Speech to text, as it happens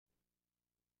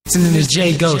Listening to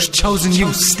J Ghost, Chosen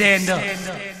Youth, stand up.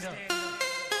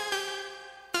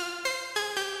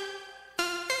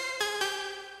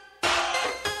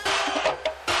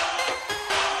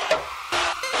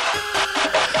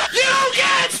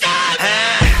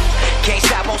 Can't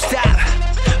stop, won't stop.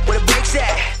 Where the brakes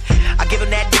at? I give him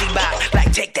that diddy bop.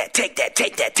 Like take that, take that,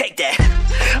 take that, take that.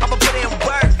 I'ma put in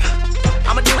work.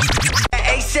 I'ma do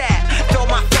that ASAP. Throw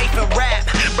my faith in rap,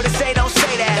 but it say don't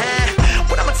say that, huh?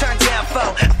 What I'ma turn down for?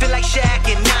 I feel like Shaq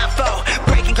in 9-4,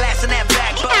 breaking glass in that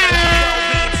backbone.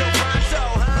 Being Toronto,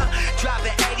 huh?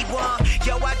 Dropping 81,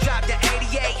 yo I dropped the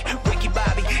 88. Ricky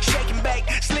Bobby, shake and bake,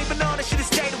 sleeping on it, should've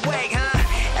stayed awake,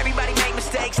 huh? Everybody make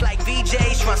mistakes like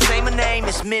VJs. Tryna say my name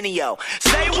is Minio.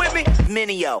 Say it with me,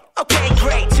 Minio. Okay,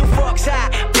 great. 2 forks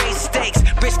high, raise the stakes.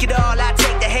 Risk it all, I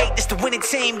take the hate. This the winning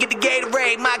team. Get the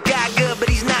Gatorade. My guy good, but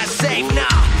he's not safe. Nah.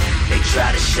 They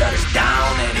try to shut us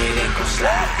down and it ain't gon'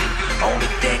 slide. Only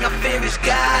thing I fear is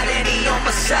God and he on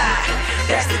my side.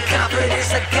 That's the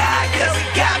confidence I got, cause he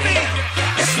got me.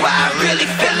 That's why I really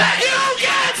feel like you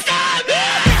can't stop me.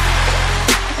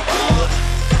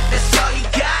 That's all you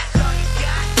got.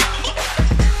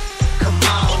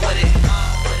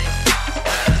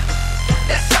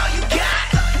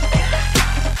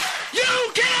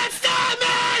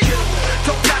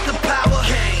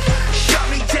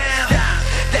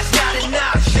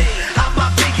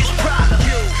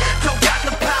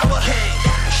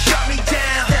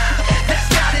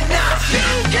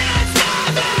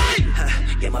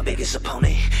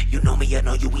 Opponent, you know me, I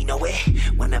know you, we know it.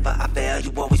 Whenever I fail,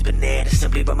 you always been there to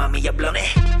simply remind me you're blown it.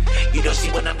 You don't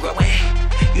see when I'm growing,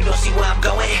 you don't see where I'm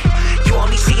going. You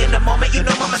only see in the moment, you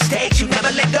know my mistakes, you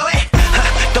never let go it.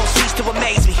 Don't cease to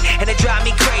amaze me, and it drive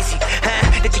me crazy.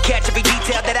 That you catch every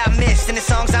detail that I missed in the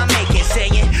songs I'm making.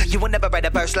 Saying you will never write a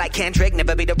verse like Kendrick,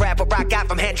 never be the rapper I got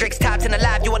from Hendrix. Top 10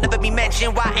 alive, you will never be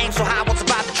mentioned. Why aim so high, won't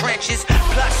survive the trenches.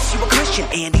 Plus, you a Christian,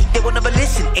 Andy, they will never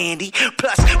listen, Andy.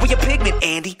 Plus, we a pigment,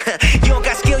 Andy. You don't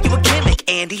got skill, you a gimmick,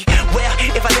 Andy. Well,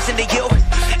 if I listen to you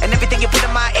and everything you put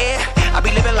in my ear, I'll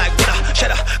be living like woulda,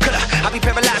 shoulda, coulda. I'll be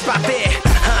paralyzed by fear.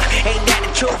 Ain't that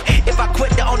the truth? If I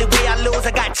quit, the only way I lose.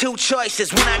 I got 2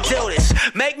 choices when I do this: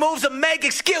 make moves or make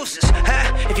excuses.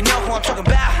 If you know who I'm talking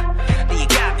about, then you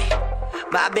got me.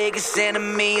 My biggest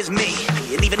enemy is me,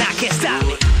 and even I can't stop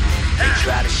me. They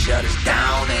try to shut us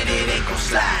down and it ain't gon'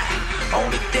 slide.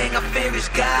 Only thing I fear is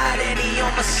God and he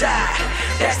on my side.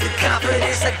 That's the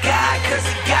confidence I got, cause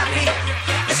he got me.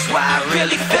 That's why I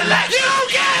really feel like you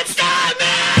can't stop me.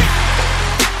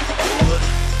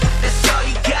 That's all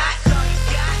you got.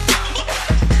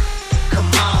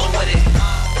 Come on with it.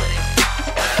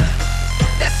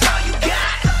 That's all you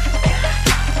got.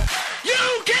 You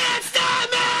can't stop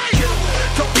me. You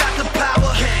don't got the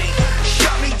power.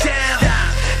 Shut me down.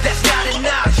 That's not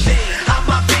enough. I'm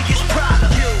my biggest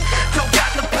problem. You don't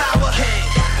got the power.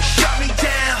 Shut me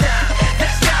down.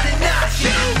 That's not enough.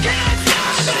 You can't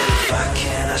stop me. If I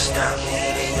cannot stop me,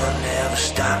 then you'll never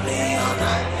stop me. Oh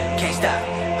no, can't stop.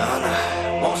 Oh no,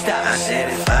 won't stop. I said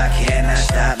if I cannot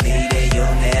stop me, then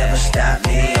you'll never stop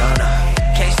me. Oh no,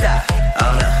 can't stop.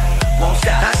 Oh no, won't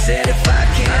stop. I said if I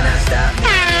cannot stop me,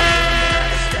 then you'll never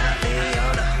stop me.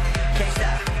 Oh no, can't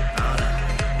stop. Oh no,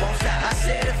 won't stop. I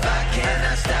said if I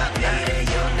cannot stop me, then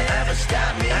you'll never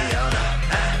stop me. Oh no,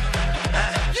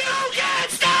 you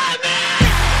can't stop me.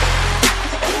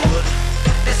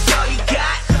 That's all you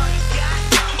got.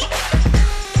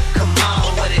 Come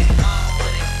on with it.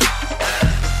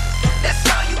 That's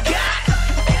all you got.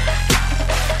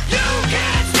 You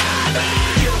can't stop me.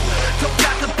 You don't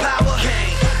got the power.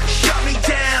 Shut me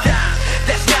down.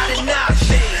 That's not enough.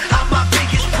 I'm my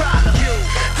biggest problem. You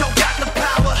don't got the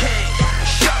power.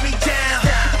 Shut me down.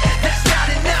 That's not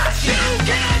enough. You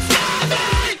can't stop me.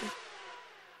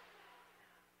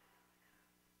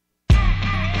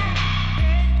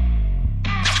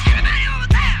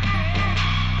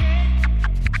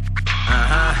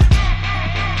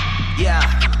 Yeah.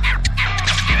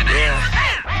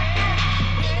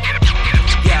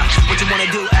 What you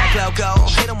wanna do? Act loco.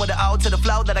 Hit 'em with the O to the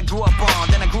flow that I grew up on.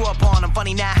 Then I grew up on. I'm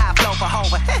funny now, high flow for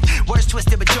Hova. Words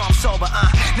twisted, but yo, I'm sober.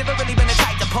 Never really been a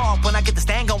type to pump. When I get the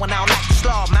stand going, I don't like to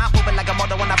slow. Mouth moving like a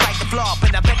mother when I bite the floor.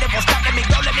 And I bet they won't stop. Let me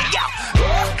go, let me go.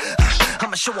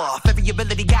 I'ma show off every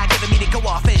ability God giving me to go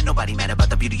off. And nobody mad about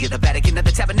the beauty of the Vatican or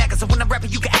the tabernacle. So when I'm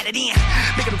rapping, you can add it in.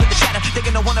 Making it with the chatter. They're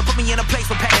gonna wanna put me in a place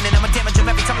with pattern. And I'ma damage them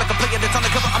every time like a player that's on the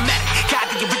cover. I'm at it. God,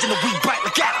 the original, we bright,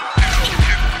 look at him.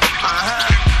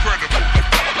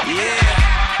 Yeah.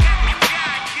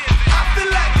 I feel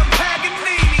like I'm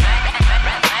Paganini.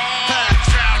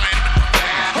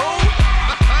 Who?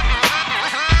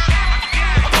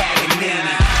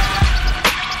 Paganini.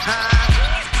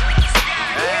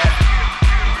 Yeah.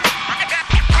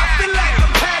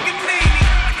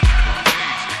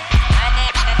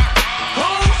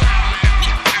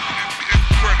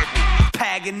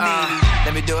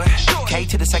 K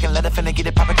to the second letter, finna get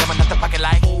it poppin', coming out the pocket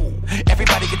like, ooh.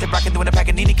 Everybody get the rockin', doing the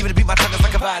Paganini, give it a beat, my tongue is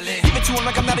like a violin. Give it to him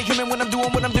like I'm not a human when I'm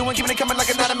doing what I'm doing, keeping it coming like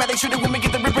an automatic shooter. Women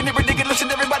get the rippin', it ridiculous, and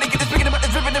everybody get this picking about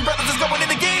this rippin', and brothers is going in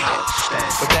again.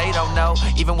 But they don't know,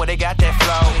 even when they got that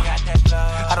flow.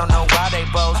 I don't know why they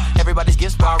both, everybody's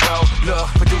gifts borrowed.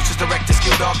 Look, producers, directors,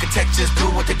 skilled architects just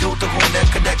do what they do to whom they're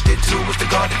connected to. It's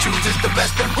the God that chooses the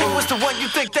best, and who is the one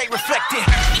you think they reflected?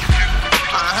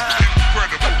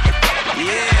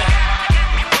 Yeah.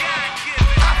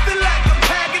 I feel like I'm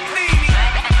Paganini.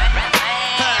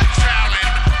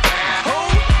 Who?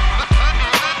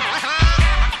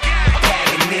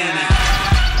 Paganini.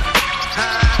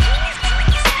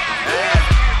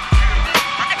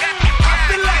 I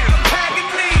feel like I'm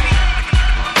Paganini.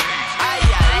 Ay,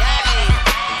 ay, ay.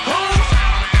 Who?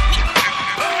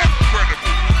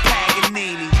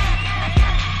 Paganini.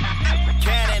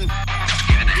 Cannon.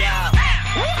 Yeah.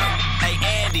 Hey,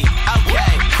 Andy.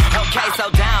 Okay,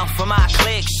 so down for my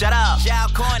clique. Shut up.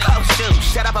 Oh, shoot.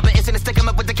 Shut up. I've been itching to stick him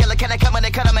up with the killer. Can I come in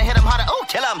and cut him and hit him harder? Ooh,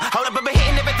 kill him. Hold up, I've been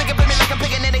hitting everything up in me like I'm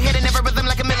picking it and hitting every rhythm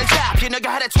like a million chop. You know,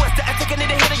 got that twist. I take it in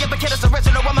the hit of your kid is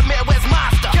original. I'm a Midwest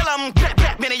monster. Kill him.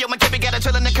 Back, minute, yo, my kid, we got it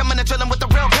chillin' and coming and chillin' with the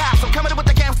real cops. I'm coming in with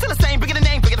the game, still the same. Bigger the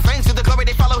name, bigger the fame. To the glory,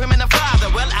 they follow him and the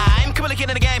father. Well, I'm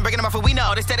communicating the game, breaking them off what we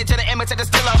know. They steady to the image of the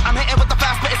stilo. I'm hitting with the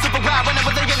fast, but it's super wild. Running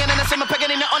with the young and the summer,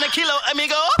 picking in on a kilo,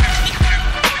 amigo.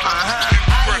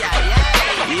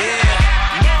 Yeah.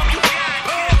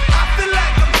 I feel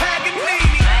like I'm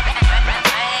Paganini.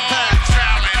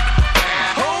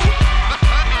 Who?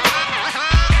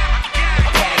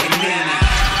 Paganini.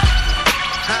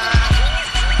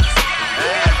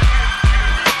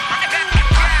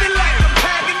 I feel like I'm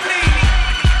Paganini.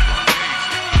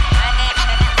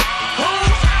 Who?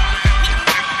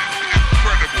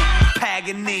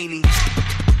 Paganini.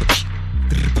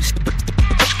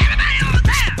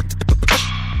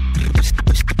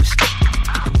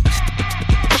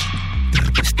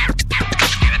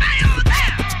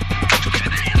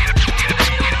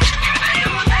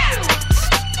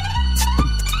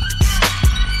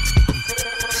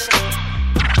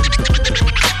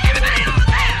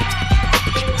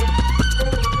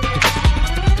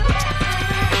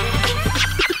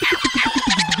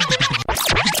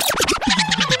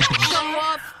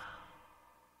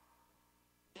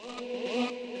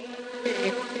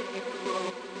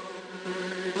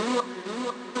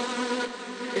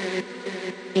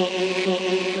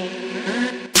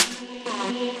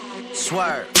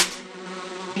 Swerve,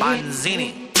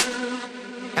 Bonzini,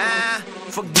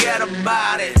 forget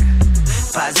about it.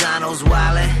 Paisanos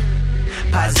wildin',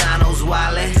 Paisanos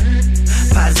wildin',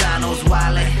 Paisanos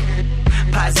wildin',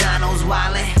 Paisanos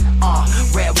wildin'.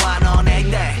 Red wine on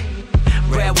everything,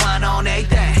 red wine on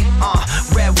everything.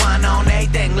 Red wine on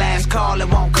everything. Last call, it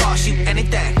won't cost you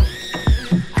anything.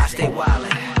 I stay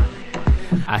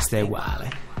wildin', I stay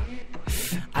wildin',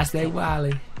 I stay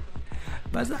wildin'.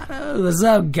 What's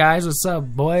up, guys? What's up,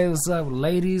 boys? What's up,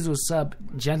 ladies? What's up,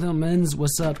 gentlemen?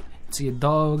 What's up to your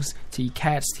dogs, to your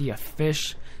cats, to your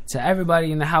fish, to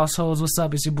everybody in the households? What's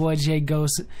up? It's your boy J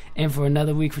Ghost, in for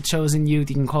another week for Chosen Youth.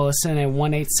 You can call us in at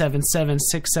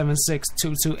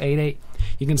 1-877-676-2288.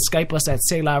 You can Skype us at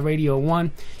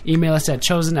rADIO1. Email us at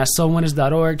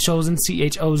chozen@soulwinners.org. Chosen,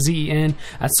 CHOZEN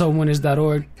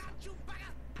 @soulwinners.org.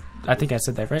 I think I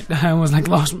said that right. I was like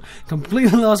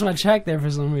completely lost my track there for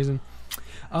some reason.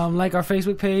 Like our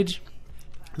Facebook page,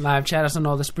 live chat us on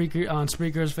all the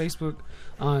Spreaker's Facebook,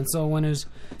 on Soul Winners.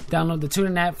 Download the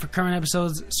TuneIn app for current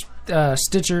episodes.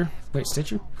 Stitcher. That's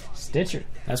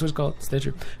what it's called,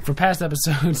 Stitcher, for past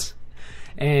episodes.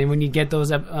 And when you get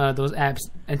those apps,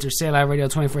 enter Say Live Radio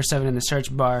 24/7 in the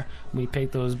search bar. When you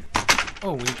pick those,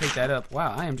 when you pick that up,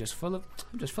 wow, I'm just full of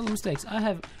mistakes.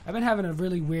 I've been having a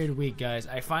really weird week, guys.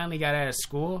 I finally got out of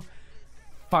school.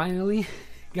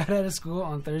 Got out of school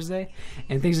on Thursday,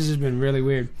 and things have just been really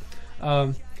weird.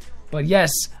 But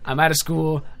yes, I'm out of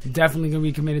school. Definitely going to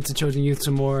be committed to Chosen Youth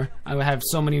some more. I will have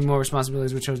so many more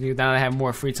responsibilities with Chosen Youth. Now that I have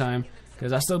more free time,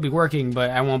 because I'll still be working, but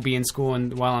I won't be in school.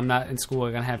 And while I'm not in school,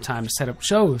 I'm going to have time to set up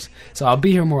shows. So I'll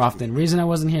be here more often. Reason I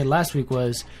wasn't here last week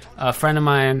was a friend of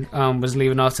mine was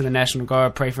leaving off to the National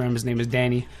Guard. Pray for him. His name is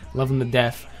Danny. Love him to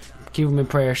death. Keep him in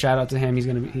prayer. Shout out to him.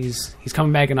 He's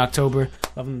coming back in October.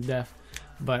 Love him to death.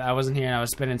 But I wasn't here, and I was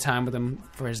spending time with him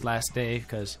for his last day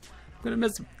because I'm gonna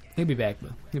miss him. He'll be back,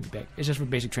 but he'll be back. It's just for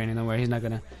basic training. Don't worry, he's not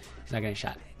getting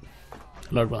shot.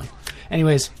 Lord willing.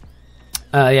 Anyways,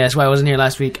 that's why I wasn't here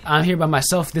last week. I'm here by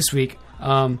myself this week.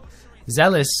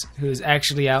 Zealous, who's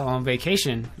actually out on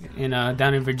vacation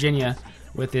down in Virginia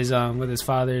with his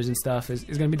fathers and stuff, is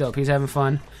gonna be dope. He's having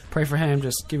fun. Pray for him.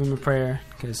 Just give him a prayer,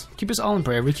 because keep us all in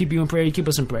prayer. We keep you in prayer. You keep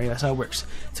us in prayer. That's how it works.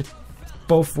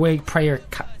 both way prayer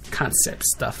concept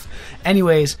stuff.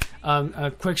 Anyways,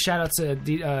 a quick shout out to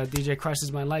DJ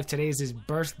Crushes My Life. Today is his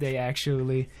birthday,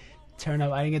 actually. Turn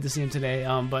up. I didn't get to see him today,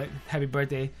 but happy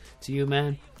birthday to you,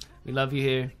 man. We love you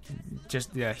here.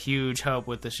 Just a huge help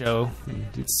with the show.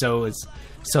 It's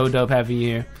so dope having you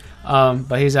here.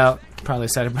 But he's out probably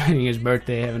celebrating his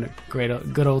birthday, having a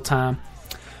good old time.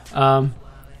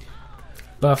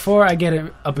 Before I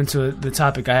get up into the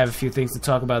topic, I have a few things to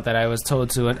talk about that I was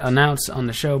told to announce on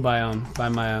the show by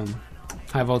my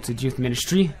High Voltage Youth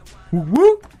Ministry.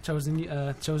 Woo! Chosen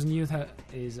Youth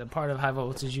is a part of High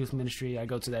Voltage Youth Ministry. I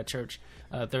go to that church,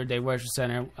 Third Day Worship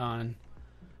Center on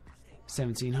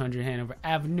 1700 Hanover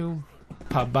Avenue.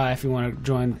 Pop by if you want to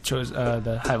join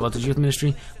the High Voltage Youth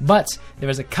Ministry. But there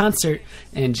was a concert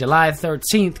on July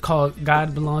 13th called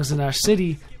God Belongs in Our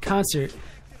City concert.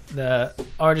 The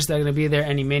artists that are going to be there: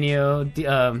 Annie Mineo,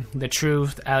 The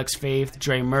Truth, Alex Faith,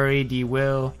 Dre Murray, D.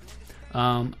 Will.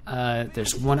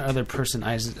 There's one other person.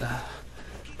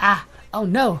 Oh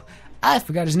no, I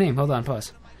forgot his name. Hold on,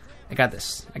 pause. I got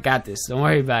this. Don't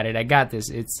worry about it. I got this.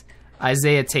 It's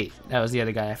Isaiah Tate. That was the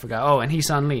other guy I forgot. Oh, and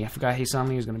Heesan Lee. I forgot Heesan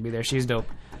Lee was going to be there. She's dope.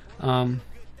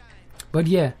 But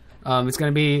yeah, it's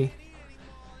going to be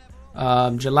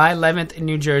July 11th in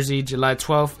New Jersey, July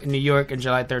 12th in New York, and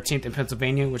July 13th in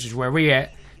Pennsylvania, which is where we're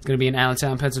at. It's going to be in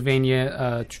Allentown,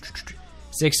 Pennsylvania,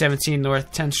 617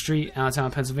 North 10th Street,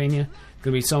 Allentown, Pennsylvania. It's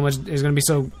going to be so much. It's going to be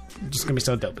so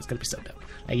dope. It's going to be so dope.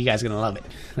 Like, you guys are going to love it.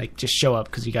 Like, just show up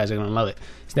because you guys are going to love it.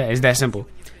 It's that simple.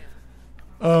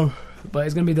 But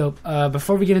it's going to be dope.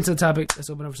 Before we get into the topic, let's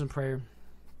open up for some prayer.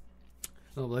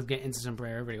 Let's get into some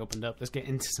prayer. Everybody opened up. Let's get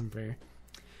into some prayer.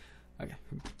 Okay.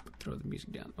 Throw the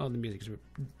music down. Oh, the music is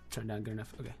turned down good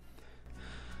enough. Okay.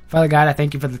 Father God, I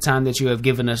thank you for the time that you have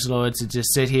given us, Lord, to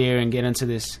just sit here and get into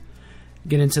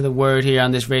the word here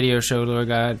on this radio show, Lord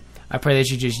God. I pray that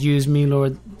you just use me,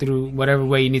 Lord, through whatever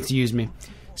way you need to use me.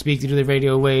 Speak through the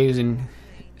radio waves and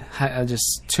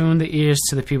just tune the ears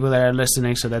to the people that are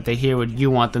listening so that they hear what you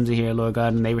want them to hear, Lord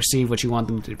God, and they receive what you want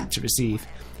them to receive.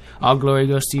 All glory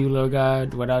goes to you, Lord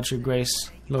God. Without your grace,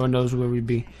 Lord knows where we'd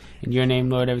be. In your name,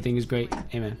 Lord, everything is great.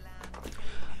 Amen.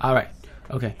 All right.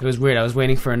 Okay. It was weird. I was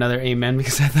waiting for another amen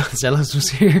because I thought Zealous was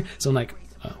here. So I'm like,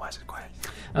 oh, why is it quiet?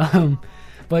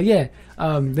 But yeah,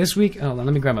 this week, hold on,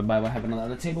 let me grab my Bible. I have it on the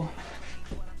other table.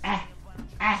 I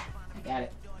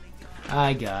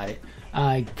got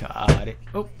it.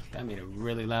 Oh, that made a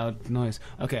really loud noise.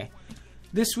 Okay.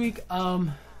 This week, well,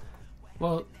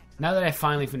 now that I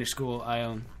finally finished school,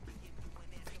 thank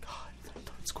God, I'm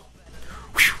done with school.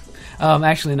 Whew.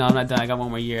 Actually, no, I'm not done. I got one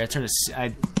more year. I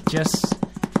just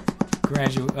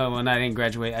graduate. Oh, well, no, I didn't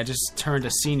graduate. I just turned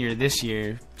a senior this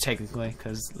year, technically,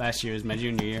 because last year was my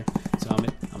junior year. So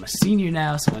I'm a senior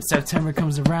now. So when September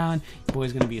comes around, your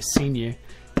boy's gonna be a senior.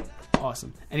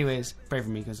 Awesome. Anyways, pray for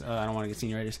me because I don't want to get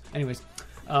senioritis. Anyways,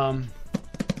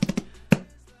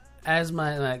 as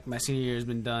my senior year has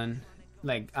been done,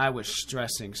 like, I was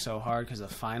stressing so hard because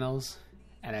of finals,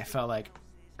 and I felt like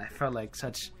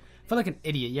an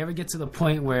idiot. You ever get to the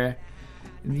point where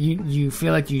you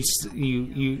feel like you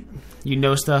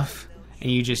know stuff,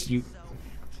 and you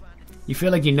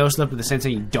feel like you know stuff, but at the same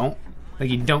time you don't.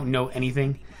 Like, you don't know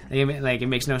anything. Like, it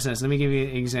makes no sense. Let me give you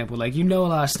an example. Like, you know a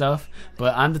lot of stuff,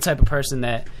 but I'm the type of person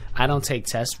that I don't take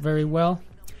tests very well.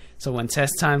 So when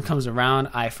test time comes around,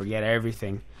 I forget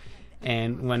everything.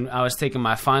 And when I was taking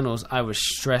my finals, I was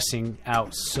stressing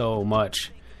out so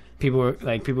much. People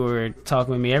were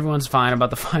talking with me. Everyone's fine about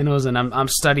the finals, and I'm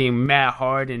studying mad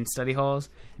hard in study halls.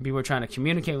 And people were trying to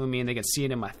communicate with me, and they could see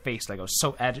it in my face. Like, I was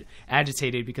so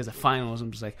agitated because of finals.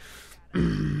 I'm just like,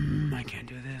 I can't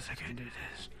do this.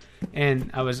 And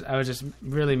I was just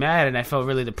really mad, and I felt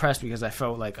really depressed because I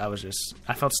felt like I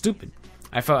felt stupid.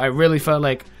 I really felt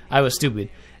like I was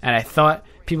stupid, and I thought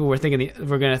people were going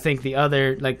to think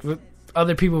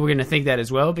other people were going to think that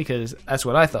as well, because that's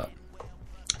what I thought.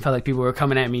 I felt like people were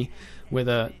coming at me with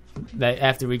that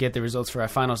after we get the results for our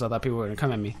finals. I thought people were going to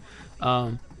come at me.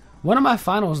 One of my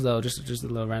finals, though, just a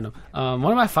little random. One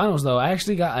of my finals, though, I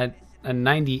actually got a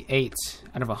 98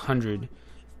 out of 100.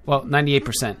 Well,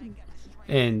 98%.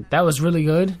 And that was really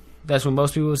good. That's what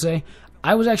most people would say.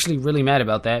 I was actually really mad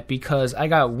about that because I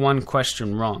got one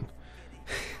question wrong.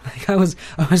 Like, I was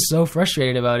so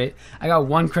frustrated about it. I got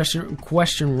one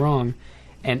question wrong,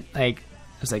 and like,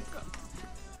 I was like,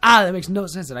 that makes no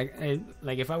sense. And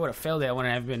like, if I would have failed it, I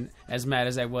wouldn't have been as mad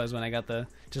as I was when I got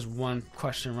just one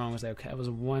question wrong. I was like, okay, I was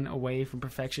one away from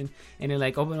perfection, and it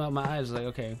like opened up my eyes. Like,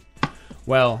 okay,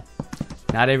 well,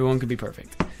 not everyone could be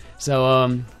perfect.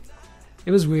 So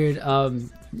it was weird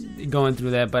going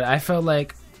through that, but I felt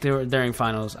like during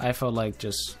finals, I felt like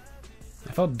just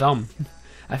I felt dumb.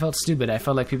 I felt stupid. I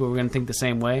felt like people were going to think the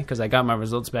same way because I got my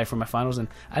results back from my finals, and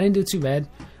I didn't do too bad.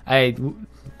 I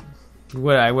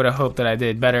would have hoped that I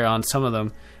did better on some of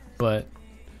them, but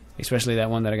especially that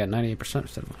one that I got 98%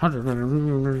 instead of 100,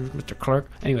 Mr. Clark.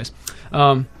 Anyways,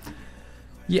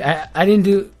 yeah, I didn't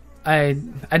do. I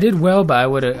did well, but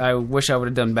I wish I would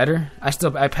have done better.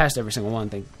 I passed every single one.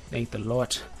 Thank the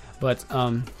Lord. But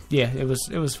yeah, it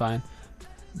was fine.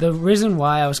 The reason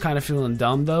why I was kind of feeling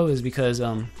dumb though is because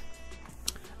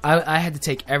I had to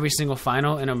take every single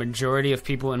final, and a majority of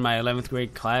people in my 11th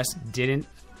grade class didn't.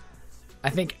 I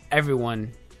think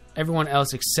everyone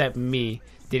else except me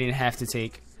didn't have to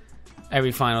take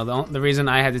every final. The reason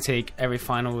I had to take every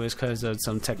final was because of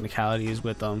some technicalities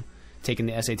with taking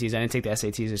the SATs. I didn't take the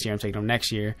SATs this year. I'm taking them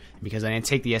next year. Because I didn't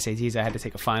take the SATs, I had to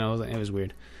take a final. It was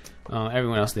weird.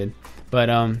 Everyone else did.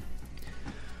 But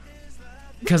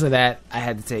because of that, I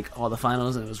had to take all the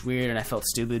finals, and it was weird, and I felt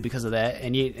stupid because of that.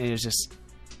 And it was just,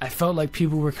 I felt like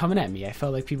people were coming at me. I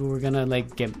felt like people were gonna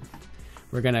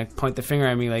point the finger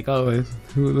at me like, oh,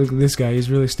 look at this guy, he's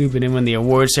really stupid. And when the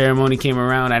award ceremony came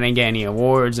around, I didn't get any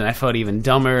awards, and I felt even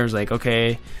dumber. I was like,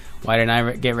 okay, why didn't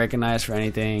I get recognized for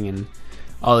anything? And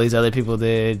all these other people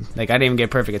did. Like, I didn't even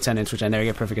get perfect attendance, which I never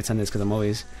get perfect attendance because I'm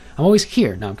always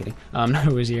here. No, I'm kidding. I'm not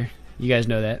always here. You guys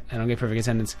know that. I don't get perfect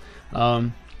attendance. I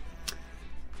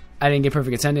didn't get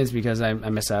perfect attendance because I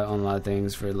missed out on a lot of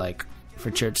things for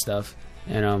church stuff.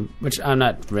 And which I'm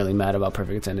not really mad about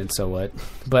perfect attendance, so what?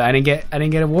 But I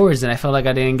didn't get awards, and I felt like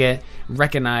I didn't get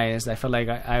recognized. I felt like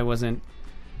I wasn't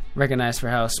recognized for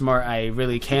how smart I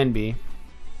really can be,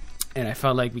 and I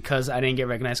felt like because I didn't get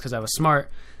recognized because I was smart,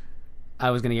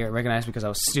 I was gonna get recognized because I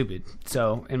was stupid.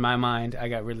 So in my mind, I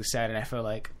got really sad, and I felt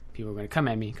like people were gonna come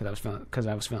at me because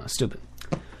I was feeling stupid.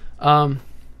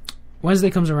 Wednesday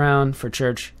comes around for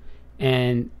church,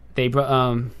 and they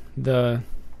brought the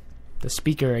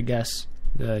speaker, I guess.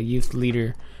 The youth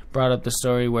leader brought up the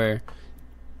story where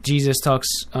Jesus talks,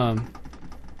 where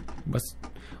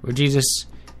Jesus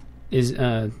is,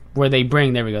 where they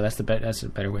bring. There we go. That's a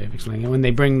better way of explaining it. When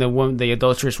they bring the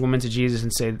adulterous woman to Jesus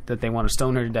and say that they want to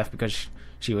stone her to death because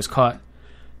she was caught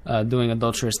doing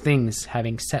adulterous things,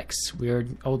 having sex. We are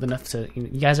old enough to.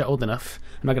 You guys are old enough.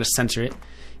 I'm not gonna censor it.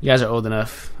 You guys are old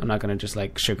enough. I'm not gonna just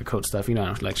like sugarcoat stuff. You know, I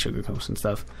don't like sugarcoats and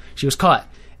stuff. She was caught,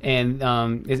 and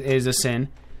it is a sin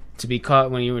to be caught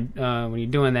when you're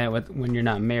doing that when you're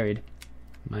not married.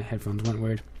 My headphones went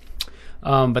weird.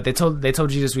 But they told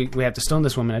Jesus we have to stone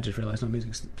this woman. I just realized no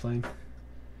music's playing.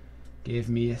 Give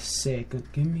me a second.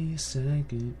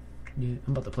 Yeah,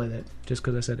 I'm about to play that just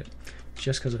because I said it.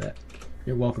 Just because of that.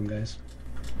 You're welcome, guys.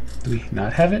 Do we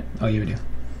not have it? Oh, yeah, we do.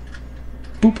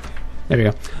 Boop. There we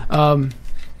go.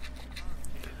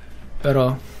 But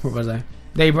where was I?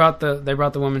 They brought the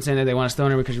woman saying that they want to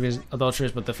stone her because she was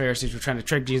adulterous, but the Pharisees were trying to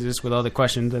trick Jesus with all the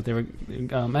questions that they were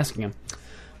asking him.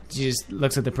 Jesus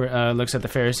looks at the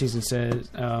Pharisees and says,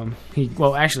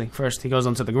 first he goes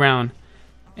onto the ground,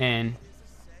 and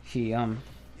he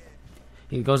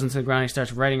goes into the ground. And he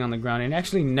starts writing on the ground, and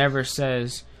actually never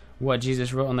says what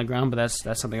Jesus wrote on the ground, but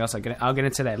that's something else. I'll get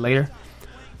into that later.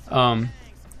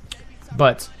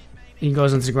 But he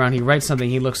goes into the ground. He writes something.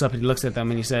 He looks up and he looks at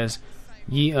them and he says,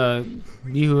 Ye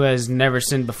who has never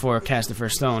sinned before, cast the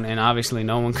first stone. And obviously,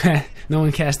 no one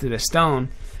casted a stone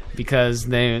because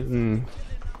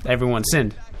everyone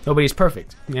sinned. Nobody's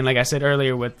perfect. And like I said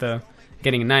earlier, with the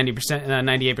getting 90%,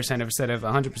 98% instead of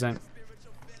 100%,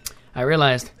 I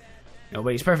realized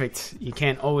nobody's perfect. You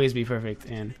can't always be perfect,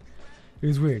 and it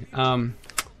was weird.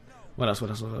 What else?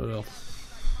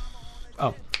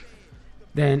 Oh.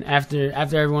 Then after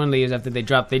everyone leaves, after they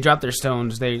drop their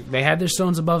stones, they had their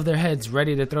stones above their heads,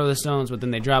 ready to throw the stones, but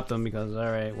then they dropped them because, all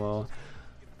right, well,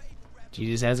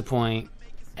 Jesus has a point.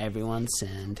 Everyone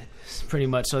sinned, pretty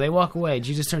much. So they walk away.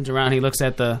 Jesus turns around. He looks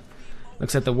at the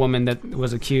woman that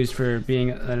was accused for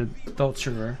being an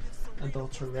adulteress. I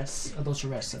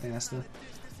think that's the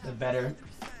better.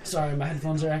 Sorry, my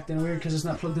headphones are acting weird because it's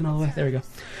not plugged in all the way. There we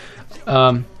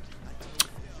go.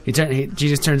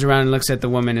 Jesus turns around and looks at the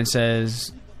woman and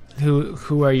says,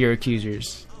 "Who are your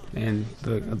accusers?" And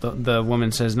the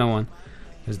woman says, "No one,"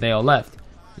 because they all left.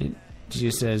 And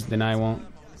Jesus says, "Then I won't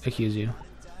accuse you,"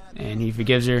 and he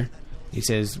forgives her. He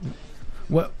says,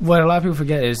 "What a lot of people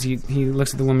forget is he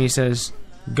looks at the woman. He says,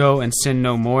 'Go and sin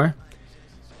no more.'"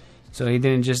 So he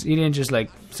didn't just like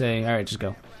say, "All right, just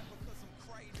go."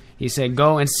 He said,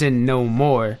 "Go and sin no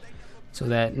more," so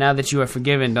that now that you are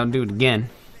forgiven, don't do it again.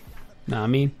 Know what I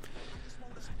mean?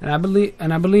 And I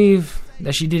believe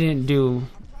that she didn't do.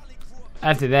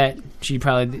 After that, she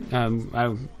probably,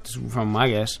 from my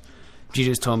guess,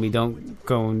 Jesus told me don't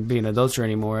go and be an adulterer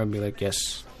anymore. I'd be like,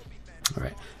 yes, All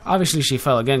right. Obviously, she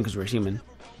fell again because we're human.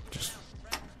 Just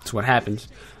it's what happens.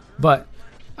 But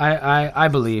I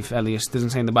believe, at least, it doesn't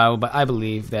say in the Bible, but I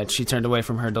believe that she turned away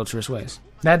from her adulterous ways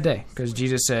that day, because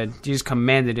Jesus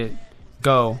commanded it,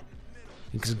 go,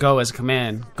 because go as a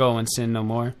command, go and sin no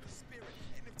more.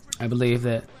 I believe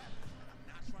that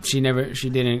she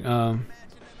didn't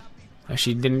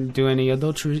do any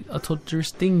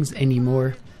adulterous things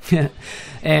anymore.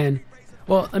 And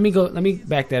well, let me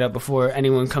back that up before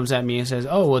anyone comes at me and says,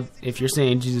 oh, well, if you're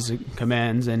saying Jesus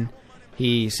commands and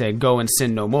he said go and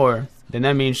sin no more, then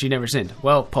that means she never sinned.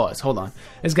 Well, pause, hold on.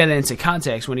 Let's get into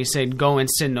context. When he said go and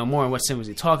sin no more, what sin was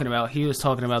he talking about? He was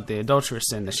talking about the adulterous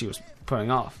sin that she was putting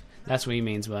off. That's what he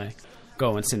means by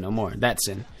go and sin no more, that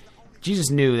sin. Jesus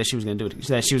knew that she was going to do it,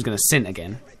 that she was going to sin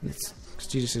again.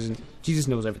 Jesus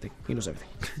knows everything. He knows everything.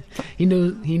 he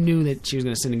knew that she was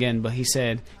going to sin again, but he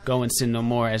said go and sin no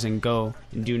more, as in go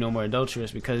and do no more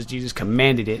adulterous, because Jesus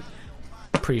commanded it.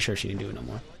 Pretty sure she didn't do it no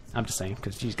more. I'm just saying,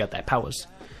 because she's got that powers.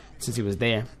 Since he was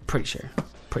there, pretty sure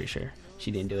she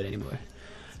didn't do it anymore.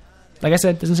 Like I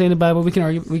said, doesn't say in the Bible. We can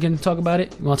argue. We can talk about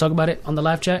it. You want to talk about it on the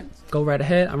live chat? Go right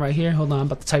ahead. I'm right here. Hold on. I'm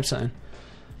about to type something.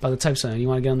 You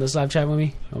want to get on this live chat with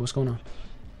me? Oh, what's going on?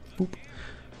 Boop.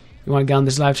 You want to get on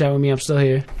this live chat with me? I'm still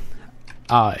here.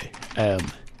 I am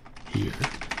here.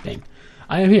 Dang.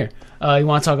 I am here. You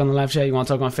want to talk on the live chat? You want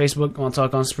to talk on Facebook? You want to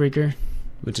talk on Spreaker?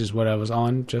 Which is what I was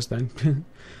on just then.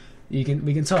 We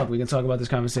can talk. We can talk about this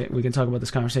conversation. We can talk about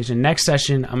this conversation. Next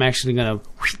session, I'm actually going to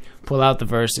pull out the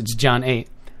verse. It's John 8.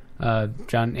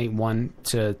 John 8, 1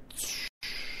 to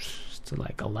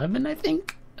like 11, I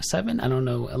think. 7? I don't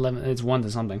know. 11. It's 1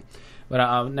 to something.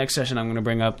 But next session, I'm going to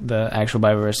bring up the actual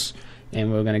Bible verse,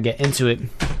 and we're going to get into it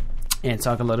and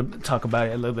talk about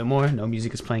it a little bit more. No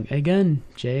music is playing again.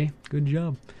 Jay, good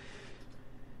job.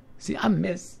 See, I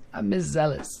miss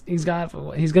Zealous. He's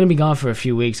gonna be gone for a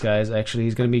few weeks, guys. Actually,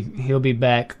 he'll be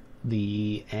back at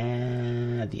the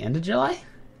end of July,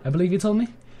 I believe you told me.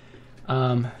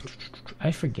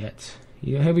 I forget.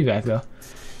 He'll be back though.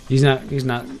 He's not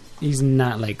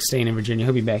like staying in Virginia.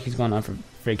 He'll be back. He's going on for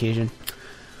vacation.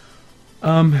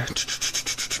 Oh,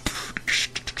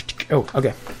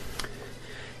 okay.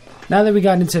 Now that we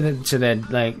got into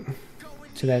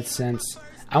that sense,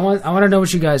 I want to know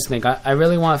what you guys think. I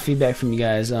really want feedback from you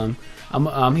guys. I'm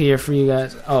here for you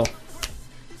guys. Oh,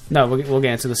 no, we'll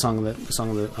get into the song of the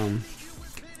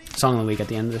week at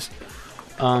the end of this.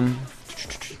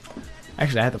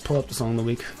 Actually, I had to pull up the song of the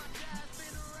week.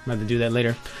 I'm gonna have to do that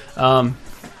later.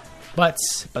 But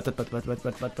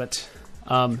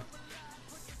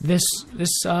this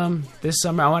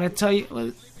summer I want to tell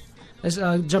you. Let's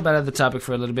jump out of the topic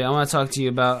for a little bit. I want to talk to you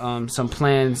about some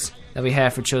plans that we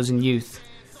have for Chosen Youth.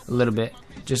 A little bit,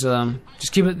 just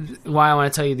keep it. Why I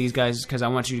want to tell you these guys is because I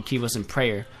want you to keep us in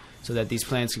prayer so that these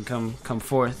plans can come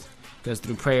forth. Because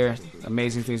through prayer,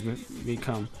 amazing things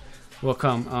will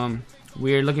come.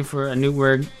 We're looking for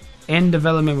we're in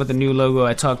development with a new logo.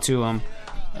 I talked to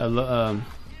a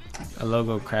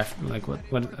logo craft. Like what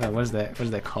is that? What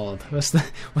is that called? What's the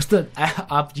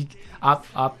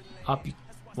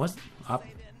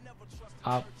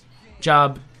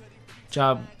job?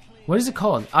 What is it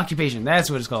called? Occupation.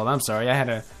 That's what it's called. I'm sorry. I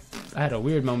had a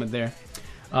weird moment there.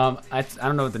 I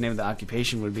don't know what the name of the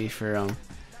occupation would be for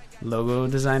logo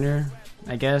designer,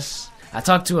 I guess. I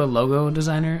talked to a logo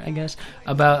designer, I guess,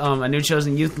 about a new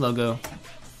Chosen Youth logo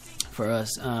for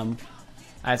us. I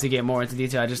have to get more into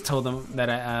detail. I just told them that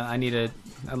I need a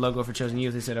logo for Chosen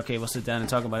Youth. They said, okay, we'll sit down and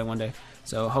talk about it one day.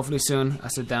 So hopefully soon I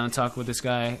sit down and talk with this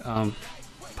guy.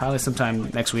 Probably sometime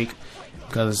next week.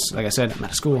 Because, like I said, I'm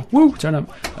out of school. Woo! Turn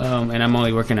up. And I'm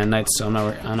only working at nights, so I'm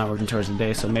not working towards the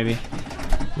day. So maybe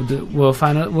we'll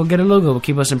get a logo. We'll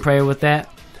keep us in prayer with that.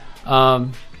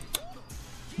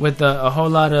 With a whole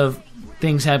lot of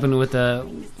things happening with the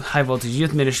High Voltage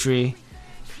Youth Ministry,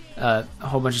 a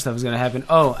whole bunch of stuff is going to happen.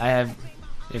 Oh,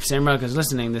 if Sam Ruck is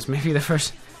listening, this may be the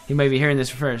first. He might be hearing this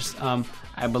first.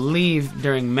 I believe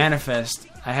during Manifest,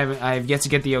 I have yet to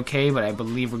get the okay, but I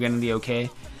believe we're getting the okay.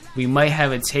 We might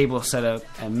have a table set up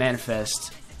at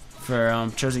Manifest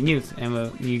for Chosen Youth,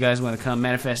 and you guys want to come.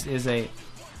 Manifest is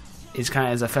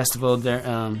kind of a festival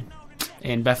there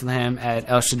in Bethlehem at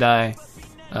El Shaddai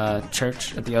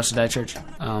Church, at the El Shaddai Church.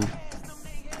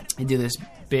 They do this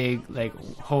big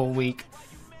whole week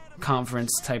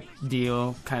conference type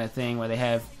deal kind of thing where they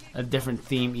have a different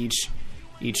theme each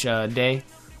day.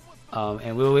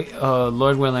 And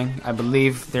Lord willing, I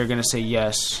believe they're gonna say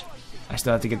yes. I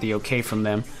still have to get the okay from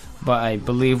them, but I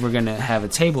believe we're gonna have a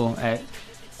table at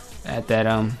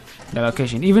that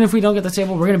location. Even if we don't get the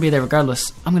table, we're gonna be there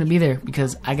regardless. I'm gonna be there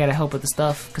because I gotta help with the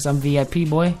stuff because I'm VIP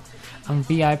boy. I'm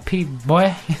VIP,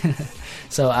 boy.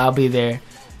 So I'll be there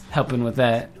helping with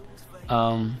that.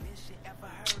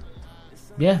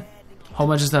 Yeah. Whole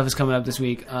bunch of stuff is coming up this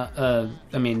week.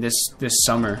 This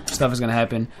summer stuff is gonna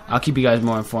happen. I'll keep you guys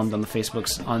more informed on the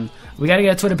Facebooks. We gotta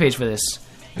get a Twitter page for this.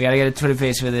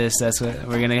 That's what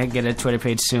we're gonna get a Twitter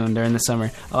page soon during the summer.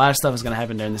 A lot of stuff is gonna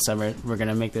happen during the summer. We're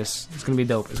gonna make this. It's gonna be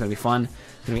dope. It's gonna be fun.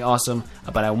 It's gonna be awesome.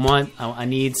 But I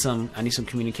need some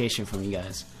communication from you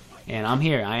guys. And I'm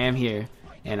here. I am here.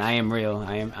 And I am real.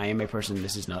 I am a person.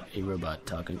 This is not a robot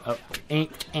talking. Oh,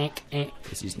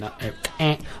 This is not.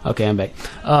 Okay, I'm back.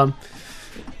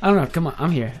 I don't know. Come on, I'm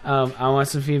here. I want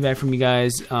some feedback from you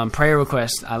guys. Prayer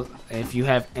requests. If you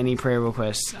have any prayer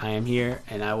requests, I am here,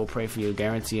 and I will pray for you.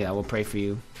 Guarantee it. I will pray for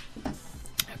you. I'll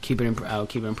keep it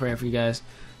in prayer for you guys,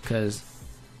 because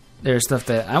there's stuff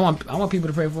that I want people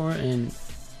to pray for, and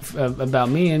about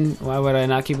me. And why would I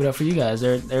not keep it up for you guys?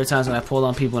 There are times when I pulled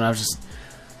on people, and I was just.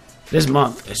 This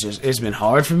month, it's been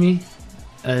hard for me.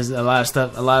 There's a lot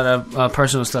of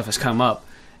personal stuff has come up,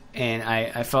 and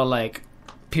I felt like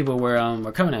people were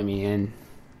coming at me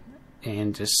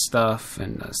and just stuff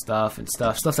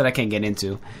that I can't get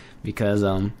into because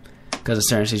of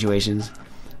certain situations.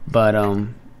 But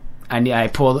I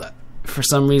pulled, for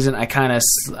some reason I kind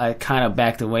of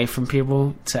backed away from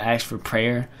people to ask for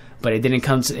prayer, but it didn't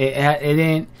come to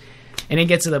it didn't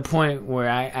get to the point where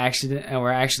I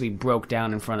actually broke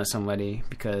down in front of somebody,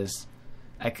 because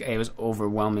it was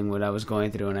overwhelming what I was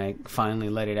going through, and I finally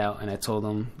let it out, and I told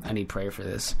them I need prayer for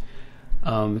this,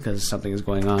 because something is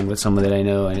going on with someone that I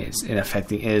know, and it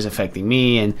is affecting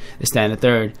me, and this, that, and the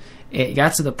third. It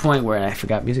got to the point where I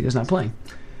forgot music is not playing.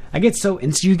 I get so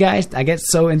into you guys. I get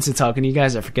so into talking to you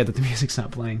guys, I forget that the music's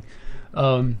not playing.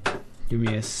 Give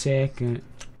me a second.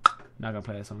 Not gonna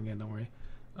play that song again. Don't worry.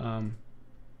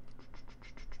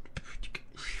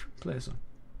 Play this song.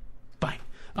 Bang.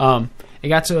 It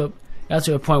got to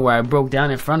a point where I broke down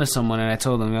in front of someone, and I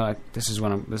told them, this is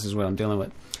what I'm dealing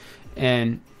with,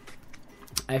 and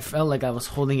I felt like I was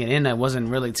holding it in. I wasn't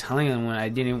really telling them when I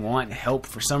didn't want help.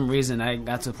 For some reason, I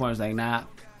got to the point where I was like, nah,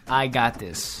 I got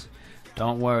this.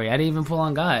 Don't worry. I didn't even pull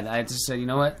on God. I just said, you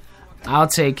know what? I'll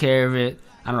take care of it.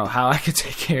 I don't know how I could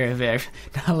take care of it.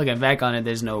 Now looking back on it,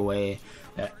 there's no way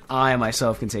that I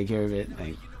myself can take care of it.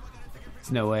 Like,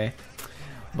 there's no way.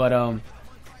 But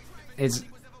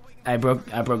I broke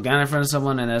down in front of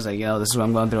someone, and I was like, this is what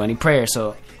I'm going through. I need prayer.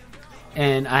 So,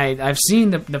 and I've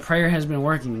seen the prayer has been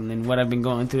working, and what I've been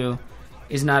going through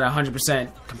is not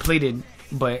 100% completed,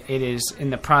 but it is in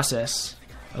the process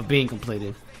of being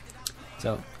completed.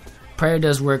 So, prayer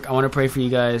does work. I want to pray for you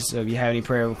guys. So if you have any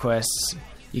prayer requests,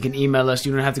 you can email us.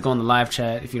 You don't have to go on the live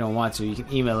chat if you don't want to. You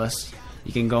can email us.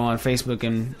 You can go on Facebook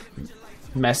and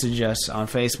message us on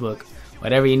Facebook.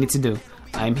 Whatever you need to do.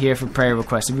 I'm here for prayer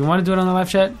requests. If you want to do it on the live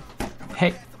chat,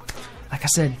 hey, like I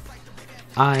said,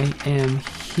 I am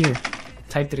here.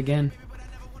 Typed it again.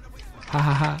 Ha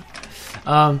ha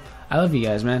ha. I love you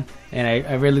guys, man. And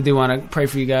I really do want to pray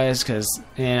for you guys,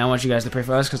 and I want you guys to pray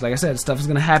for us, because like I said, stuff is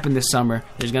going to happen this summer.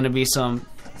 There's going to be some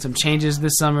changes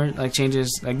this summer, like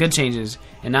good changes.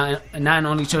 And not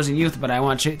only Chosen Youth, but I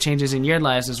want changes in your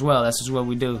lives as well. This is what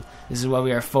we do. This is what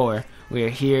we are for. We are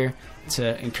here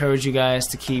to encourage you guys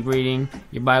to keep reading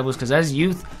your Bibles, because as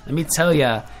youth, let me tell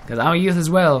ya, because I'm a youth as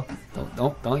well.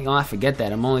 Don't y'all forget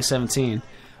that. I'm only 17.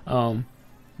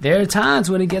 There are times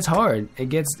when it gets hard. It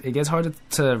gets hard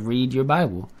to read your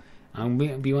Bible. I'm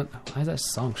gonna be why is that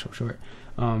song so short?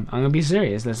 I'm gonna be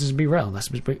serious. Let's just be real. Let's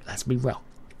be real.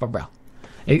 For real.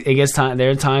 It gets time. There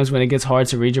are times when it gets hard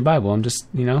to read your Bible. I'm just,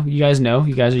 you guys know.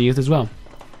 You guys are youth as well,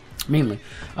 mainly.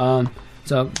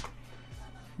 So.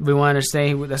 We want to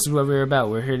say this is what we're about.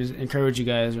 We're here to encourage you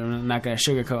guys. We're not going to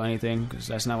sugarcoat anything, because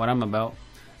that's not what I'm about.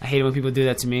 I hate it when people do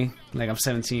that to me. Like, I'm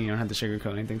 17, you don't have to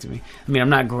sugarcoat anything to me. I mean, I'm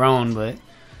not grown, but I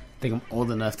think I'm old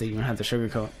enough that you don't have to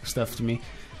sugarcoat stuff to me.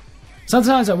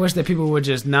 Sometimes I wish that people would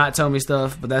just not tell me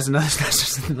stuff, but that's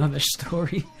just another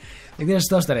story. Like, there's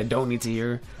stuff that I don't need to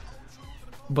hear,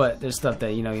 but there's stuff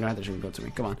that, you don't have to sugarcoat to me.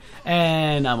 Come on.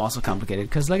 And I'm also complicated,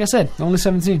 because like I said, I'm only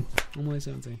 17.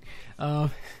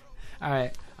 All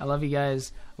right. I love you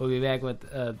guys. We'll be back with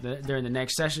during the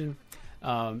next session.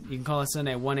 You can call us in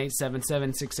at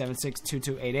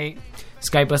 1-877-676-2288.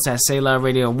 Skype us at Selah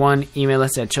Radio 1. Email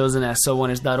us at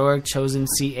chozen@soulwinners.org. Chozen,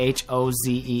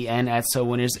 CHOZEN at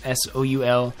soulwinners,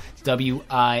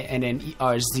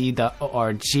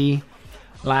 SOULWINNERS.org.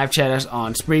 Live chat us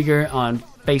on Spreaker, on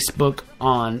Facebook,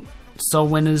 on Soul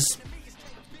Winners.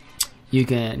 You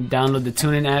can download the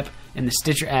TuneIn app and the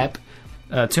Stitcher app.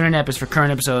 TuneIn app is for current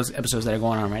episodes that are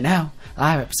going on right now.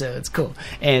 Live episodes, cool.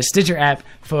 And Stitcher app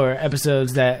for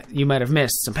episodes that you might have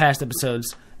missed, some past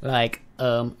episodes like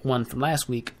one from last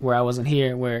week where I wasn't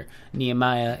here, where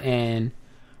Nehemiah and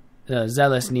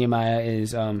Zealous Nehemiah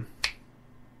is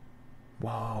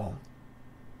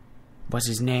what's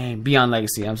his name? Beyond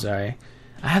Legacy. I'm sorry.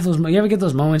 I have those. You ever get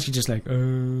those moments? You just like,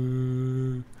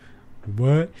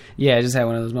 what? Yeah, I just had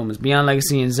one of those moments. Beyond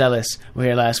Legacy and Zealous were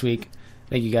here last week.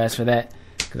 Thank you guys for that,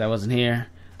 because I wasn't here.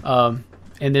 And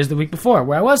there's the week before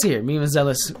where I was here. Me and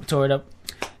Zealous tore it up.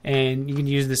 And you can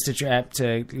use the Stitcher app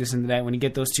to listen to that. When you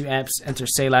get those two apps, enter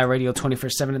Selah Radio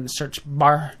 24/7 in the search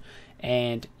bar,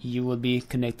 and you will be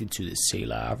connected to the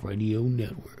Selah Radio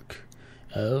network.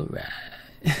 All right.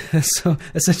 So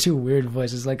that's such a weird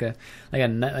voice. It's like a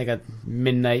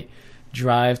midnight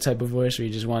drive type of voice where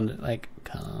you just want to like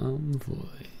calm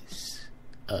voice.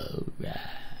 All right.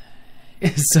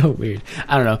 It's so weird.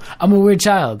 I don't know. I'm a weird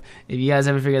child. If you guys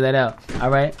haven't figured that out, all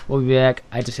right, we'll be back.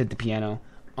 I just hit the piano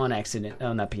on accident.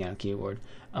 Oh, not piano, keyboard.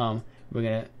 I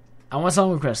want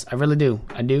song requests. I really do.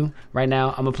 I do. Right now,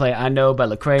 I'm gonna play "I Know" by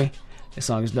Lecrae. This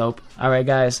song is dope. All right,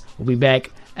 guys, I'll be back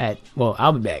at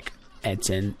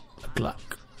 10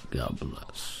 o'clock. God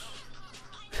bless.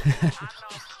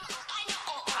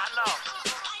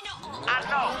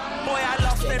 Boy, I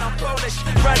lost it, I'm foolish.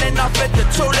 Running off at the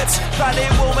tulips. Probably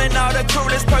wooing all the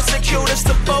cruelest, persecutors,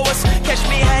 the boas. Catch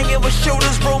me hanging with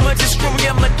shooters. Rumor just screw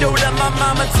your medulla. My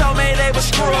mama told me they were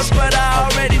screws, but I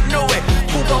already knew it.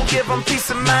 Who gon' give them peace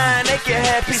of mind? They can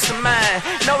have peace of mind.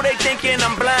 No, they thinking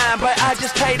I'm blind, but I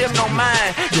just pay them no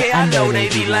mind. Yeah, I know they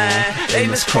be lying. They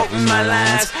misquoting my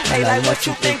lines. Hey, like what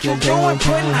you think you're doing?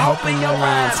 Putting hope in your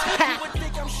rhymes. You would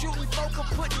think I'm shooting folk or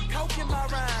putting coke in my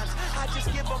rhymes. I just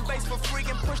give them bass for free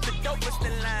and push the dopest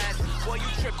in lines. Boy,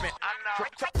 you tripping, I know.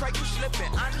 Pray you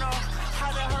slipping, I know. How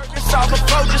to hurt this all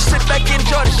before, just sit back and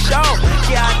enjoy the show.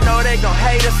 Yeah, I know they gon'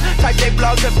 hate us. Type they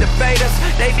blogs up, debate us.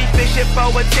 They be fishing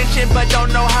for attention, but don't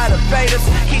know how to bait us.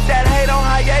 Keep that hate on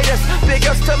hiatus. Big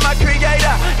ups to my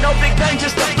creator. No big bang,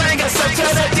 just a banger. So tell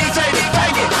the DJ to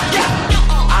bang it. Yeah,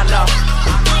 I know.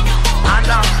 I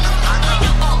know.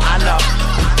 I know. I know.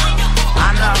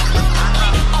 I know.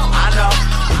 I know.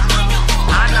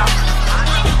 I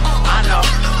know.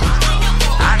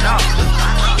 I know.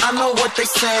 I know what they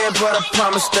saying, but I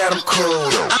promise that I'm cool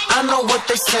though. I know what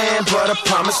they saying, but I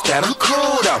promise that I'm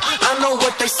cool though. I know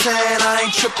what they saying, I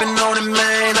ain't tripping on it,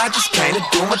 man. I just came to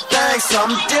do my thing,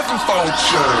 something different for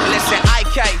you. Listen,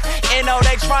 IK,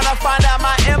 they tryna find out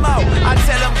my MO. I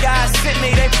tell them guys sent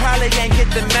me, they probably ain't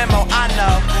get the memo. I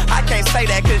know, I can't say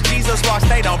that cause Jesus walks,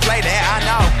 they don't play that. I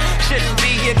know, shouldn't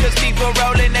be here cause people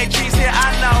rolling their trees here.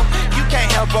 I know, you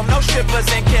can't help them, no strippers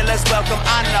and killers welcome.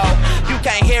 I know, you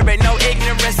can't hear it, no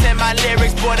ignorance in my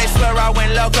lyrics, boy, they swear I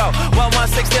went loco.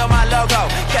 116 still my logo.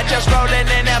 Catch us rolling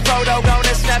in that photo,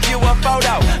 gonna snap you a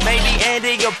photo. Maybe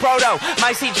Andy or Proto,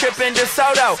 might see tripping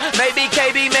DeSoto. Maybe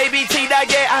KB, maybe T-Dot,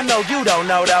 yeah, I know you don't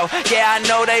know though. Yeah, I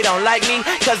know they don't like me,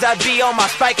 cause I be on my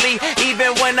Spike Lee.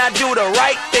 Even when I do the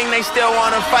right thing, they still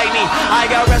wanna fight me. I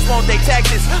got rest, won't they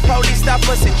taxes? Police stop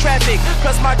us in traffic.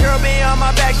 Plus my girl be on my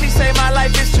back, she say my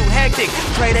life is too hectic.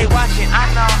 Pray they watching, I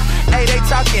know. Hey, they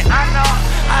talking, I know.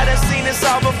 I done seen this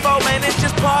all before, man, it's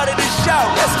just part of the show.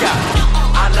 Let's go.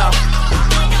 I know.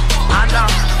 I know.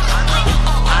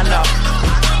 I know.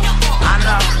 I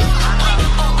know.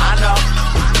 I know.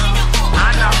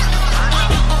 I know.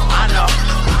 I know.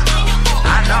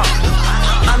 I know.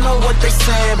 I know what they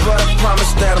saying, but I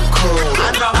promise that I'm cool.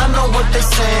 I know what they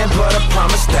saying, but I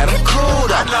promise that I'm cool.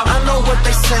 I know what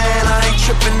they saying, I ain't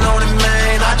tripping on it,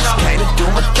 man. I just came to do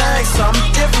my thing,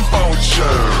 something different for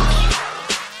you.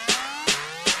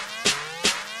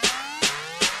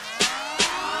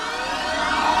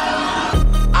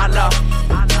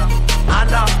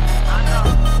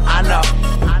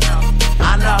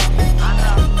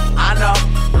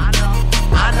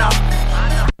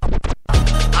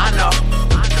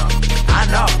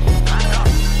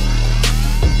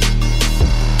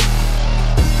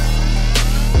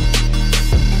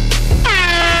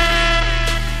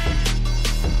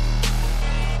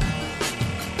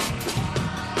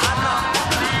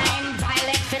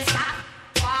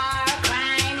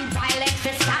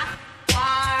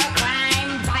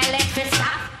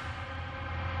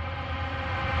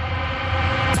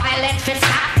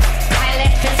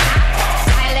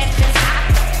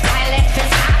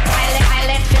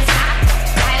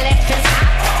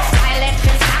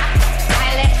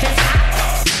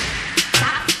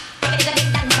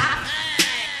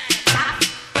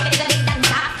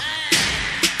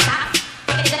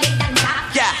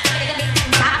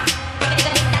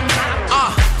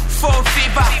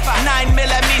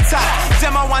 top.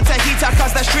 Them I want to heat up,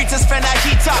 cause the streets is finna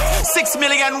heat up. 6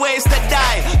 million ways to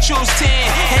die, choose 10.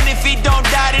 And if he don't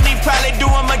die, then he probably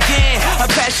do him again. A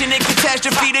passionate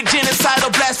catastrophe, the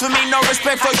genocidal blasphemy. No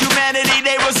respect for humanity,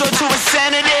 they resort to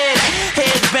insanity.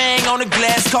 Head bang on the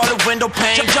glass, call it window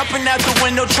pane. Jumping out the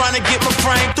window, trying to get my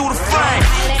frame through the frame.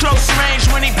 Close range,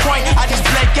 when he point, I just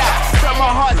blank out. Felt my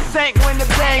heart sank when the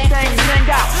bang things bang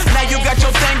out. Now you got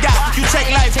your thing out. You take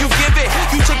life, you give it.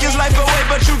 You took his life away,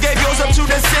 but you gave yours up to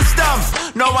the system.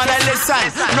 No one to listen,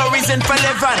 no reason for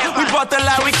living. We bought the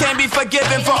lie, we can't be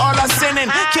forgiven for all our sinning.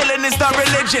 Killing is the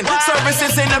religion, service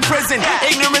is in the prison.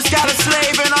 Ignorance got a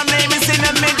slave and our name is in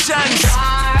the mentions.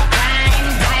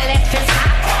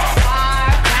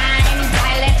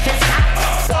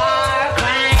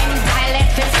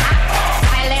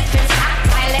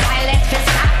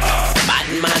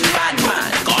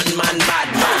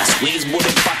 Squeeze booty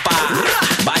papa,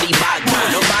 body bad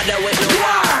man. No bother with no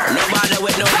war, no bother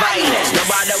with no violence, no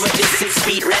bother with the 6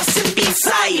 feet, rest in peace,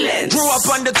 silence. Grew up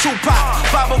under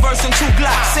Tupac, Bible verse and 2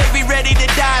 Glocks. Say we ready to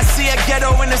die, see a ghetto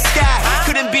in the sky.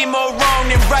 Couldn't be more wrong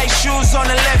than right shoes on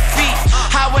the left feet.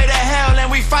 Highway to hell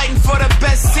and we fighting for the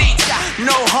best seat.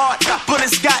 No heart,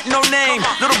 bullets got no name.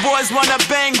 Little boys wanna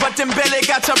bang, but them belly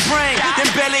got your brain. Them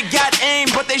belly got aim,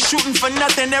 but they shooting for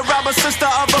nothing. They rob a sister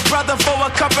of a brother for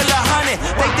a couple of $100.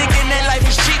 They thinking their life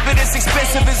is cheap, but it's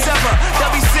expensive as ever.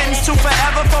 They'll be sentenced to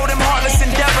forever for them heartless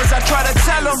endeavors. I try to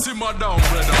tell them,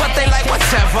 but they like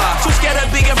whatever. Too scared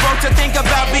of being broke to think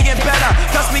about being better.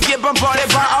 Plus we get bombarded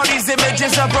by all these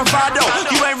images of bravado.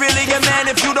 You ain't really a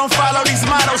man if you don't follow these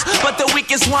models, but the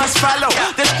weakest ones follow.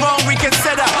 The strong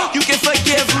reconsider. You can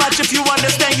forgive much if you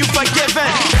understand you forgiven.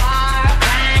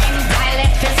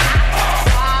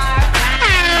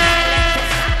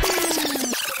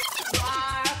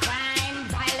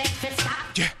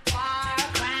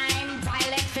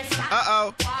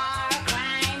 Uh-oh.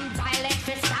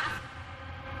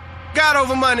 God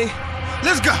over money.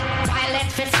 Let's go.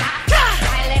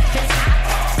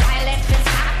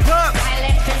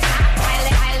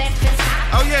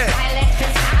 Oh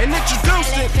yeah. And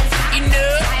introducing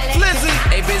Flizzy.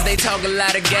 Hey, biz, they talk a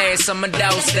lot of gas, I'm a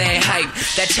dog staying hype.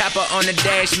 That chopper on the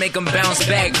dash make them bounce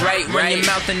back, right? Run your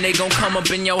mouth and they gon' come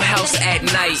up in your house at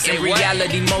night. In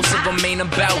reality, most of them ain't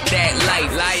about that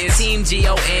life. Liars. Team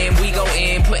GON, we go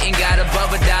in, putting God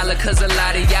above $1, cause a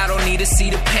lot of y'all don't need to see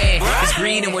the pen. It's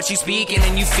greed in what you speaking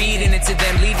and you feeding it to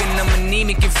them, leaving them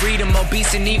anemic and freedom,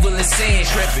 obese and evil and sin.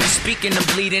 You speaking of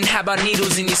bleeding, how about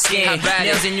needles in your skin?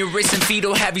 Nails in your wrist and feet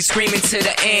will have you screaming to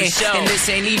the end. And this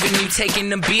ain't even you taking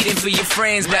the beating for your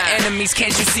friends, but enemies,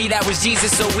 can't you see that was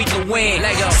Jesus so we could win?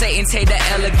 Satan take the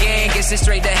L again, gets it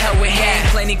straight to hell with him.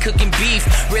 Plenty cooking beef,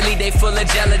 really they full of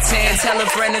gelatin. Tell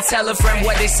a friend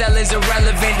what they sell is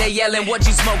irrelevant. They yelling what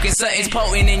you smoking, something's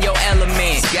potent in your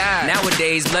element.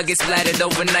 Nowadays blood gets splattered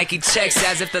over Nike checks,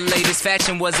 as if the latest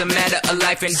fashion was a matter of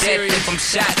life and death. If I'm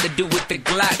shot, the dude with the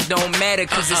Glock don't matter,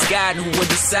 cause it's God who will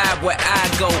decide what I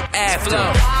go after.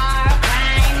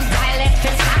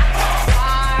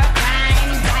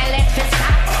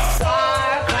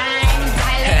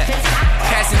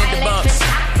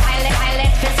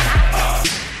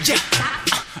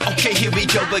 Okay, here we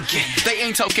go again. They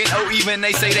ain't talking, oh, even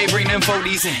they say they bring them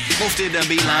 40s in. Most of them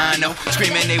be lying, though.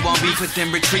 Screaming they won't beef with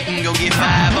them, retreating, go get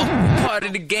 5-0. Part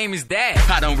of the game is that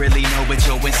I don't really know, but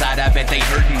yo, inside I bet they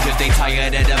hurting, cause they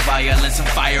tired of the violence and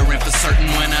firing for certain.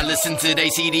 When I listen to they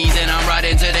CDs and I'm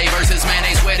riding to they verses, man,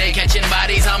 they swear they catching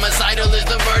bodies. Homicidal is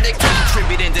the verdict.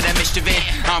 Contributing to that mischief in.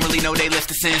 I don't really know they lift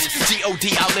the sins.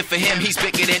 G.O.D. I'll live for him, he's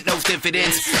bigger than no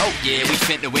dividends. Oh yeah, we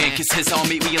finna win, cause his on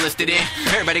me, we lifted in.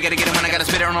 Everybody gotta get him when I gotta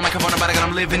spit it on my microphone about it,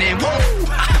 I'm living in. Woo!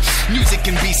 Music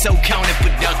can be so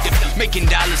counterproductive, making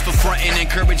dollars for frontin',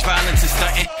 encourage violence and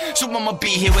stunting. So I'ma be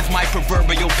here with my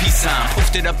proverbial peace sign,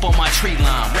 posted up on my tree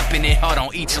line, ripping it hard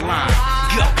on each line.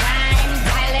 Go.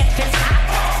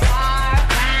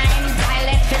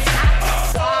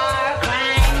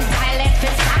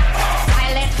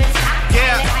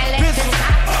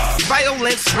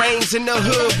 Violence reigns in the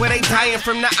hood where they dying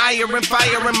from the iron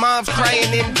fire and moms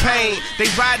crying in pain. They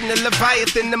riding the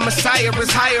Leviathan, the Messiah is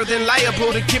higher than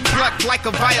liable to get plucked like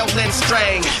a violin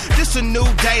string. This a new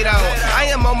day though,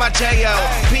 I am on my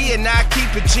J.O.P. and I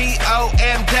keep it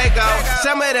G.O.M. Dago.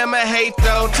 Some of them I hate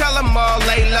though, tell them all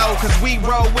lay low, cause we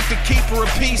roll with the keeper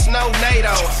of peace, no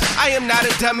NATO. I am not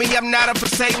a dummy, I'm not up for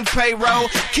Satan's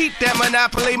payroll. Keep that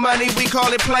monopoly money, we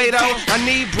call it Play-Doh. I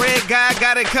need bread, God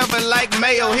got it covered like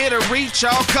mayo. Here to reach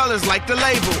match all colors like the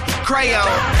label. Crayon,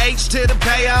 H to the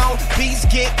pay on, beats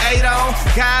get 8 on.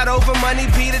 God over money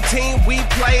be the team we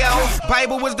play on.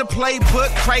 Bible was the playbook,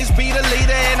 Christ be the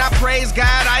leader, and I praise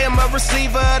God, I am a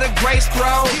receiver of the grace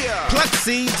throne. Pluck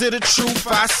seeds of the truth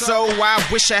I sow. I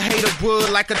wish I hated wood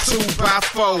like a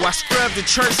 2x4. I scrub the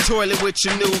church toilet with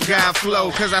your new God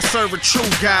flow, cause I serve a true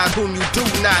God whom you do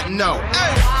not know.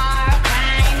 Hey.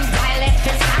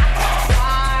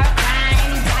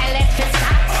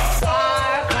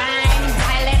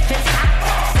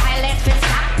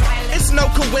 No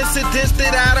coincidence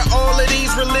that out of all of these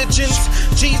religions,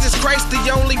 Jesus Christ the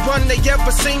only one they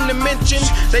ever seem to mention.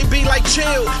 They be like,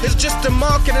 chill, it's just a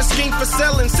marketing scheme for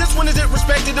selling. Since when is it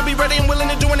respected to be ready and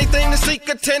willing to do anything to seek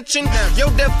attention?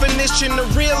 Your definition of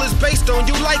real is based on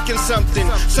you liking something.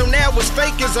 So now what's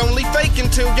fake is only fake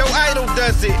until your idol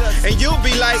does it. And you'll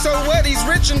be like, so what, he's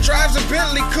rich and drives a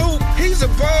Bentley coupe. He's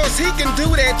a boss, he can do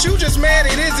that, you just mad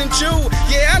it isn't you.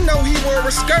 Yeah, I know he wore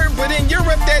a skirt, but in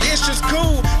Europe that ish is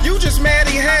cool. You just mad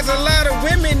he has a lot of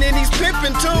women and he's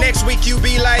pimping too. Next week you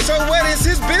be like, so what is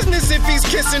his business if he's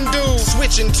kissing dudes?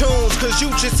 Switching tunes, cause you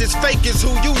just as fake as who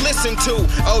you listen to.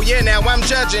 Oh yeah, now I'm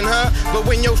judging, huh? But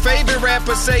when your favorite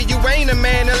rapper say you ain't a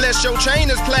man unless your chain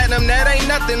is platinum, that ain't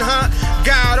nothing, huh?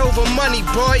 God over money,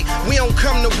 boy, we don't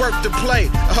come to work to play.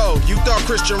 Oh, you thought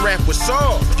Christian rap was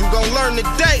soft? You gon' learn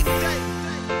today.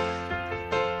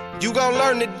 You gon'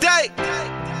 learn today.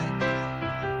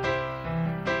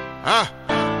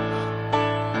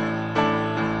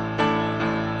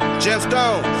 Jeff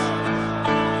Stones,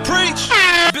 preach.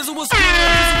 Bizzle was good,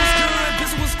 Bizzle was good,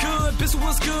 Bizzle was good, Bizzle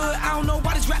was good. I don't know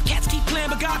why these rap cats keep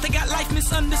playing, but God, they got life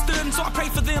misunderstood, and so I pray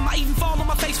for them. I even fall on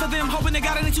my face for them, hoping they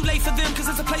got it ain't too late for them, cause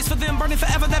it's a place for them, burning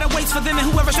forever that awaits for them. And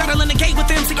whoever's straddling the gate with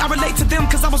them, see I relate to them,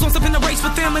 cause I was once up in the race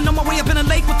with them, and on my way up in a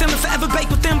lake with them, and forever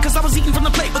bake with them, cause I was eating from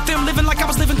the plate with them, living like I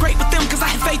was living great with them, cause I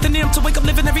had faith in them, to wake up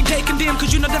living every day condemned, cause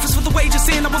you know death is for the wage of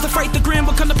sin. I was afraid to grin,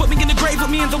 but come to put me in the grave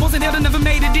with me, and the ones that never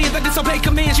made it in, that disobey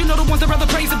commands. You know the ones that rather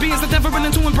praise the beings, that never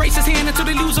willing to embrace his hand until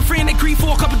they lose a friend. They grieve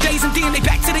for a couple days and then they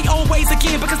back to their old ways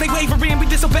again, because they waver in. We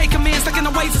disobey commands, stuck in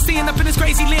the ways of sin, up in this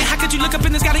crazy land. How could you look up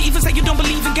in this God and even say you don't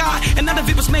believe in God? And none of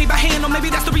it was made by hand, or maybe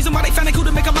that's the reason why they found it cool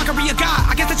to make a mockery of God.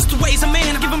 I guess that's just the ways of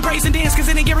man. I give him praise and dance, cause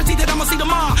it ain't guaranteed that I'ma see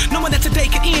tomorrow. Knowing that today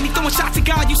could end, he throwing shots at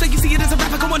God. You say you see it as a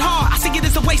rapper going hard, I see it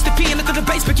as a waste of pen. Let the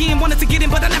debates begin, wanted to get in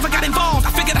but I never got involved.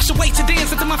 I figured I should wait to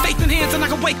dance until my faith in hands, and I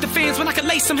can wake the fans when I can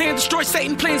lace some hands, destroy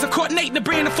Satan plans of coordinating the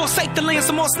brand and forsake the land.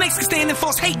 Some more snakes can stand and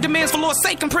false hate demands. For Lord's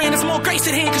sake I'm praying there's more grace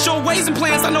at hand, cause your ways and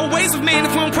plans I know ways of man.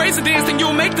 If we don't praise and dance then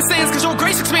you'll make the sands, cause your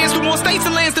grace expands through more states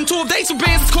and lands than 2 dates with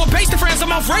bands. It's called based in France,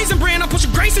 I'm off raisin brand. I push a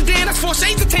grace and Dan, that's 4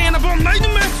 shades of tan. I'm on night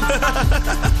man.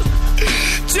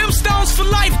 Gemstones for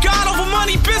life, God over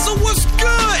money, Bizzle was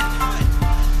good.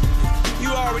 You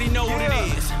already know what it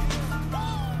is.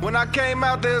 When I came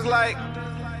out there's like,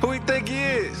 who you think he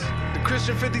is? The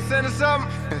Christian 50 Cent or something?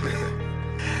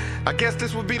 I guess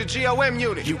this would be the GOM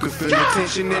unit. You can feel the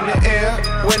tension in the air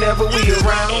whenever we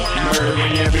around.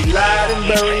 Murdering every lie and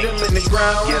bury them in the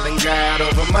ground. Yelling God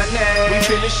over my name, we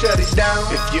finna shut it down.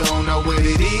 If you don't know what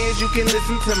it is, you can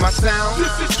listen to my sound.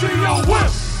 This is GOM.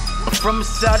 I'm from the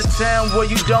side of town where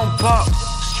you don't park.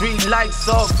 Street lights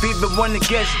off even when it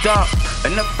gets dark.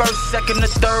 In the first, second, the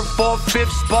third, fourth,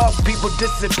 fifth spark, people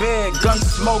disappear, gun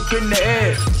smoke in the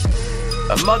air.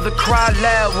 A mother cried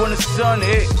loud when the sun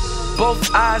hit.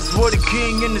 Both eyes were the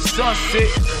king in the sunset.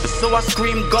 So I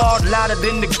scream God louder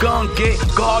than the gun get.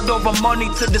 God over money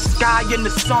to the sky and the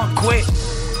sun quit.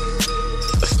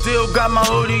 I still got my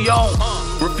hoodie on,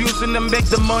 refusing to make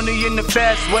the money in the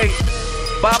fast way.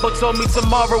 Bible told me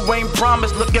tomorrow ain't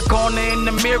promised. Look at corner in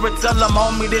the mirror, tell them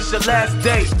homie this your last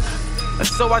day. And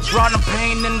so I drown the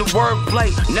pain in the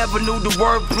wordplay. Never knew the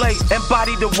wordplay,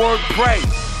 embody the word pray.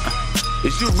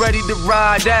 Is you ready to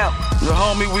ride out? The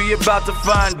homie, we about to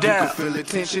find out. You can feel the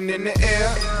tension in the air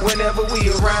whenever we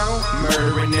around.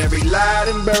 Murdering every lie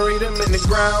and bury them in the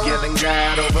ground. Yelling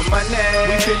God over my name,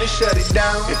 we finna shut it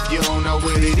down. If you don't know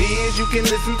what it is, you can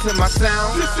listen to my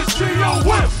sound. This is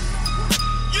GOM.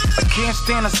 I can't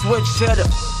stand a switch hitter.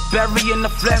 Bury in the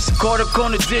flesh, quarter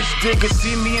corner ditch digger.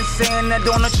 See me and saying that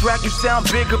on the track you sound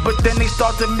bigger, but then they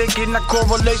start to make it a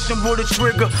correlation with a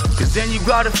trigger. Cause then you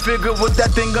gotta figure with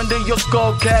that thing under your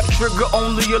skull cap. Trigger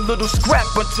only a little scrap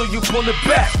until you pull it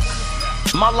back.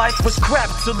 My life was crap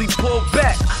till he pulled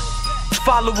back.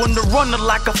 Following the runner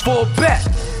like a fullback.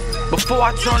 Before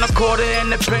I turn a quarter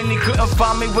and a penny, couldn't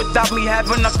find me without me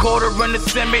having a quarter in the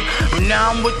semi. But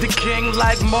now I'm with the king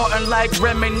like Martin, like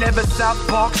Remy. Never South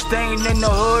Park, staying in the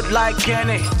hood like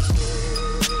Kenny.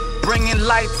 Bringing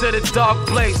light to the dark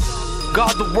place.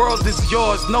 God, the world is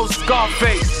yours, no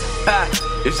Scarface.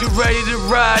 Is you ready to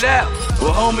ride out?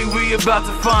 Well, homie, we about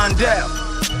to find out.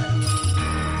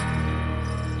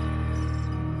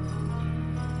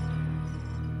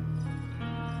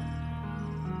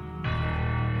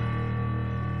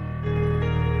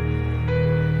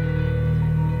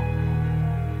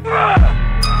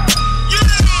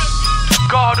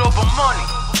 God over money.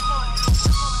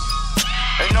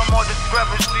 Ain't no more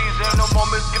discrepancies, ain't no more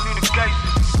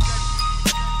miscommunication.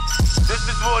 This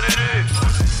is what it is.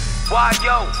 Why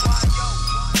yo?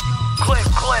 Click,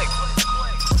 click.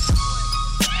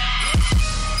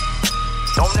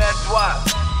 Don't ask why.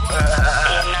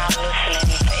 You're not listening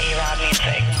to A-Rod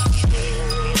music.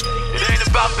 It ain't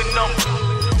about the number.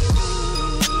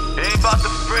 It ain't about the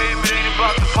fame, it ain't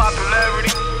about the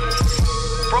popularity.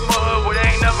 From a hood where they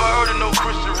ain't never heard of no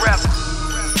Christian rapper.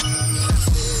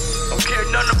 Don't care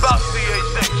nothing about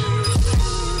CHH.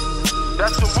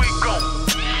 That's where we go.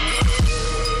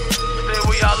 Stay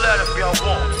where y'all at if y'all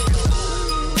want.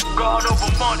 God over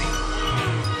money.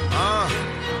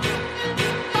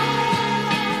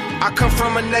 I come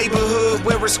from a neighborhood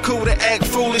where it's cool to act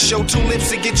foolish. Your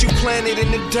tulips to get you planted in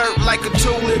the dirt like a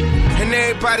tulip. And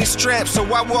everybody's strapped, so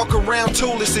I walk around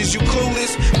toolless. Is you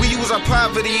clueless? We use our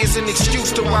poverty as an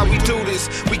excuse to why we do this.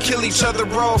 We kill each other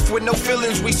off with no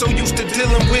feelings. We so used to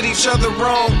dealing with each other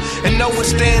wrong. And no one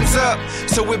stands up,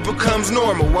 so it becomes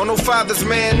normal. Won't no fathers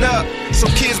man up, so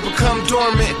kids become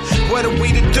dormant. What are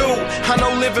we to do? I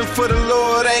know living for the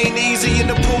Lord ain't easy. In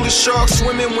the pool of sharks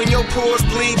swimming when your pores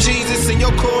bleed Jesus. And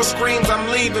your core screams I'm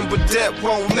leaving, but death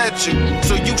won't let you.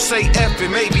 So you say F it,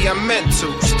 maybe I meant to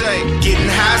stay.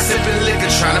 Getting high, sipping liquor,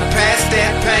 trying to pass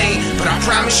that pain. But I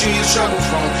promise you your struggles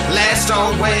won't last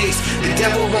always. The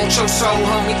devil wants your soul,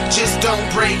 homie, just don't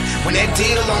break. When that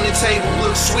deal on the table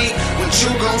looks sweet, what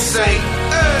you gon' say?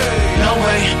 Hey. No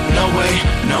way, no way,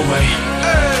 no way.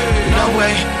 Hey. No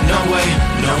way, no way,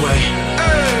 no way.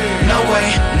 Hey. No way,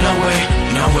 no way,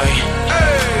 no way.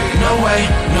 Hey. No way,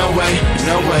 no way,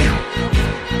 no way.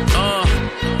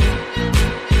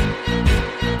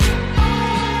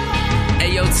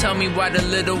 Ayo, tell me why the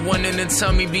little one in the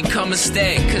tummy become a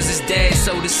stag. Cause his dad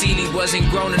sowed the seed he wasn't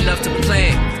grown enough to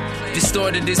plant.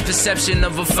 Distorted his perception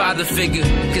of a father figure.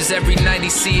 Cause every night he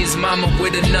see his mama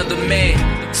with another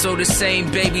man. So the same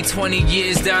baby 20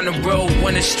 years down the road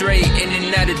went astray, in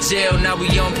and out of jail, now we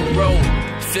on parole.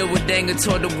 Filled with anger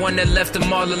toward the one that left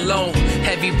him all alone.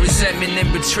 Heavy resentment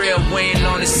and betrayal weighing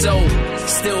on his soul.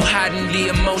 Still hiding the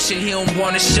emotion he don't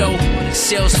wanna show.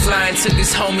 Shells flying, took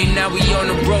his homie, now we on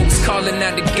the ropes. Calling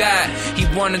out to God, he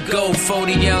wanna go.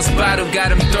 40-ounce bottle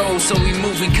got him thrown, so we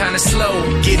moving kinda slow.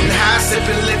 Getting high,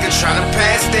 sipping liquor, trying to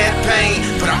pass that pain.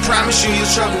 But I promise you your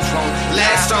struggles won't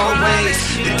last always.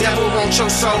 The devil wants your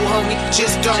soul, homie,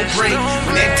 just don't break.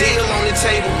 When that deal on the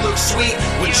table looks sweet,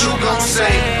 what you gon'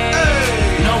 say? Hey.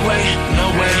 No way, no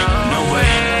way, no way.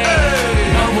 Hey.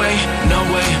 No way, no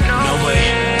way, no way.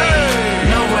 Hey.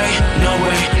 No way, no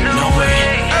way, no way.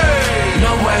 Hey.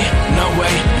 No way, no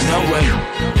way, no way.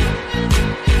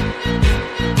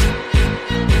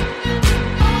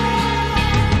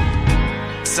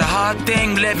 It's a hard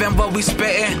thing living what we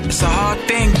spittin'. It's a hard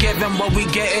thing giving what we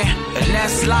gettin'. And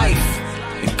that's life.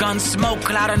 The gun smoke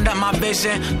clouding up my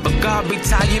vision, but God be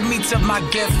tying me to my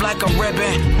gift like a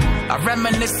ribbon. I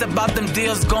reminisce about them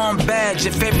deals going bad.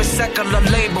 Your favorite secular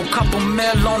label, couple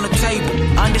mil on the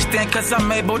table. Understand cause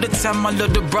I'm able to tell my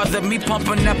little brother, me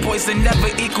pumping that poison never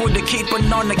equal to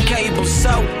keeping on the cable. So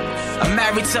I'm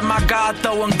married to my God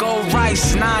throwing gold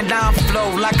rice. 9-9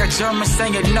 flow like a German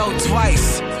saying no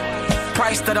twice.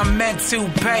 Price that I'm meant to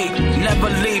pay. Never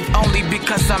leave only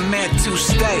because I'm meant to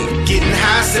stay. Getting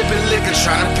high, sipping liquor,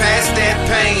 trying to pass that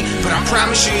pain. But I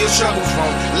promise you your struggles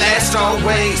won't last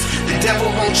always. The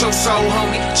devil wants your soul,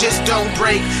 homie, just don't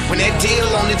break. When that deal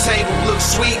on the table looks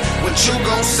sweet, what you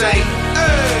gon' say?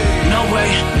 Hey. No way,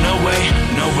 no way,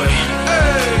 no way.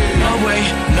 Hey. No way,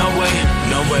 no way,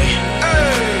 no way.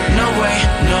 Hey. No way,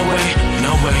 no way,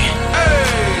 no way.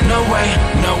 Hey. No way,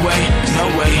 no way, no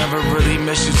way. Never really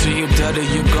miss you till you're dead or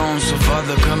you gone. So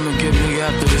Father, come and get me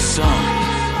after this song.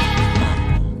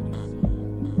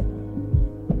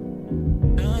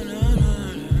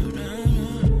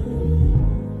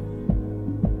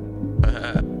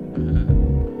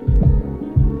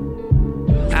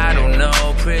 I don't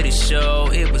know, pretty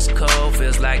sure it was cold.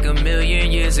 Feels like a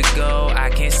million years ago. I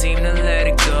can't seem to let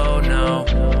it go, no,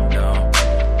 no.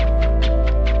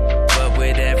 But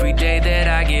with every day that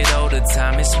I get older,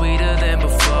 time is sweeter than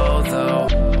before, though.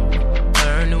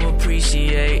 Learn to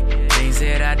appreciate things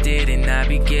that I did and I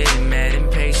be getting mad and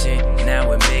impatient.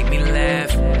 Now it make me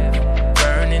laugh,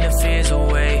 burning the fears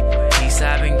away. Peace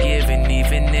I've been given,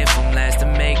 even if I'm last to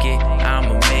make it,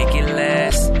 I'ma make it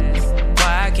last.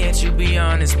 Why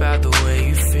honest about the way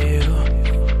you feel.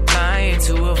 Lying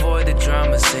to avoid the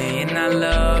drama, saying I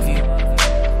love you,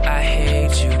 I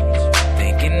hate you,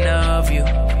 thinking of you.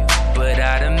 But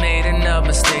I done made enough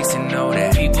mistakes to know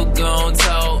that people gon'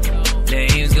 talk,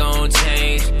 names gon'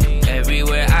 change.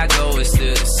 Everywhere I go, it's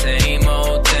still the same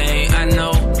old thing. I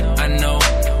know, I know,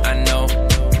 I know.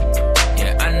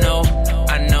 Yeah, I know,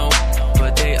 I know.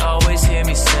 But they always hear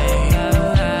me sing.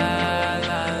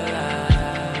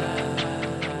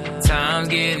 Time's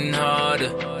getting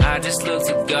harder, I just look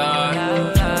to God.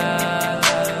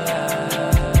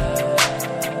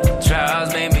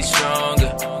 Trials made me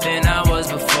stronger than I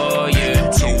was before, yeah.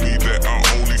 Told me that I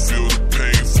only feel the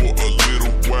pain for a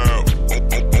little while.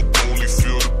 Only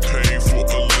feel the pain for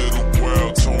a little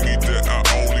while. Told me that I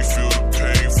only feel the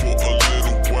pain for a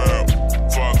little while.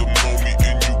 Father, mold me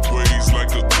in your ways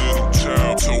like a little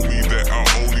child. Told me that I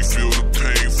only feel the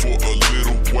pain for a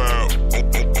little while.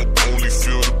 Only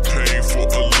feel the pain for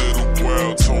a little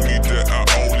while. Told me that I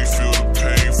only feel the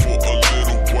pain for a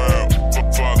little while.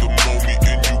 Father, mold me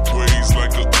in your ways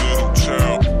like a little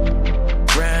child.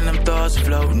 Random thoughts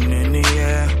floating in the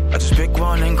air. I just pick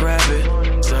one and grab it.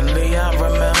 Suddenly I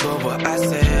remember what I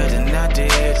said and I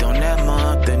did on that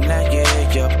month and that year.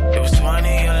 Yup, it was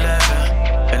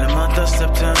 2011 in the month of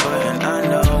September, and I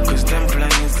know 'cause them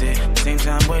flames it. Same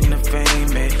time when the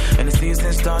fame it, and the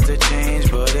seasons start to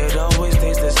change, but it always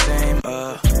stays the same.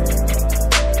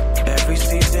 Every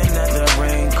season that the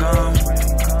rain comes.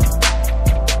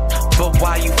 But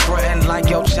why you frontin' like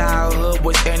your childhood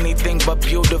was anything but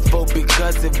beautiful?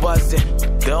 Because it wasn't.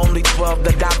 The only 12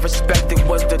 that I respected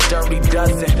was the dirty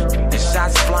dozen. And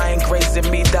shots flying crazy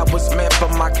me, that was meant for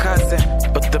my cousin.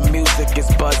 But the music is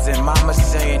buzzing, mama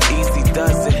saying easy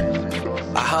does it.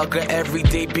 I hug her every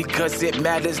day because it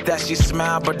matters that she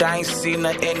smile, but I ain't seen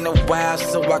her in a while,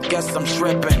 so I guess I'm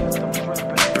tripping.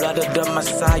 Blood of the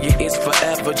Messiah is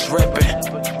forever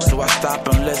dripping. So I stop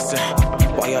and listen.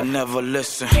 Why I never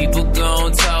listen? People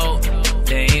gon' talk,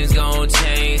 names gon'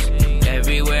 change.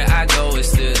 Everywhere I go, it's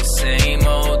still the same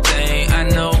old thing. I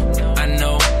know, I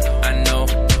know, I know.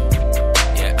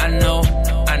 Yeah, I know,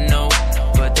 I know.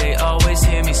 But they always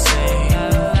hear me sing.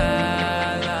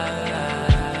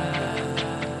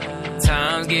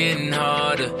 Time's getting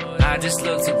harder, I just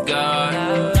look to God.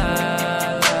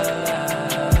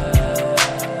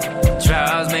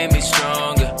 Trials made me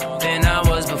stronger than I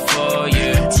was before,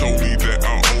 yeah. Told me that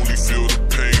I only feel the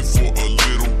pain for a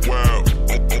little while.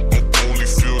 Only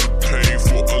feel the pain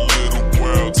for a little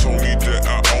while. Told me that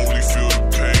I only feel the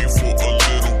pain for a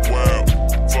little while.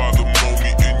 Father, mold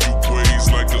me in your ways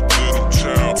like a little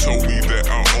child. Told me that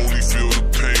I only feel the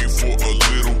pain for a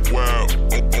little while.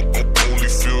 Only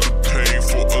feel the pain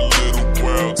for a little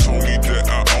while. Told me that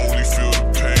I only feel the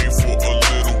pain for a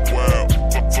little while.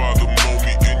 Father, mold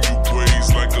me in your ways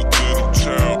like a little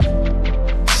child.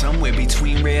 Somewhere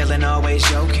between real and always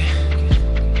joking.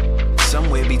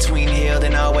 Somewhere between healed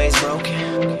and always broken.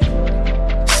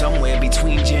 Somewhere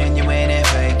between genuine and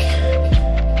fake.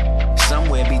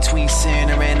 Somewhere between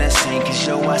sinner and a saint. Cause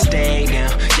yo, I stay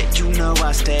down, yet you know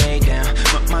I stay down.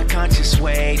 But my conscience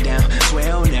way down.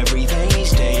 Swear on everything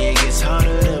each day, it gets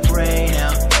harder to pray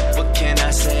now. What can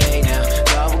I say now?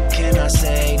 God, what can I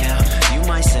say now? You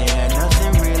might say that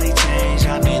nothing really changed.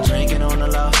 I've been drinking on the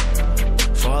low,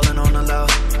 falling on the low,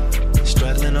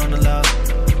 struggling on the low.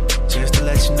 Just to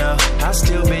let you know, I've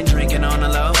still been drinking on the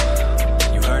low.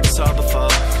 You heard this all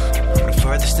before. I'm the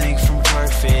furthest thing from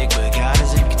perfect, but God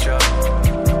is in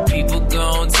control. People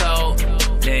gon' talk,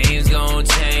 names gon'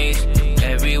 change.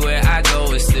 Everywhere I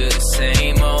go, it's still the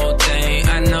same old thing.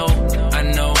 I know, I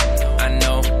know, I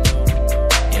know.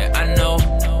 Yeah, I know,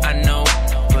 I know.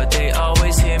 But they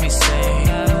always hear me sing.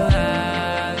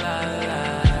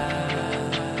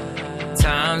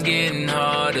 Time's getting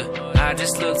harder, I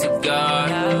just look to God.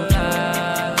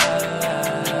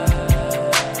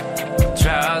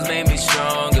 Trials made me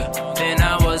stronger than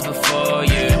I was before,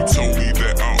 yeah. Told me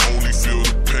that I only feel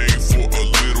the pain for a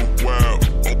little while.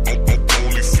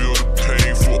 Only feel the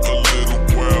pain for a little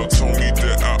while. Told me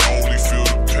that I only feel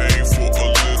the pain for a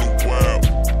little while.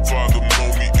 Father,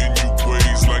 mold me in your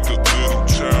ways like a little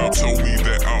child. Told me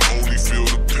that I only feel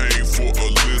the pain for a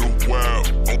little while.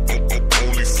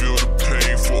 Only feel the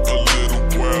pain for a little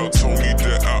while. Told me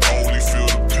that I only feel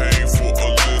the pain for a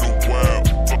little while.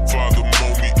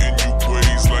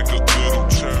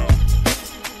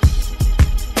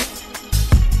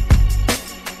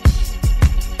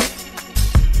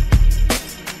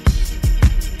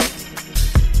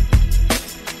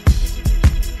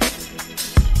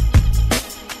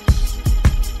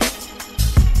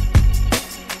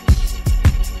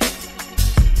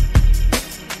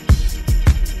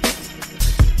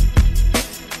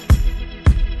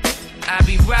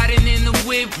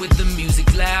 crib with the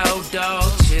music loud, dog,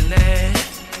 chillin'.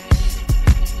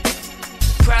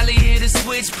 Probably hit a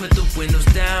switch, put the windows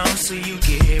down so you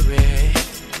can hear it.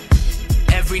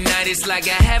 Every night it's like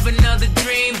I have another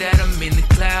dream that I'm in the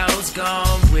clouds,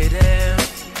 gone with him.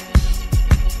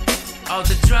 All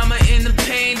the drama and the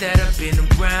pain that I've been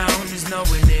around is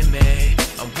nowhere near me.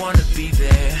 I wanna be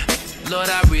there. Lord,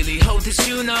 I really hope that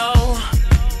you know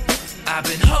I've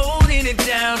been holding it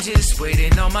down, just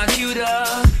waiting on my cue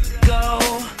to go.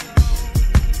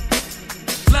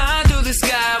 Flying through the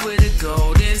sky with a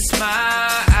golden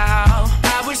smile.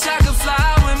 I wish I could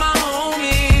fly with my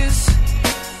homies.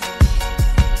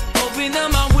 Open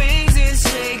up my wings and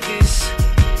take this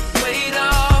weight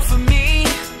off of me.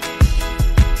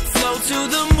 Float to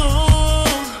the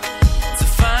moon to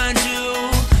find you,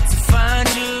 to find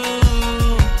you.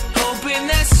 Hoping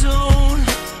that soon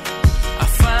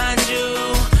I'll find you,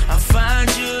 I'll find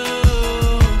you.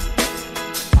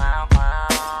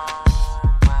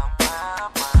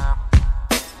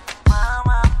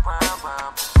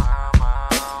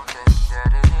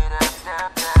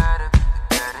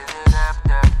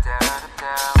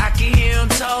 I can hear them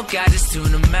talk, I just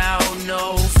tune them out,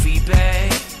 no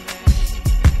feedback.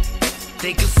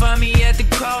 They could find me at the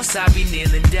cross, I'd be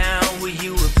kneeling down where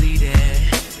you were bleeding.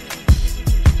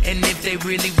 And if they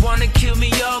really wanna kill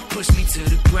me or push me to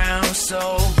the ground,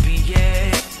 so be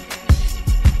it.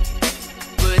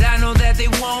 But I know that they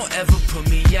won't ever put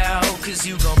me out, cause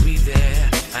you gon' be there,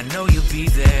 I know you'll be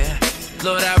there.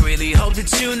 Lord, I really hope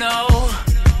that you know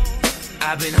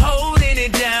I've been holding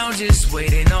it down, just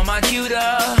waiting on my cue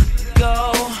to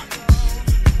go.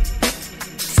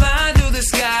 Flying through the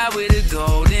sky with a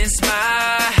golden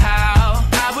smile.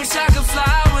 I wish I could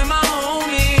fly with my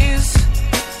homies.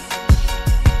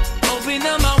 Open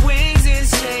up my wings and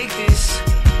take this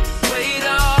weight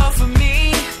off of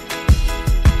me.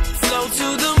 Float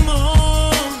to the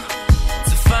moon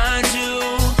to find you,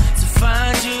 to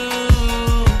find you.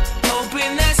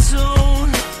 Hoping that soon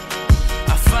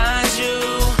I'll find you,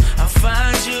 I'll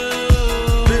find you.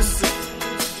 Listen.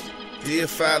 Dear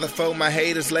Father, for my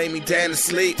haters lay me down to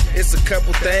sleep. It's a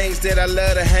couple things that I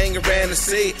love to hang around and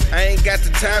see. I ain't got the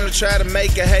time to try to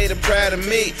make a hater proud of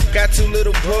me. Got 2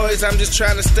 little boys, I'm just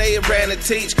trying to stay around and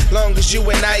teach. Long as you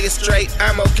and I are straight,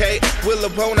 I'm okay. Will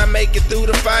or won't I make it through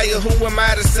the fire? Who am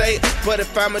I to say? But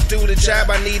if I'ma do the job,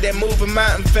 I need that moving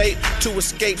mountain fate to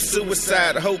escape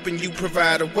suicide. Hoping you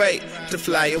provide a way to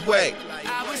fly away.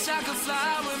 I wish I could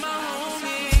fly with my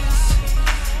homies.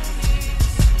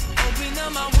 Open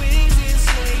up my wings and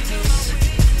take this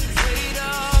weight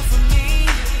off of me.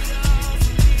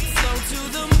 Float to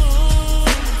the moon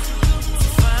to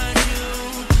find you,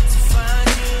 to find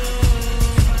you.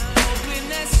 Hoping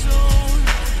that soon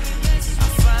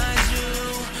I'll find you,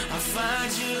 I'll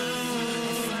find you.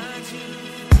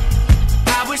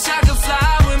 I wish I could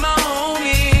fly with my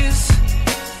homies.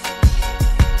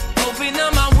 Open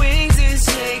up my wings and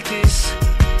take this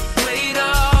weight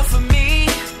off of me.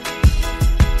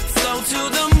 Float to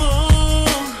the moon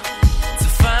to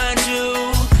find you,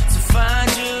 to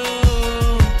find you.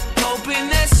 Hoping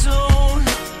that soon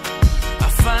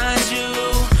I'll find you,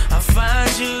 I'll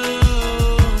find you.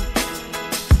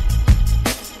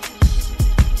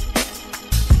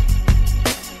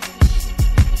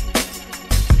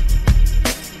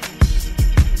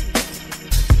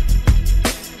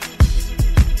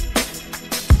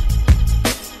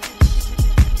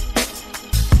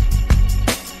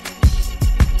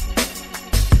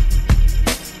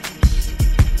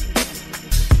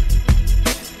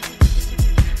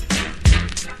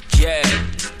 Yeah,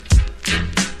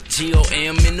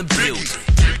 GOM in the building.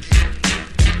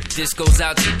 This goes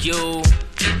out to you,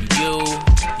 you,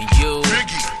 and you.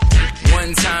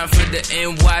 One time for the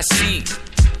NYC.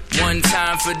 One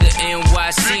time for the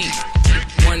NYC.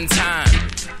 One time.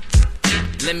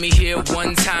 Let me hear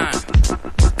one time.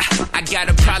 I got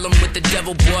a problem with the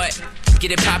devil, boy.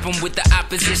 Get it poppin' with the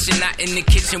opposition. Not in the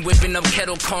kitchen whipping up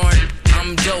kettle corn.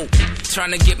 I'm dope.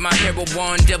 Tryna get my hero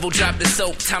on. Devil drop the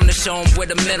soap. Time to show him where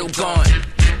the metal gone.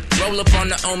 Roll up on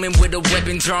the omen with a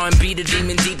weapon drawn. Beat a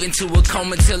demon deep into a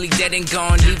coma till he dead and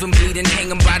gone. Leave him bleeding, hang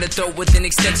him by the throat with an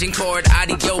extension cord.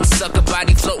 Adios, sucker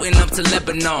body floating up to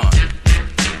Lebanon.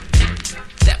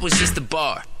 That was just the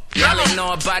bar. Y'all ain't know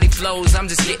our body flows, I'm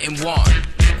just getting warm.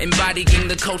 Embodying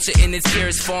the culture in its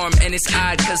purest form. And it's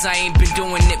odd cause I ain't been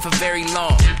doing it for very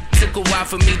long. Took a while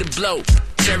for me to blow.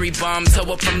 Cherry bomb,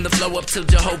 toe up from the flow up till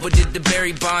Jehovah did the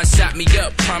berry bond. Shot me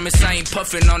up, promise I ain't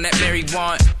puffin' on that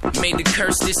marijuana. Made the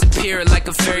curse disappear like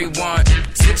a fairy wand.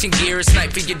 Switching gears,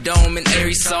 snipe for your dome and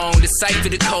airy song. Decipher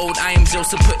the code, I am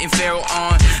Joseph putting Pharaoh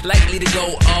on. Likely to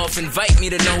go off, invite me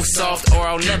to no soft, or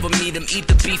I'll never meet him. Eat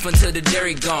the beef until the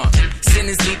dairy gone. Sin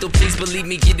is lethal, please believe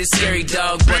me, get it scary,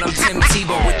 dog. But I'm Tim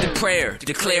Tebow with the prayer,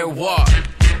 declare war.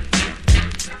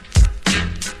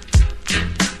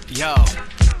 Yo,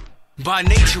 by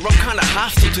nature, I'm kinda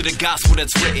hostile to the gospel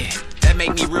that's written. That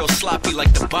make me real sloppy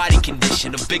like the body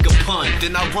condition. A bigger pun,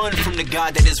 then I run from the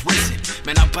God that is risen.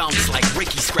 Man, I bounce like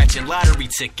Ricky scratching lottery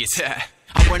tickets.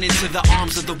 I run into the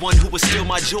arms of the one who will steal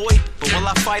my joy. But will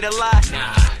I fight a lie?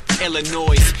 Nah.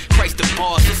 Illinois, Christ the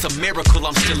boss, it's a miracle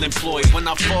I'm still employed. When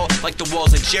I fall like the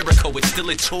walls of Jericho, it's still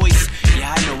a choice.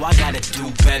 Yeah, I know I gotta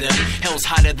do better. Hell's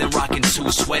hotter than rocking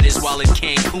 2 sweaters while in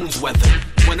Cancun's weather.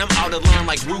 When I'm out of line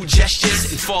like rude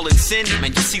gestures and falling sin,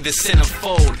 man, you see the sinner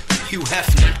fold. Hugh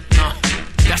Hefner,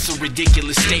 that's a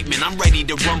ridiculous statement. I'm ready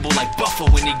to rumble like Buffer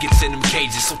when he gets in them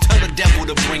cages. So tell the devil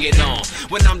to bring it on.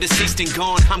 When I'm deceased and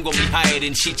gone, I'm gonna be higher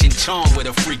than Cheech and Chong with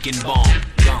a freaking bomb.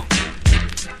 Gone.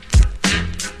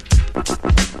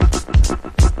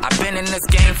 I've been in this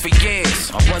game for years.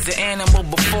 I was an animal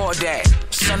before that.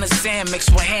 Son of Sam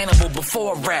mixed with Hannibal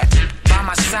before rap. By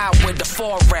my side with the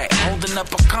 4-rat, holding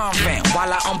up a convent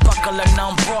while I unbuckle a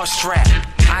non-broad strap.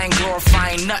 I ain't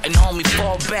glorifying nothing, homie,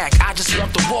 fall back. I just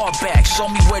want the war back, show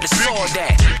me where the sword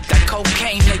at. That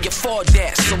cocaine, they afford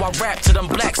that. So I rap to them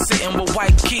blacks sitting with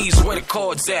white keys, where the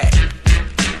chords at.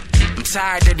 I'm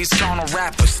tired of these corner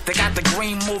rappers. They got the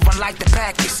green moving like the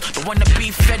Packers. But when the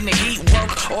beef and the heat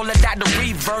work, all of that the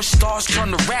reverse stars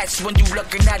turn to rats when you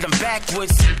looking at them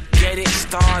backwards. Get it?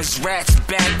 Stars, rats,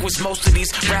 backwards. Most of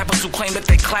these rappers who claim that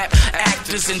they clap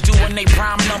actors and doing they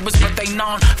prime numbers, but they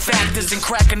non-factors and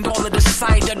cracking all of the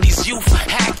sight of these youth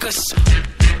hackers.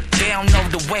 They don't know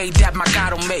the way that my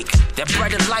God'll make. That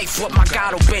bread of life, what my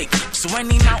God'll bake. So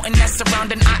any mountain that's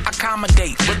surrounding, I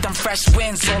accommodate. With them fresh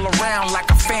winds all around like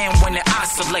a fan when it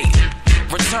oscillate.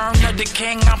 Return of the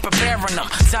king, I'm preparing them.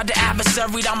 Tell the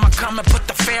adversary I'ma come and put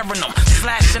the fear in them.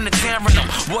 Slashing and tearing them.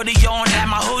 Woody on, had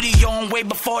my hoodie on way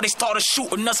before they started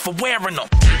shooting us for wearing them.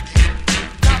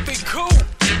 Copy cool.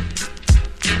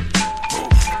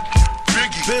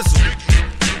 Biggie. Bizzle.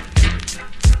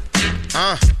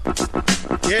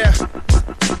 Yeah.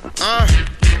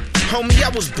 Homie, I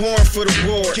was born for the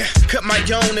war. Cut my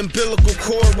own umbilical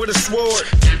cord with a sword.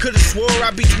 Could've swore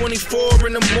I'd be 24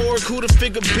 in the morgue. Who'da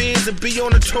figured biz to be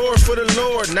on a tour for the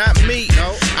Lord? Not me.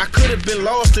 No. I could've been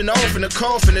lost and off in a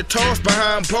coffin and tossed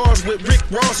behind bars with Rick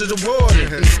Ross as a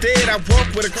warden. Instead, I walk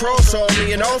with a cross on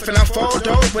me and often I fall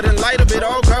off. But in light of it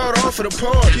all, got off of the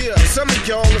party. Some of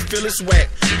y'all will feel it's whack.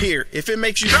 Here, if it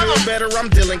makes you feel better, I'm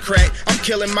dealing crack. I'm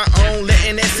killing my own,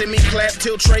 letting that send me clap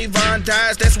till Trayvon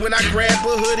dies. That's when I grab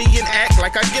a hoodie and act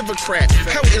like I give a crap.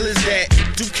 How ill is that?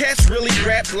 Do cats really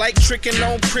rap like tricking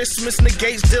on Christmas?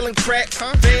 Negates dealing crack,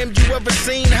 huh? Fam, you ever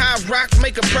seen how rock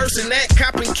make a person act?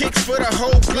 Copping kicks for the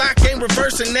whole block, ain't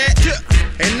reversing that.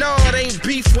 And no, it ain't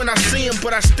beef when I see him,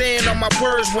 but I stand on my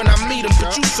words when I meet him.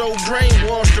 But you so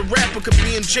brainwashed, the rapper could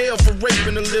be in jail for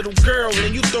raping a little girl,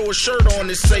 and you throw a shirt on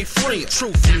and say free him.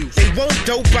 Truth news. They won't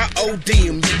dope, I OD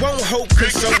him. You won't hope,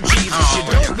 console Jesus. You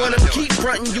don't want him, keep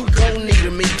frontin', you gon' need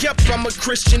him. And yup, I'm a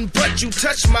Christian, but you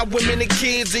touch my women and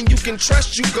kids, and you can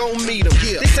trust you gon' meet them.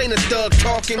 This ain't a thug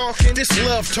talking, this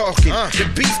love talking. The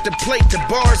beats, the plate, the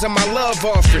bars are my love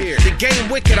offering. The game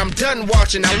wicked, I'm done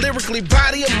watching. I lyrically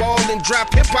body them all and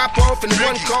drop hip-hop off in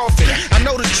one coffin. I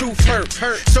know the truth hurt,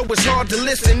 so it's hard to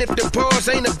listen if the bars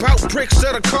ain't about bricks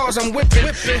or the cars I'm whipping.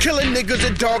 Killing niggas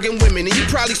and dogging women, and you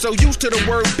probably so used to the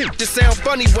word bitch to sound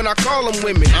funny when I call them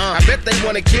women. I bet they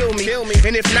wanna kill me,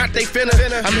 and if not, they finna.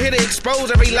 I'm here to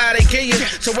expose every lie they give you.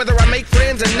 So whether I make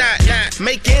friends or not,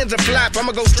 make ends or flop,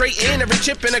 I'ma go straight in. Every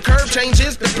chip in the curve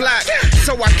changes the block.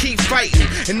 So I keep fighting,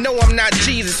 and no, I'm not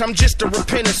Jesus. I'm just a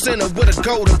repentant sinner with a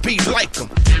goal to be like him.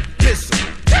 Listen.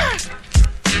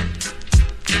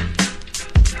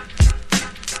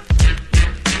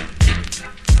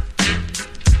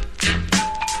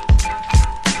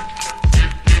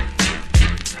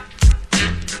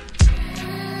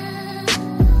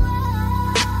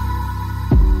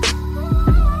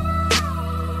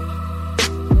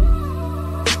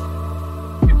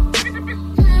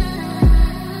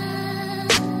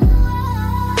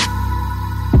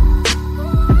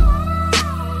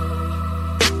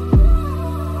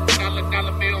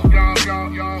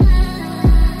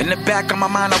 Back on my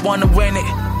mind, I wanna win it.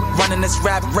 Running this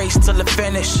rap race till the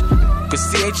finish. Cause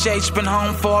CHH been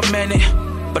home for a minute,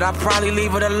 but I'll probably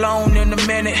leave it alone in a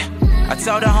minute. I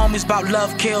tell the homies about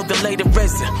love killed the later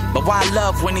risen. But why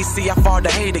love when they see how far the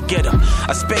hater get her?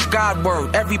 I spit God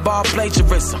word, every bar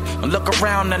plagiarism. I look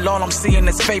around and all I'm seeing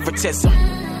is favoritism.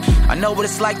 I know what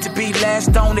it's like to be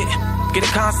last on it. Get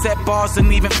a concept bars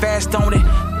and even fast on it.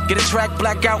 Get a track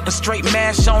blackout and straight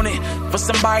mash on it. For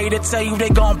somebody to tell you they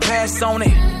gon' pass on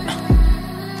it.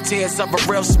 Tears of a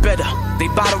real spitter. They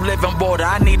bottle living water,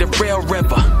 I need a real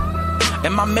river.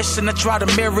 And my mission to try to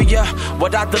mirror ya.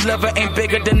 What I deliver ain't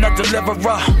bigger than a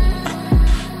deliverer.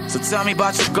 So tell me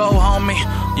about your goal, homie.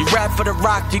 You rap for the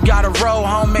rock, you gotta roll,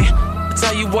 homie. I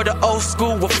tell you what the old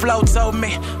school with flow told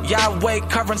me. Yahweh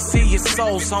currency is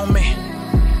souls, homie.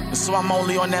 And so I'm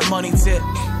only on that money tip.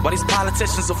 But these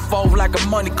politicians will fold like a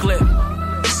money clip.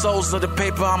 Souls of the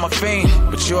paper, I'm a fiend.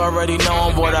 But you already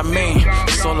know what I mean.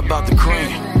 It's all about the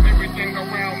cream. Everything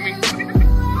around me.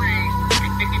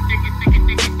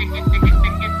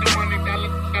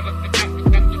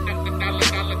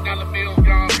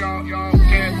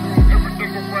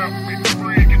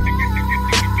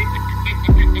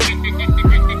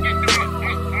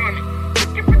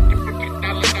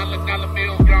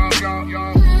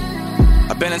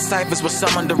 Been in ciphers with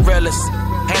some of the realest.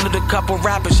 Handled a couple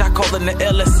rappers, I call them the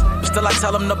illest. But still I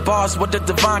tell them the bars with the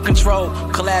divine control.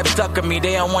 Collabs ducking me,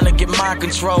 they don't wanna get mind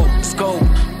control. Scope,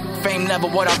 fame never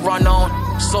what I run on.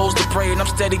 Souls to pray and I'm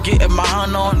steady getting my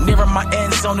hunt on. Nearing my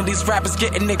end zone and these rappers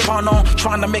getting their pun on.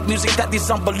 Trying to make music that these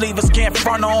unbelievers can't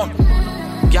front on.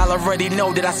 Y'all already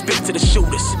know that I speak to the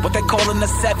shooters. What they callin' the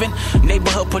 7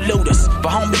 neighborhood polluters.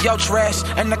 But homie, yo trash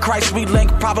and the Christ we link.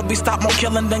 Probably stop more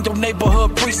killing than your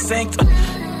neighborhood precinct.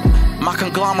 My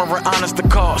conglomerate honors the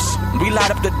cause. We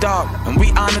light up the dark and we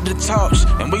honor the torch.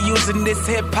 And we using this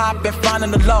hip hop and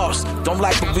finding the lost. Don't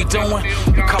like what we doing?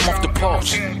 We come off the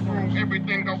porch.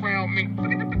 Everything around me.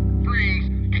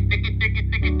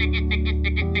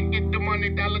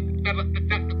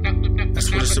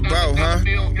 That's what it's about, huh?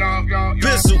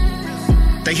 Bizzle.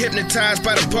 They hypnotized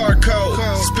by the barcode.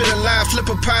 Spit a lie, flip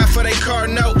a pie for they car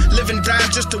note. Live and die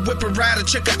just to whip a ride, a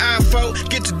check a iPhone.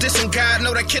 Get to dissing God,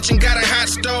 know that kitchen got a hot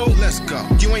stove. Let's go.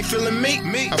 You ain't feeling me?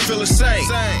 I feel the same.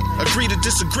 Agree to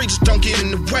disagree, just don't get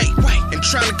in the way. And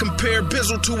trying to compare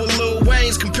Bizzle to a Lil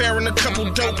Wayne's comparing a couple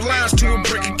dope lines to a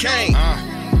brick of cane.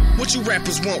 What you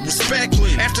rappers want, respect?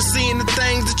 After seeing the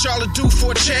things that y'all do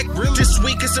for a check. This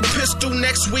week it's a pistol,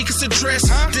 next week it's a dress.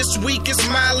 This week it's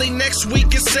Miley, next week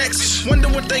it's sex. Wonder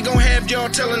what they gon' have y'all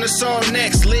telling us all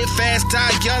next. Live fast, die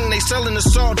young, they selling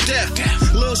us all death.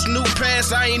 Lil Snoop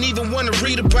pass, I ain't even wanna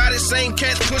read about it. Same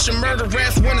cats pushing murder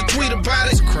raps, wanna tweet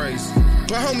about it. Crazy.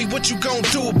 But homie, what you gon'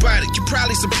 do about it? You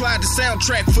probably supplied the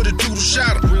soundtrack for the dude who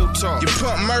shot him. Real talk. You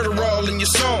pump murder all in your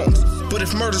songs. But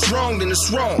if murder's wrong, then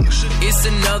it's wrong. It's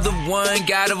another one.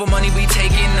 God over money, we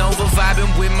taking over.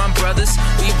 Vibing with my brothers.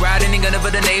 We riding and gunning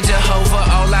for the name Jehovah.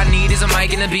 All I need is a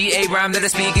mic and a beat. A rhyme that I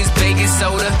speak is baking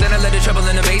soda. Then I let the trouble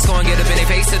in the bass go and get up in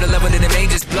their face to the level that it may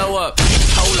just blow up.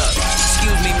 Hold up.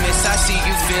 Excuse me, miss, I see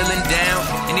you feeling down.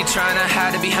 And he trying to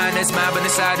hide it behind that smile, but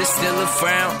inside is still a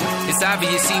frown. It's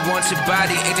obvious he wants your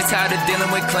body. Ain't you tired of dealing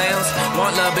with clowns?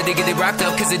 Want love, but they get it rocked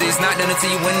up, cause it is not done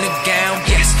until you win the gown.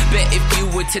 Yes, bet if you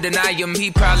were to deny him, he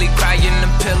probably cry in the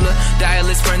pillar. Dial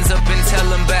his friends up and tell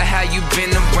him about how you been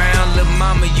around. Lil'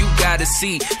 mama, you gotta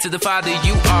see, to the father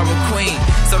you are a queen.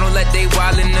 So don't let they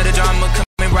wildin' of the drama come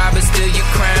and rob and steal your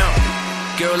crown.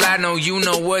 Girl, I know you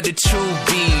know what the truth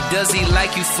be. Does he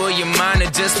like you for your mind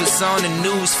or just what's on the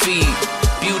news feed?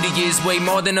 Beauty is way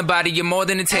more than a body, you're more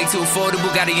than it takes to afford a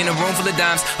Bugatti in a room full of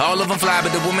dimes. All of them fly,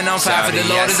 but the woman on fire for the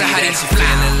Lord is a hottie. That you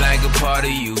feeling like a part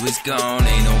of you is gone.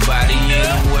 Ain't nobody in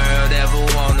the world ever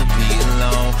wanna be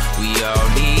alone. We all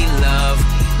need love.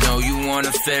 Know you want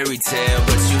a fairy tale,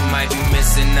 but you might be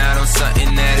missing out on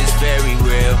something that is very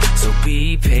real. So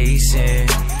be patient,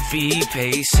 be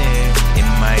patient. It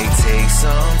might take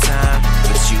some time,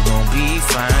 but you gon' be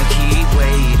fine. Keep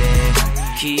waiting,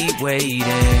 keep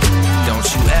waiting. Don't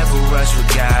you ever rush with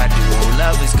God, dude.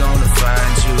 Love is gonna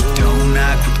find you. Don't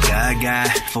knock what God got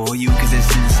for you, cause it's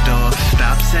in store.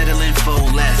 Stop settling for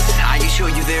less, I assure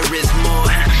you there is more.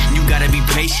 You gotta be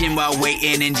patient while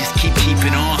waiting and just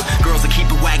keeping on. Girls will keep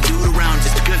a whack dude around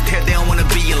just because they don't wanna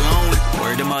be alone.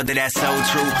 Word of mother, that's so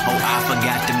true. Oh, I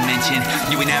forgot to mention,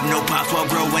 you ain't have no pops while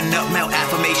growing up. Male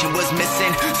affirmation was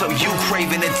missing, so you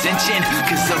craving attention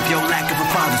cause of your lack of a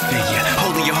father figure.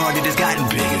 Holding your heart, it has gotten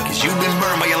bigger cause you've been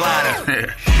burned by your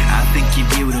lighter. I think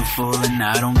you're beautiful and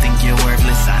I don't think you're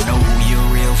worthless. I know who your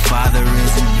real father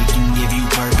is and he can give you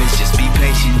purpose. Just be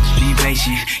patient, be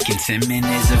patient. Contentment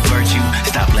is a virtue.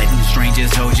 Stop letting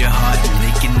strangers hold your heart and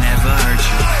they can never hurt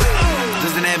you.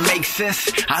 Doesn't that make sense?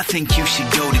 I think you should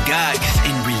go to God, cause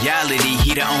in reality,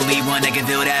 he the only one that can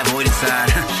fill that void inside.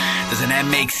 Doesn't that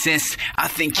make sense? I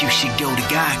think you should go to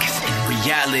God, cause in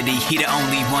reality, he the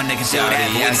only one that can fill that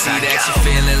void inside. I see that you're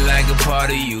feeling like a part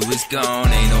of you is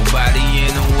gone. Ain't nobody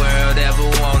in the world ever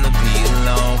wanna be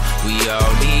alone. We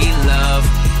all need love.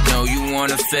 Know you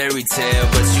want a fairy tale,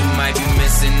 but you might be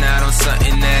missing out on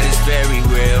something that is very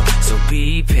real. So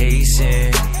be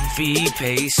patient, be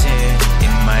patient.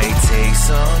 It might take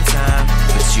some time,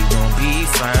 but you gon' be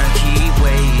fine. Keep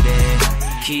waiting,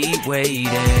 keep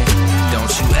waiting.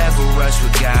 Don't you ever rush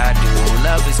what God do.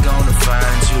 Love is gonna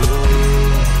find you.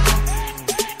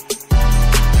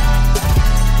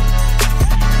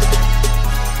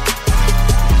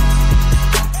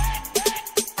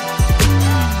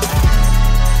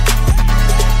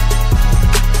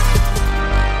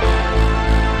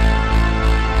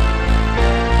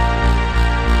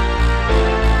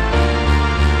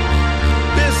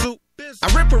 I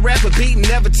rip a rapper beat and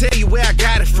never tell you where I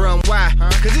got it from. Why?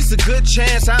 Cause it's a good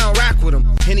chance I don't rock with him.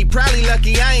 And he probably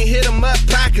lucky I ain't hit him up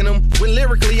packing him. When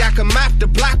lyrically I can mop the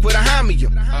block with a homie.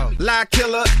 Lie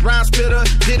killer, rhyme spitter,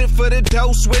 did it for the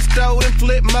dough. Switch though and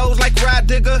flip modes like Rod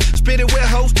Digger. Spit it with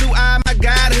hoes through eye, my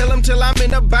God. Heal him till I'm in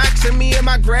the box and me and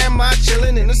my grandma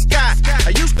chilling in the sky. I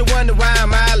used to wonder why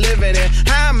am I living in?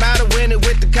 How am I to win it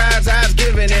with the cards I was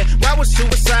giving in? Why was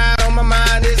suicide on my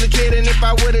mind as a kid? And if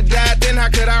I would've died then how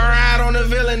could I ride on the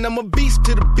villain? I'm a beast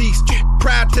to the beast,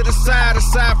 pride to the side.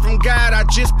 Aside from God, I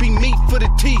just be meat for the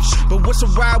teeth. But what's a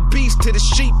wild beast to the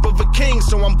sheep of a king?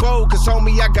 So I'm bold, cause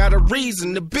homie, I got a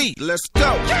reason to be. Let's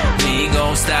go. We ain't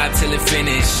gon' stop till it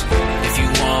finish. If you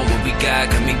want what we got,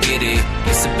 come and get it.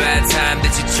 It's a bad time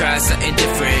that you try something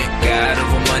different. God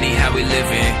over money, how we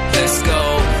living. Let's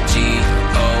go,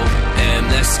 G-O-M,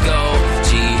 let's go,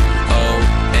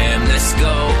 G-O-M, let's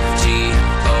go,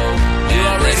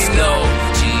 G-O-M, let's go,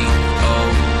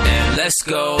 G-O-M, let's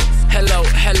go. Hello,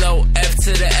 hello, F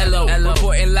to the L-O.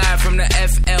 Reporting live from the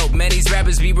FL. Man, these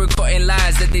rappers be recording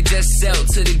lies that they just sell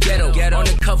to the ghetto. On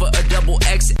the cover of double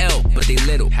XL, but they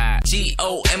little.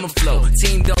 G-O-M a flow.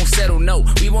 Team don't settle, no.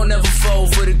 We won't never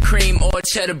fold for the cream or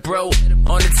cheddar, bro.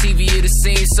 On the TV, it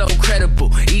seems so credible.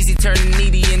 Easy turning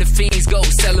needy and the fiends go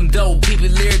sell them dope. People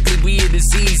lyrically, we a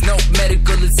disease. No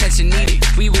medical attention needed.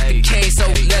 We with the cane, so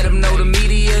let them know the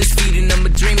media is feeding them a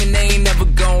dream and they ain't never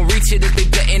gon' reach it if they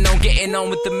betting on getting on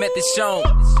with the method shown.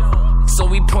 So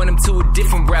we point them to a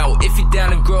different route. If you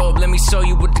down to grow up, let me show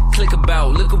you what the click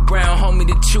about. Look around, homie,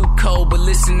 the true code. But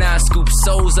listen now, scoop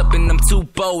souls up and I'm too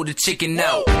bold to chicken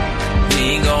out. We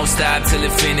ain't gon' stop till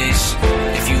it finish.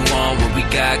 If you want what we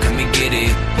got, come and get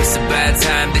it. It's a bad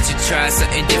time that you try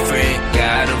something different.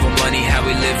 God over money, how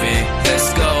we living.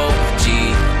 Let's go,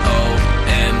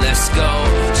 G-O-M, let's go,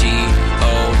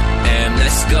 G-O-M,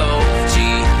 let's go,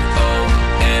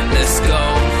 G-O-M, let's go,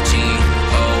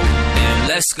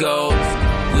 let's go.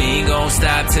 We ain't gon'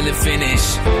 stop till it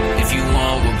finish. If you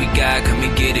want what we got, come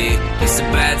and get it. It's a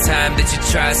bad time that you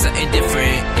try something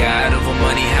different. God over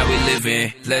money, how we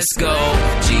living. Let's go,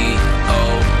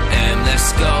 G-O-M,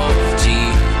 let's go,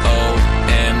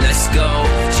 G-O-M, let's go,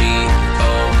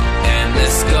 G-O-M,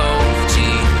 let's go,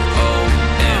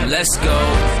 G-O-M, let's go,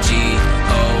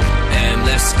 G-O-M,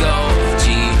 let's go,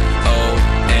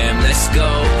 G-O-M, let's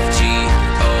go,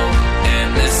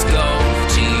 G-O-M, let's go.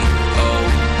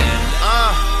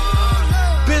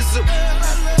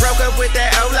 Broke up with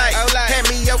that O-Light, had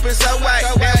me open so white.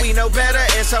 Now we know better,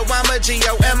 and so I'm a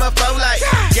G-O-M a fo-light.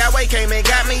 Yahweh came and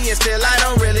got me, and still I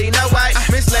don't really know why.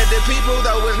 Misled the people,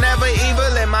 though was never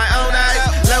evil in my own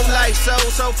eyes. Low life, so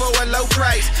for a low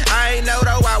price. I ain't know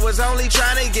though, I was only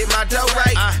trying to get my dough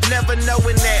right. Never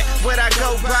knowing that what I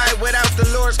go by without the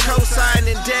Lord's cosign.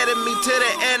 Indebted me to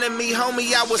the enemy,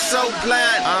 homie, I was so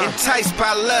blind. Enticed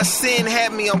by lust, sin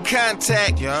had me on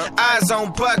contact. Eyes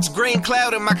on bucks, green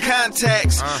cloud in my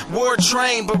contacts. War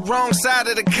trained, but wrong side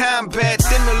of the combat.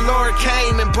 Then the Lord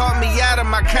came and bought me out of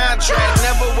my contract.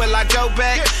 Never will I go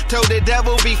back. Told the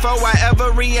devil before I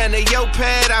ever re-enter your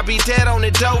pad, I'll be dead on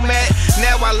the doormat.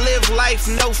 Now I live life,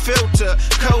 no filter.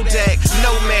 Kodak,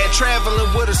 nomad,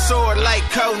 traveling with a sword like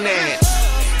Conan.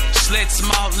 Slit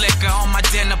small liquor on my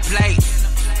dinner plate.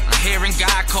 I'm hearing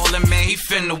God calling, man, he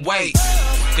finna wait.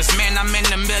 Cause man, I'm in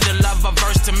the middle of a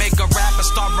verse to make a rapper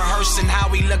start rehearsing how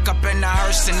he look up in the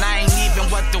hearse. And I ain't even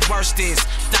what the worst is.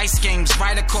 Dice games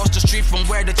right across the street from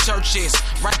where the church is.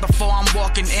 Right before I'm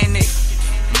walking in it,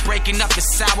 I'm breaking up the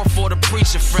sour for the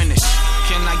preacher finish.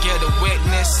 Can I get a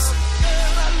witness?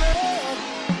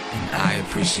 I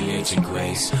appreciate your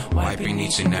grace, wiping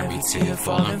each and every tear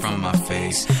falling from my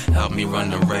face. Help me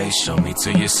run the race, show me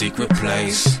to your secret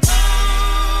place.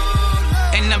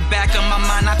 In the back of my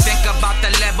mind, I think about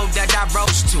the level that I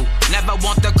rose to. Never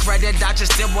want the credit, I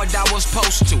just did what I was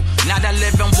supposed to. Now the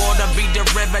living water be the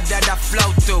river that I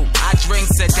flow through. I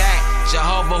drink to that,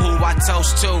 Jehovah who I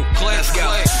toast to. Let's go.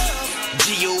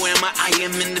 G-O-M, I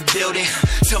am in the building.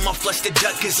 Tell my flesh to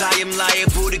duck, cause I am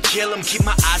liable to kill him. Keep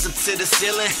my eyes up to the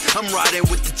ceiling, I'm riding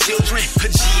with the children.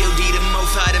 G-O-D, the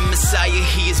most high, the Messiah,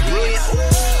 he is brilliant.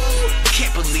 Ooh,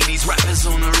 can't believe these rappers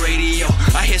on the radio.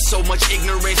 I hear so much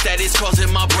ignorance that it's causing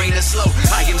my brain to slow.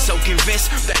 I am so convinced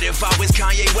that if I was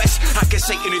Kanye West, I could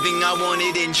say anything I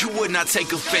wanted and you would not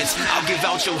take offense. I'll give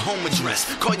out your home address,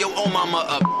 call your own mama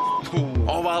up.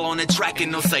 All while on the track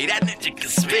and they'll say that nigga can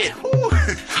spit.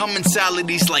 Our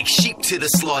mentality's like sheep to the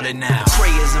slaughter now.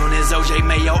 Prayers on his OJ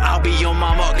Mayo, I'll be on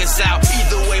my Marcus out.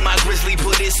 Either way, my grizzly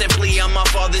put it simply, I'm my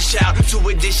father's child. 2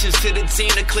 additions to the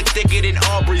team to click thicker than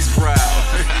Aubrey's brow.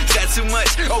 Is that too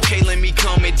much? Okay, let me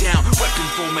calm it down. Weapon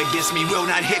form against me will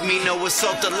not hit me, no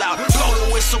assault allowed. Blow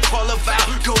the whistle, call a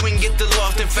foul. Go and get the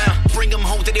lost and found. Bring him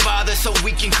home to their father so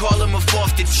we can call him a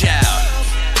foster child.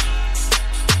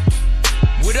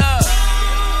 What up?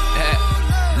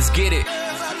 Let's get it.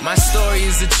 My story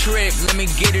is a trip, let me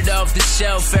get it off the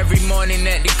shelf. Every morning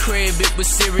at the crib, it was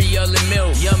cereal and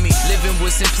milk. Yummy, living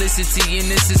with simplicity, and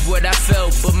this is what I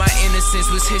felt. But my innocence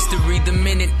was history the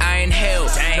minute I inhaled.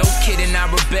 No kidding, I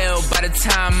rebelled. By the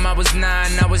time I was 9,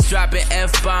 I was dropping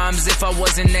F-bombs if I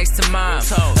wasn't next to mom.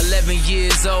 11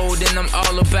 years old, and I'm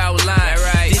all about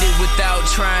lying. Did it without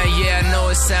trying, yeah, I know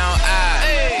it sound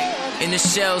odd. In the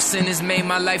shell, sinners made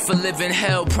my life a living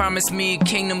hell. Promised me a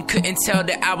kingdom, couldn't tell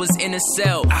that I was in a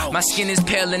cell. My skin is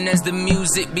paling as the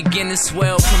music begin to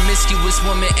swell. Promiscuous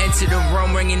woman enter the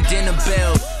room ringing dinner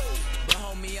bell.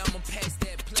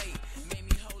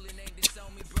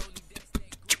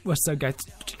 What's up, guys?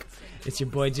 It's your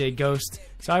boy J Ghost.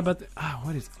 Sorry about the...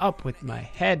 what is up with my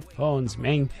headphones,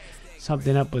 man?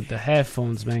 Something up with the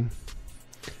headphones, man.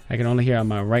 I can only hear on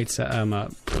my right side, my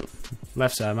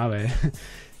left side, my bad.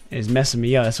 It's messing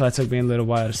me up. That's why it took me a little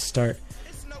while to start.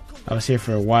 I was here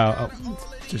for a while. Oh,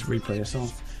 just replay the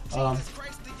song. Let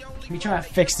me try to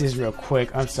fix this real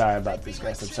quick. I'm sorry about this,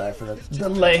 guys. I'm sorry for the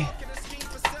delay.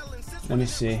 Let me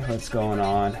see what's going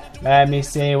on. Let me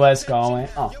see what's going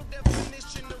on.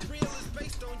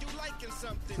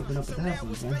 Something up with the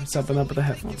headphones, man. Something up with the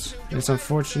headphones. It's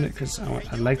unfortunate because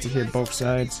I like to hear both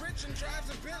sides.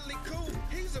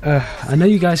 I know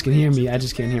you guys can hear me. I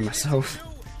just can't hear myself.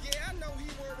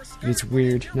 It's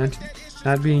weird not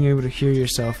being able to hear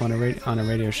yourself on a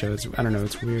radio show. I don't know.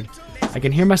 It's weird. I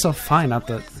can hear myself fine out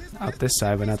this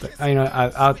side, but not the.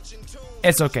 I'll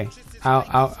it's okay.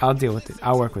 I'll deal with it.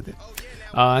 I'll work with it.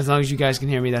 As long as you guys can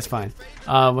hear me, that's fine.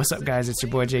 What's up, guys? It's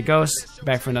your boy J Ghost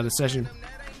back for another session.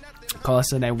 Call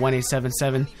us in at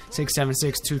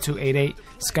 1-877-676-2288.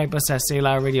 Skype us at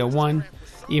SayLoudRadio1.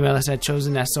 Email us at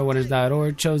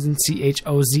chozen@soulwinners.org. Chozen,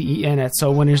 CHOZEN at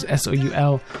soulwinners,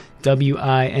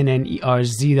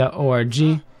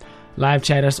 SOULWINNERZ.org. Live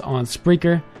chat us on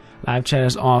Spreaker. Live chat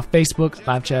us on Facebook.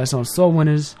 Live chat us on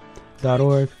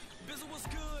soulwinners.org.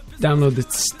 Download the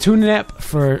TuneIn app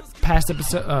for past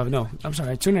episodes.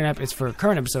 TuneIn app is for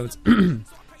current episodes.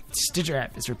 Stitcher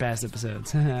app is for past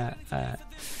episodes.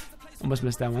 Almost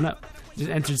messed that one up. Just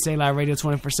enter Say Loud Radio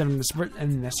 24/7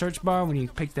 in the search bar. When you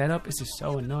pick that up, it's just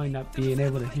so annoying not being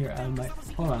able to hear out of my...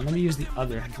 Hold on, let me use the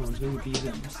other headphones. Maybe these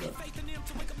are messed up.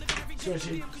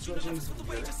 Switching.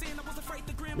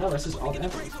 No, this is all the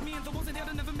headphones.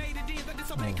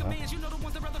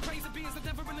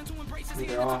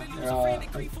 They're all you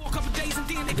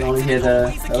can only hear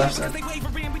the left side.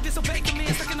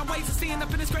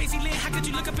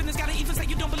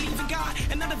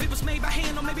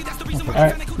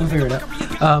 Alright, we'll figure it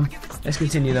out. Let's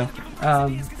continue though.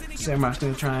 Samrock's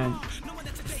gonna try and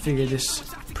figure this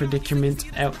predicament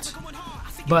out.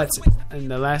 But in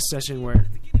the last session where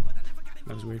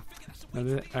that was weird.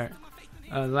 Alright.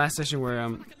 The last session where I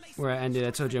ended,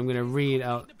 I told you I'm gonna read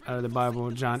out of the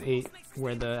Bible, John 8,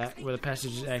 where the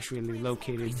passage is actually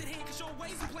located.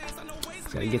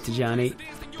 So I get to John 8.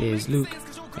 There's Luke.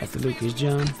 After Luke is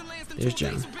John. There's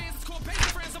John.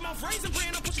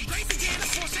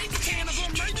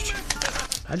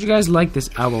 How'd you guys like this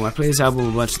album? I played this album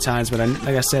a bunch of times, but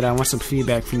like I said, I want some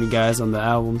feedback from you guys on the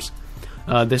albums.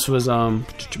 This was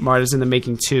Martyrs in the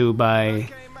Making 2 by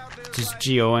just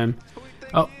GOM.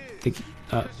 Oh, think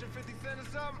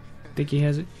he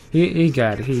has it? He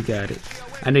got it.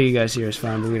 I know you guys hear us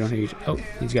fine, but we don't hear you. Oh,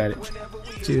 he's got it.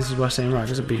 See, this is why Sam Rock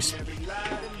is a beast.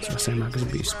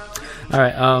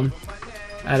 Alright,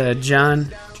 out of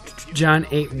John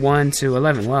 8, 1 to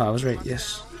 11. Wow, I was right,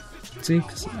 yes. See?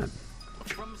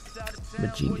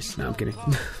 but genius. No, I'm kidding.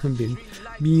 I'm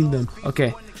being dumb.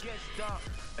 Okay.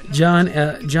 John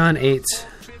 8,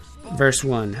 verse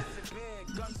 1.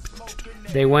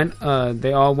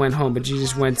 They all went home, but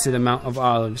Jesus went to the Mount of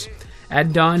Olives.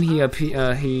 At dawn, he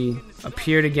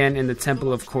appeared again in the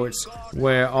temple of courts,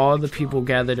 where all the people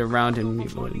gathered around him. Let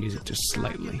me lower the music just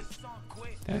slightly.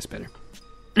 That's better.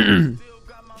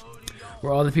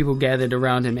 Where all the people gathered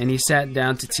around him, and he sat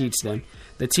down to teach them.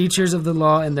 The teachers of the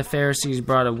law and the Pharisees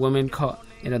brought a woman caught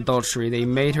in adultery. They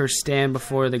made her stand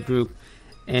before the group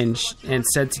and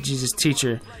said to Jesus,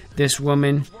 "Teacher, this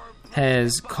woman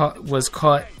was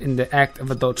caught in the act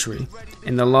of adultery,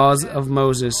 and the law of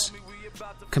Moses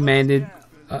commanded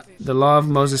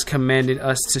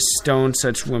us to stone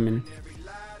such women.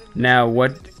 Now,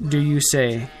 what do you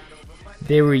say?"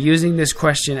 They were using this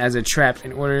question as a trap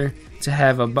in order to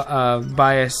have a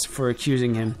bias for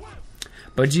accusing him.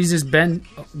 But Jesus bent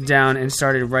down and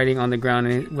started writing on the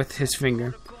ground with his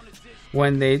finger.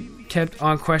 When they kept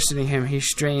on questioning him, he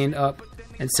straightened up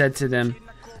and said to them,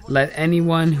 Let any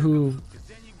one of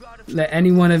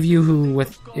you who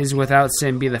is without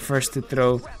sin be the first to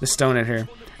throw the stone at her."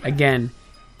 Again,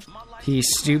 he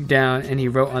stooped down and he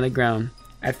wrote on the ground.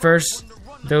 At first,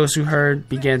 those who heard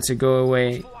began to go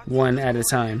away one at a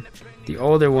time, the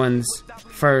older ones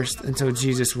first, until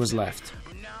Jesus was left.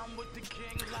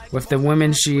 With the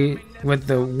woman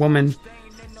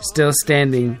still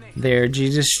standing there,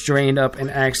 Jesus straightened up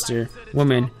and asked her,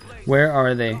 "Woman, where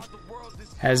are they?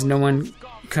 Has no one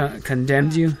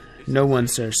condemned you?" "No one,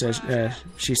 sir,"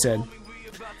 she said.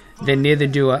 Then neither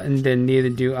do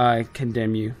I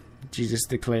condemn you," Jesus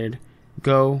declared.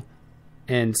 "Go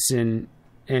and sin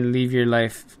and leave your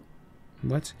life."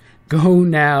 What? "Go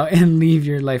now and leave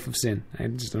your life of sin." I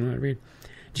just don't know how to read.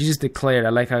 Jesus declared. I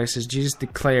like how it says Jesus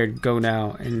declared, "Go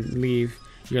now and leave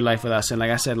your life without sin."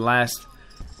 Like I said last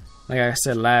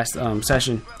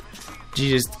session,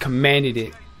 Jesus commanded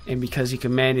it, and because he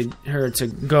commanded her to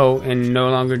go and no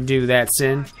longer do that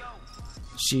sin,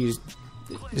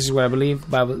 this is what I believe.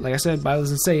 Bible, like I said, Bible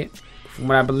doesn't say it. From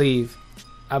what I believe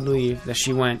that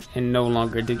she went and no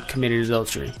longer committed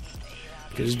adultery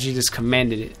because Jesus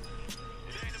commanded it.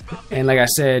 And like I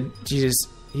said, Jesus,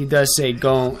 he does say,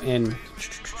 "Go and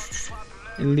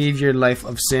leave your life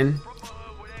of sin,"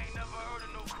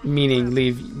 meaning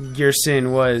leave your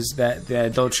sin was the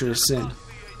adulterous sin.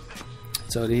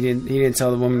 So he didn't tell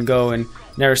the woman go and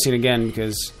never sin again,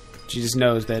 because Jesus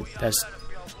knows that that's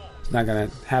not gonna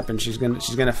happen. She's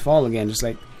gonna fall again, just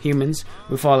like humans.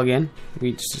 We fall again.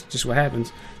 We just what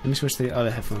happens. Let me switch to the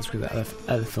other headphones, because the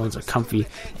other phones are comfy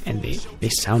and they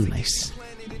sound nice.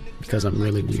 Because I'm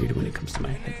really weird when it comes to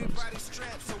my headphones.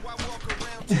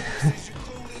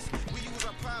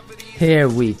 Here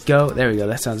we go. There we go.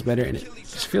 That sounds better, and it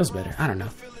just feels better. I don't know.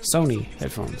 Sony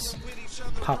headphones,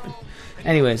 popping.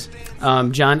 Anyways,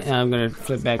 John, I'm gonna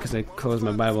flip back because I closed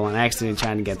my Bible on accident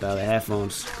trying to get the other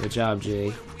headphones. Good job,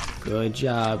 Jay. Good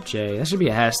job, Jay. That should be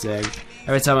a hashtag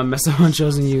every time I mess up on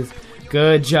Chosen Youth.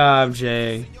 Good job,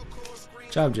 Jay.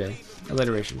 Job, Jay.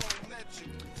 Alliteration.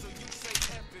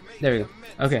 There we go.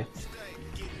 Okay.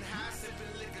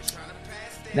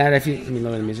 Now that let me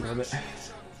lower the music a little bit.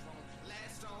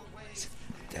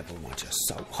 Devil wants your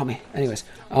soul, homie. Anyways,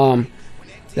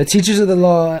 the teachers of the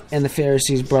law and the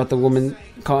Pharisees brought the woman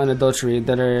caught in adultery.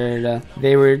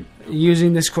 They were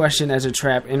using this question as a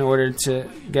trap in order to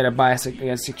get a bias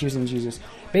against accusing Jesus.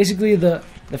 Basically, the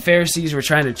Pharisees were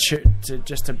trying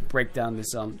to break down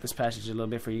this passage a little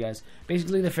bit for you guys.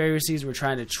 Basically, the Pharisees were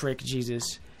trying to trick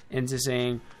Jesus into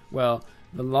saying, "Well,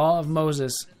 the law of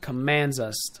Moses commands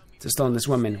us to stone this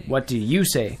woman. What do you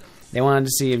say?" They wanted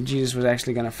to see if Jesus was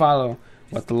actually going to follow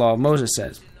what the law of Moses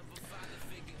says.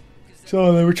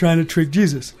 So they were trying to trick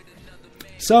Jesus.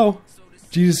 So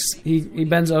Jesus, he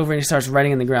bends over and he starts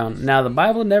writing in the ground. Now, the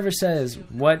Bible never says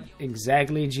what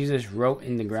exactly Jesus wrote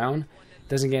in the ground. It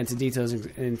doesn't get into details,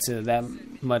 into that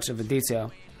much of a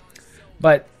detail.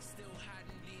 But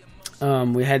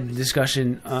we had a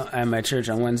discussion at my church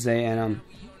on Wednesday, and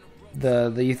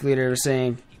the youth leader was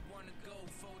saying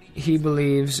he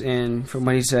believes in, from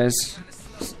what he says,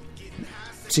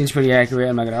 seems pretty accurate.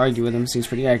 I'm not going to argue with him. Seems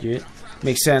pretty accurate.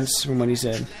 Makes sense from what he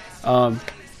said.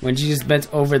 When Jesus bent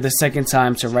over the second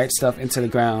time to write stuff into the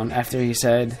ground, after he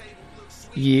said,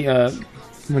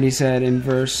 when he said in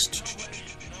verse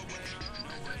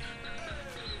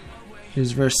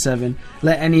 7,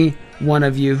 "Let any one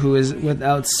of you who is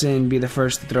without sin be the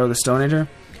first to throw the stone at her."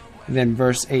 And then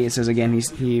verse 8, it says again,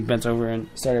 he bent over and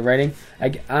started writing.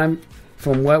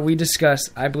 From what we discussed,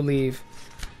 I believe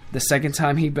the second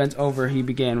time he bent over, he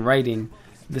began writing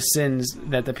the sins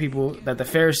that the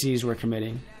Pharisees were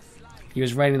committing. He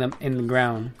was writing them in the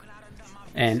ground.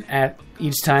 and at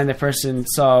each time the person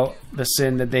saw the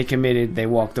sin that they committed, they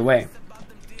walked away.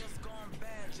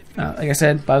 Like I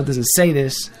said, Bible doesn't say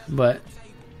this, but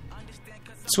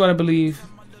it's what I believe.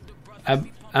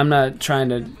 I'm not trying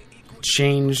to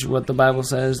change what the Bible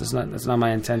says. That's not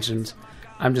my intentions.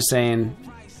 I'm just saying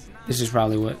this is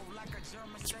probably what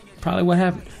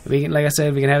happened. We can, like I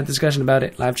said, we can have a discussion about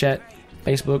it. Live chat,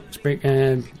 Facebook,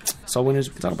 and Soul Winners.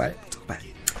 We can talk about it.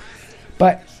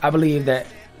 But I believe that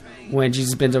when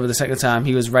Jesus bends over the second time,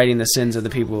 he was writing the sins of the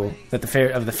people, of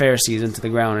the Pharisees, into the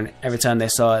ground. And every time they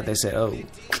saw it, they said, "Oh,"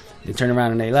 they turned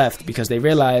around and they left because they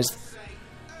realized,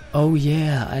 "Oh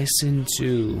yeah, I sinned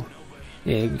too."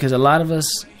 Yeah, because a lot of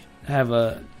us have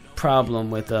a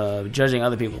problem with judging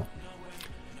other people.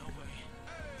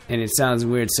 And it sounds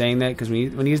weird saying that because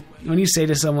when you say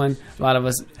to someone, a lot of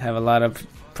us have a lot of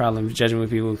problems judging with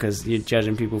people because you're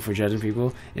judging people for judging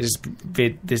people. It's just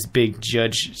this big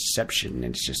judgeception.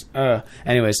 It's just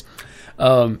anyways,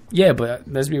 yeah. But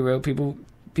let's be real. People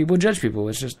judge people.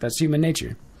 It's just that's human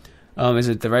nature. Is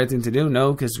it the right thing to do?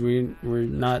 No, because we're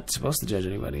not supposed to judge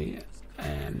anybody.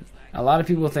 And a lot of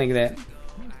people think that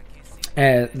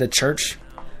the church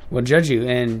will judge you,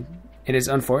 and it is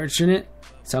unfortunate.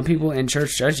 Some people in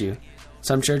church judge you.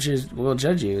 Some churches will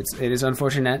judge you. It is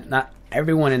unfortunate not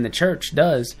everyone in the church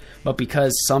does, but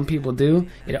because some people do,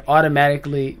 it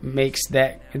automatically makes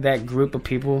that group of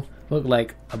people look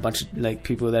like a bunch of like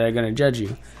people that are going to judge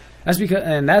you. That's because,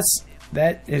 and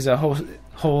that is a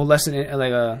whole lesson,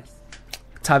 like a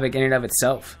topic in and of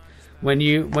itself. When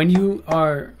you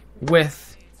are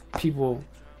with people,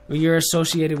 when you're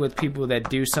associated with people that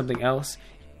do something else,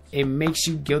 it makes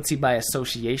you guilty by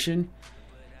association.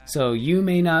 So you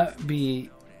may not be,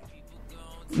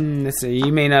 let's say,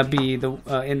 you may not be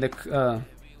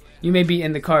you may be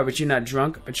in the car, but you're not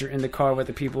drunk, but you're in the car with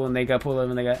the people, and they got pulled over,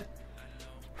 and they got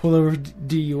pulled over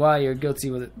DUI. You're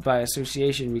guilty with it by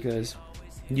association because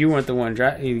you weren't the one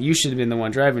driving. You should have been the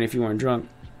one driving if you weren't drunk.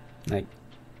 Like,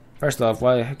 first off,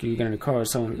 why the heck are you getting in a car with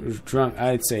someone who's drunk?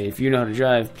 I'd say if you know how to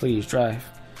drive, please drive.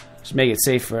 Just make it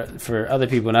safe for other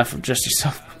people, not for just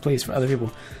yourself. Please, for other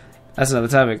people. That's another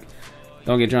topic.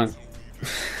 Don't get drunk.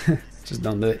 Just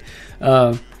don't do it.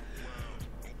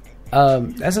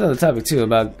 That's another topic too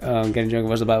about getting drunk.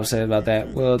 What's the Bible say about that?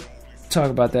 We'll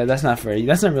talk about that. That's not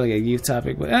really a youth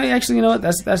topic. But actually, you know what?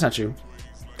 That's not true.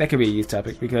 That could be a youth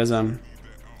topic because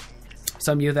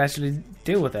some youth actually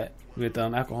deal with that with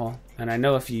alcohol, and I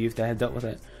know a few youth that have dealt with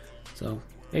it. So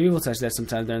maybe we'll touch that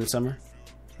sometime during the summer.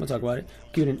 We'll talk about it.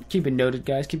 Keep it noted,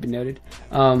 guys. Keep it noted.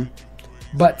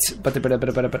 But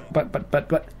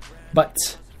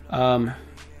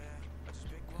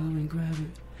come and grab it.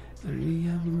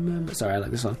 Remember. Sorry, I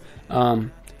like this song.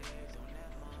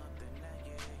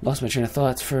 Lost my train of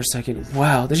thoughts for a second.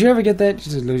 Wow, did you ever get that?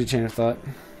 Just lose your train of thought.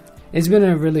 It's been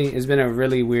a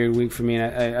really weird week for me,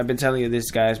 and I've been telling you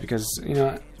this, guys, because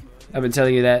I've been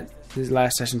telling you that this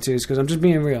last session too, is because I'm just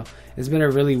being real. It's been a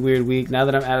really weird week now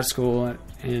that I'm out of school,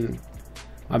 and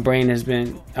my brain is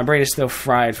still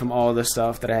fried from all the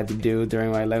stuff that I had to do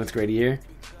during my 11th grade year.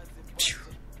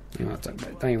 You know, I'll talk about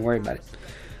it. Don't even worry about it.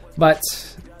 But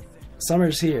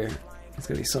summer's here. It's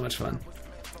gonna be so much fun.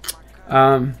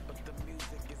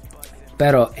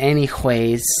 Pero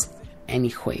anyways,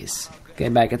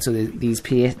 getting back into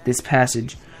this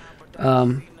passage.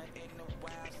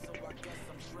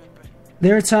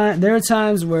 There are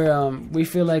times where we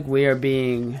feel like we are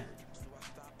being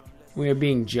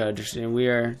judged, and we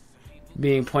are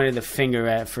being pointed the finger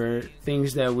at for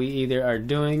things that we either are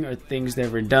doing or things that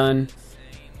we've done,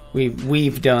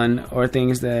 or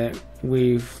things that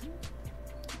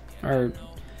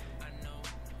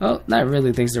not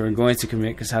really things that we're going to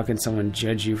commit, because how can someone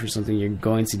judge you for something you're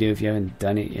going to do if you haven't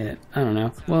done it yet? I don't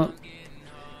know. Well,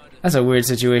 that's a weird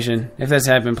situation. If that's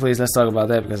happened, please let's talk about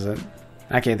that, because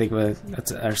I can't think of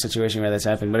a situation where that's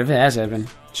happened. But if it has happened,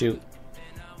 shoot,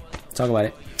 talk about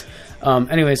it.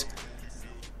 Anyways,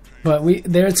 but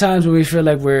there are times where we feel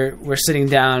like we're sitting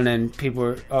down and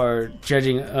people are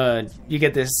judging. You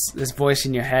get this voice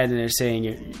in your head, and they're saying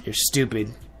you're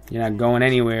stupid. You're not going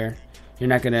anywhere. You're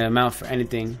not going to amount for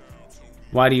anything.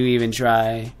 Why do you even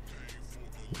try?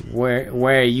 Where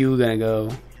are you going to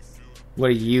go? What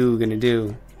are you going to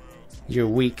do? You're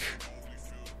weak.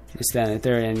 This, that, and the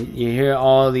third. And you hear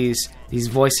all these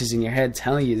voices in your head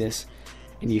telling you this,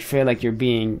 and you feel like you're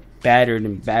being battered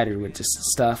with this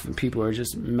stuff, and people are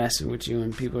just messing with you,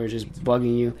 and people are just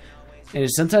bugging you. And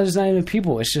sometimes it's not even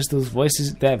people. It's just those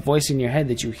voices, that voice in your head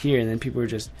that you hear, and then people are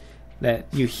just, that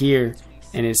you hear,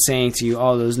 and it's saying to you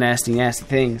all those nasty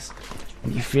things.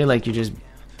 And you feel like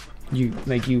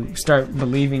you start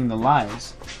believing the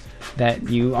lies. that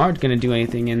you aren't going to do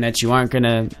anything and that you aren't going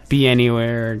to be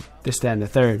anywhere, or this, that, and the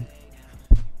third.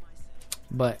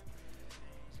 But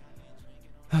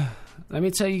let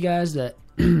me tell you guys that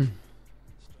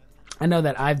I know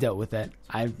that I've dealt with that.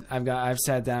 I've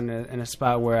sat down in a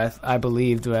spot where I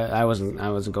believed that I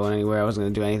wasn't going anywhere. I wasn't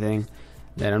going to do anything.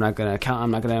 That I'm not going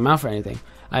to amount for anything.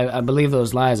 I believe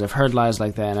those lies. I've heard lies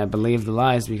like that, and I believe the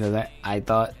lies because I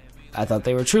thought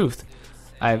they were truth.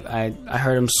 I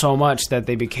heard them so much that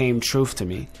they became truth to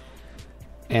me.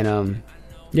 And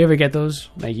you ever get those?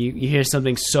 Like you hear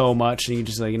something so much and you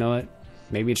just like, you know what?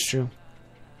 Maybe it's true.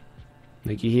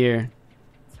 Like you hear,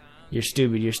 you're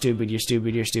stupid, you're stupid, you're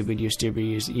stupid, you're stupid, you're stupid.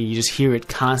 You just hear it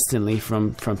constantly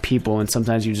from people, and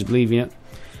sometimes you just believe, you know,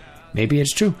 maybe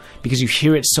it's true because you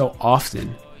hear it so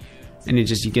often, and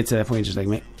you get to that point, you're just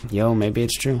like, yo, maybe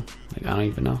it's true. Like I don't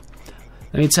even know.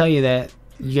 Let me tell you that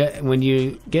when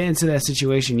you get into that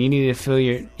situation, you need to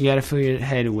you got to fill your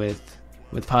head with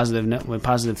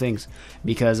positive things,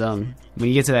 because when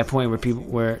you get to that point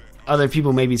where other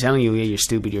people may be telling you, yeah, you're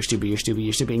stupid, you're stupid, you're stupid,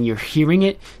 you're stupid, and you're hearing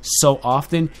it so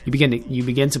often, you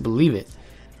begin to believe it.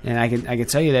 And I can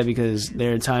tell you that because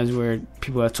there are times where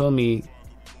people have told me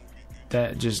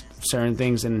that just certain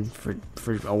things, and for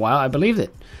a while I believed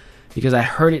it because I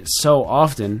heard it so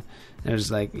often. And it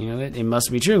was like, you know, it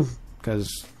must be true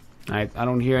because I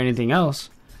don't hear anything else.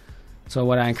 So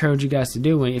what I encourage you guys to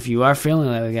do, if you are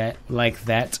feeling like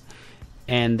that,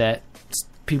 and that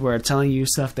people are telling you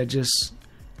stuff that just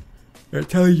they're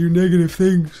telling you negative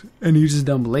things, and you just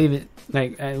don't believe it.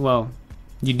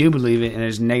 You do believe it, and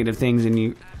there's negative things, and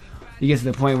you get to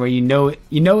the point where you know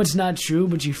it's not true,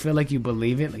 but you feel like you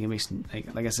believe it. Like it makes,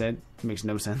 like I said, it makes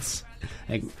no sense.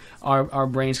 Like our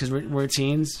brains, because we're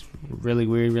teens, really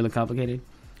weird, really complicated.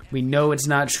 We know it's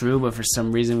not true, but for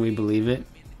some reason we believe it.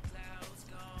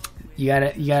 You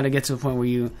gotta get to a point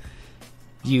where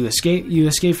you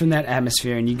escape from that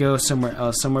atmosphere and you go somewhere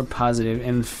else, somewhere positive,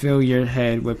 and fill your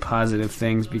head with positive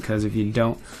things, because if you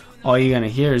don't, all you're gonna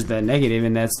hear is that negative,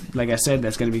 and that's, like I said,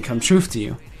 that's gonna become truth to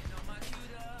you.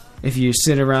 If you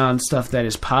sit around stuff that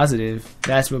is positive,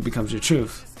 that's what becomes your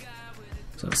truth.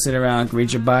 So sit around,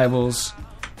 read your Bibles,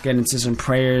 get into some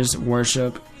prayers,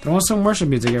 worship, throw on some worship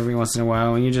music every once in a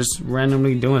while when you're just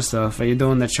randomly doing stuff, or you're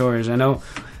doing the chores. I know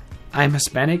I'm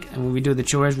Hispanic, and when we do the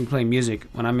chores, we play music.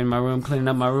 When I'm in my room cleaning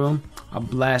up my room, I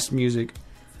blast music.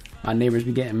 My neighbors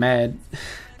be getting mad.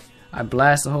 I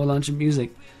blast a whole bunch of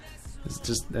music.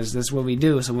 That's what we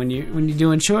do. So when you're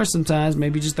doing chores, sometimes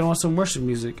maybe just throw on some worship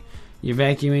music. You're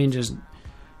vacuuming, just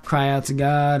cry out to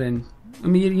God, and I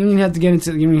mean you don't even have to you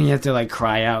don't even have to like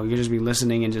cry out. You just be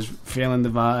listening and just feeling the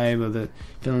vibe of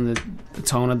feeling the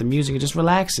tone of the music, and just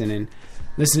relaxing and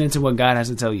listening to what God has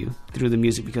to tell you through the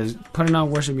music. Because putting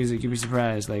on worship music, you'd be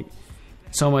surprised. Like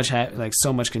so much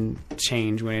can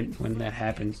change when that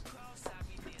happens.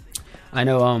 I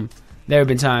know there have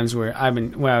been times where I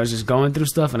was just going through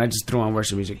stuff and I just threw on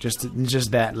worship music, just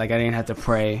that. Like I didn't have to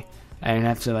pray, I didn't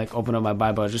have to like open up my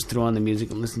Bible. I just threw on the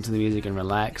music and listen to the music and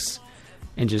relax,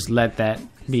 and just let that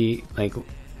be like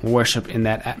worship in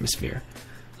that atmosphere.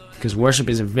 Because worship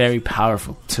is a very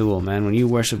powerful tool, man. When you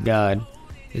worship God,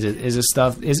 the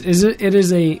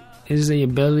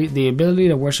ability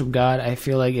to worship God, I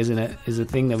feel like is a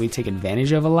thing that we take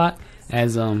advantage of a lot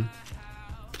as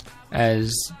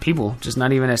people, just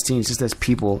not even as teens, just as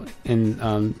people in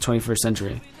 21st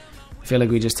century. I feel like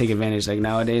we just take advantage. Like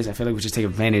nowadays, I feel like we just take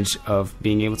advantage of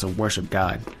being able to worship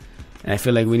God, and I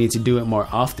feel like we need to do it more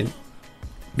often,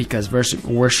 because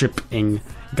worshiping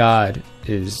God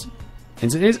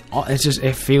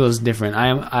it feels different.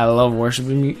 I love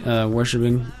worshiping.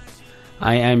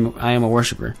 I am a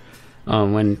worshiper.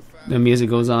 When the music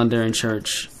goes on during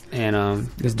church and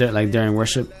it's like during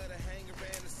worship,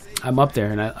 I'm up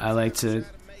there and I like to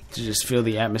just feel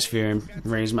the atmosphere and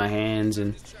raise my hands.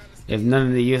 And if none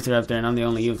of the youth are up there and I'm the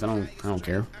only youth, I don't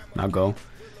care. I'll go.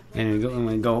 And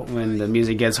when the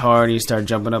music gets hard, you start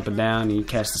jumping up and down and you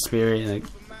catch the spirit. Like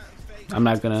I'm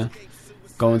not gonna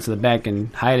go into the back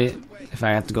and hide it. If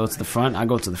I have to go to the front, I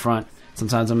go to the front.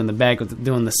 Sometimes I'm in the back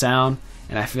doing the sound,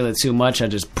 and I feel it too much. I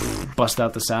just bust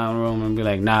out the sound room and be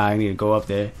like, nah, I need to go up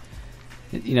there.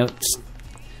 You know,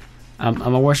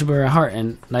 I'm a worshiper at heart,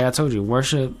 and like I told you,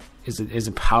 worship is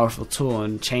a powerful tool,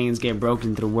 and chains get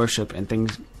broken through worship, and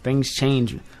things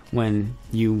change when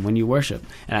you worship.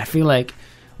 And I feel like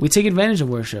we take advantage of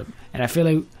worship, and I feel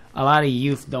like a lot of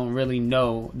youth don't really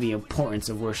know the importance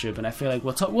of worship, and I feel like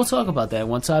we'll talk about that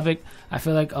one topic. I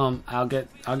feel like I'll get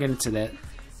into that,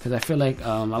 because I feel like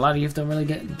a lot of youth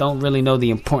don't really know the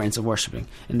importance of worshiping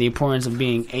and the importance of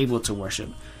being able to worship,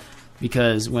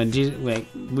 because when Jesus,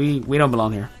 we don't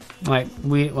belong here. Like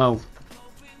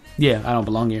yeah, I don't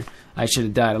belong here. I should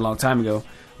have died a long time ago.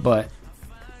 But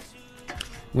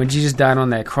when Jesus died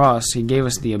on that cross, he gave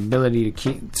us the ability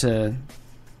to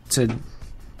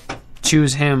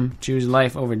choose him, choose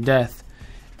life over death,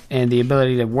 and the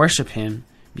ability to worship him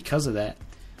because of that.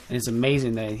 And it's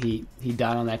amazing that he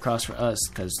died on that cross for us,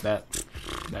 because that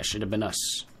should have been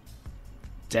us.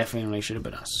 Definitely should have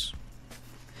been us.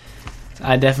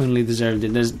 I definitely deserved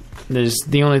it. There's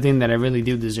the only thing that I really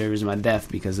do deserve is my death,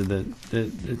 because of the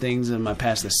things in my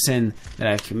past, the sin that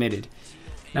I've committed.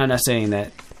 Now, I'm not saying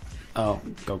that, oh,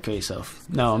 go kill yourself.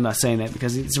 No, I'm not saying that,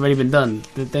 because it's already been done.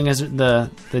 The thing is, the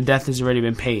death has already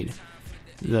been paid.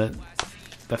 The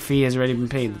fee has already been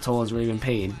paid. The toll has already been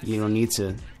paid. You don't need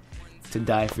to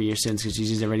die for your sins, because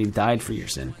Jesus already died for your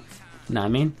sin. Know what I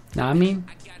mean? Know what I mean?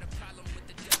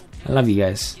 I love you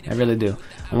guys. I really do.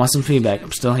 I want some feedback.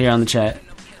 I'm still here on the chat.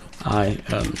 I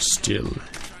am still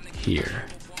here.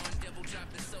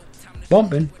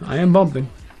 Bumping. I am bumping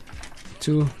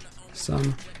to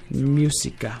some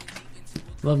musica.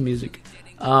 Love music.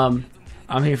 I'm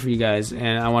here for you guys,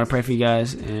 and I want to pray for you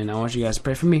guys, and I want you guys to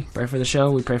pray for me. Pray for the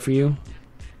show. We pray for you.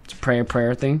 It's a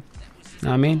prayer thing. Know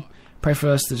what I mean? Pray for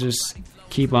us to just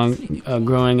keep on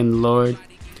growing in the Lord,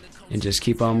 and just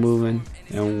keep on moving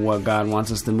and what God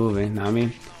wants us to move in. Know what I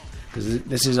mean? Because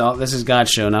this is God's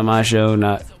show, not my show,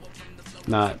 not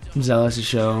Zealous'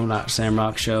 show, not Sam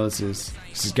Rock's show. This is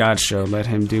God's show. Let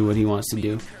him do what he wants to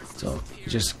do. So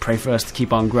just pray for us to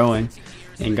keep on growing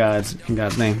in God's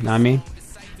name. Know what I mean?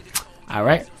 All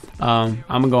right. I'm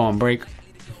gonna go on break.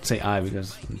 Say I,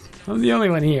 because I'm the only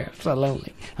one here. I'm so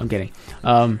lonely. I'm kidding.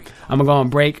 I'm gonna go on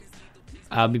break.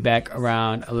 I'll be back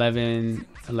around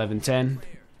 11:10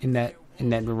 in that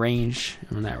range.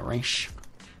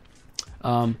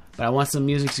 But I want some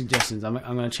music suggestions. I'm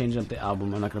gonna change up the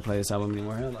album. I'm not gonna play this album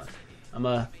anymore. Hold on. I'm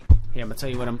gonna tell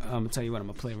you what I'm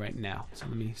gonna play right now. So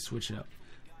let me switch it up.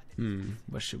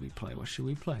 What should we play? I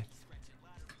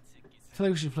feel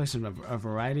like we should play a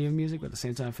variety of music, but at the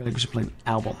same time, I feel like we should play an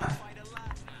album. I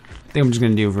think I'm just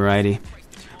gonna do a variety.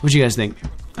 What you guys think?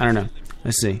 I don't know.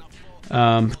 Let's see.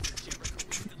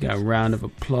 Got a round of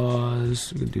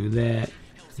applause. We can do that.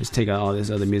 Just take out all this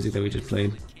other music that we just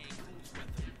played.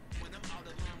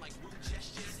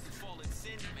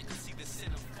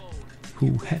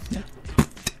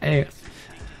 Hey,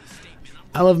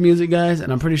 I love music, guys,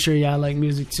 and I'm pretty sure y'all like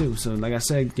music too. So, like I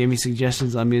said, give me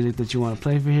suggestions on music that you want to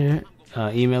play for here.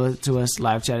 Email it to us,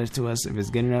 live chat it to us. If it's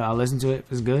good enough, I'll listen to it.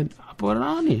 If it's good, I'll put it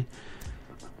on here.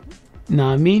 Know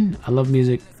what I mean? I love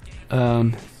music.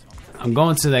 I'm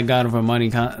going to that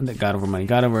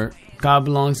God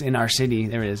Belongs in Our City.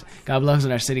 There it is. God Belongs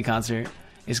in Our City concert.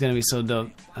 It's gonna be so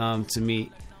dope to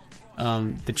meet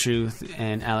The Truth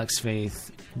and Alex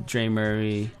Faith, Dre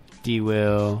Murray, D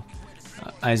Will,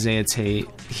 Isaiah Tate,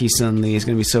 Heesun Lee. It's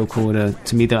gonna be so cool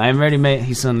to meet them. I've already met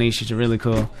Heesun Lee. She's a really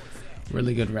cool,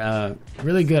 really good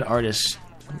artist,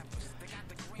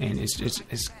 and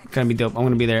it's gonna be dope. I'm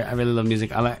gonna be there. I really love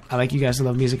music. I like you guys to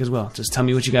love music as well. Just tell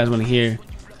me what you guys want to hear.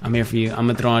 I'm here for you. I'm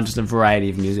gonna throw on just a variety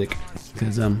of music,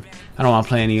 because I don't want to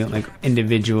play any like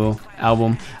individual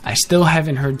album. I still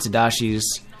haven't heard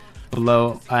Tedashi's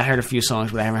Below. I heard a few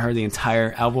songs, but I haven't heard the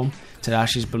entire album.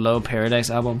 Tedashi's Below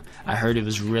Paradise album. I heard it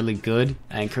was really good.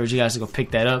 I encourage you guys to go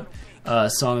pick that up.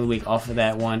 Song of the week off of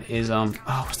that one is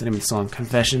what's the name of the song?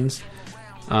 Confessions.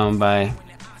 Not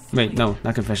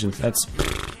Confessions. That's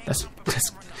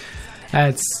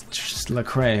just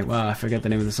Lecrae. Wow, I forget the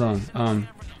name of the song.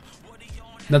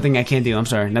 Nothing I Can't Do. I'm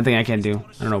sorry. Nothing I Can't Do.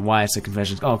 I don't know why it's a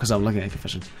Confessions. Oh, because I'm looking at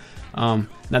Confessions.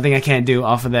 Nothing I Can't Do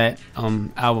off of that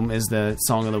album is the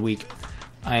song of the week.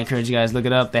 I encourage you guys, look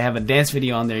it up. They have a dance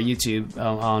video on their YouTube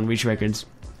on Reach Records.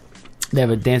 They have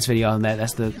a dance video on that.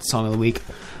 That's the song of the week.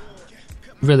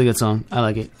 Really good song. I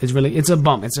like it. It's a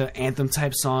bump. It's an anthem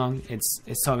type song.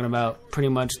 It's talking about pretty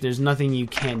much there's nothing you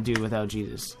can't do without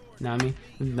Jesus. You know what I mean?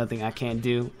 Nothing I Can't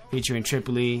Do. Featuring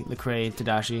Tripoli, Lecrae,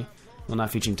 Tadashi. Well,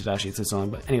 not featuring Tadashi, it's a song,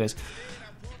 but anyways,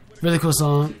 really cool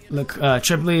song. Look,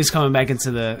 Tripoli is coming back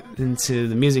into the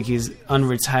music. He's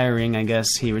unretiring, I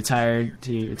guess. He retired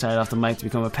off the mic to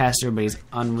become a pastor, but he's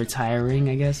unretiring,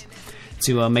 I guess,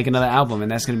 to make another album, and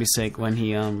that's gonna be sick when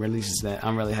he releases that.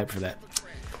 I'm really hyped for that.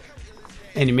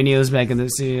 Andy Minio's back in the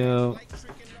studio.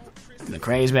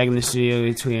 Lecrae's back in the studio.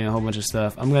 He's tweeting a whole bunch of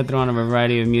stuff. I'm gonna throw on a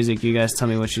variety of music. You guys tell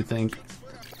me what you think.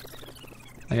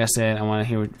 Like I said, I want to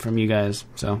hear from you guys.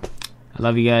 So, I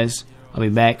love you guys. I'll be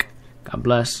back. God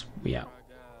bless. We out.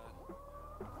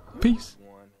 Peace.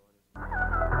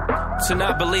 To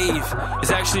not believe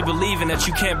is actually believing that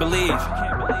you can't believe.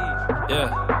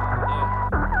 Yeah.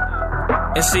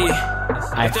 And see,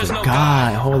 I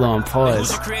forgot. Hold on,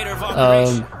 pause.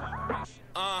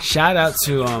 Shout out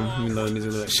to let me load the music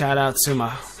a little bit. Shout out to my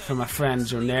friend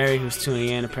Joneri, who's tuning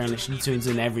in. Apparently she tunes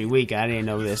in every week. I didn't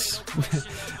know this.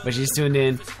 But she's tuned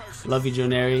in. Love you,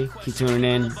 Joneri. Keep tuning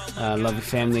in. Love your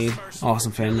family.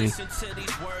 Awesome family.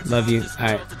 Love you.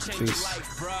 Alright, peace.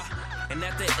 And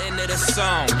at the end of the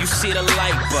song, you see the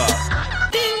light bulb.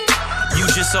 You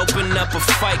just open up a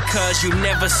fight, cause you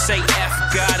never say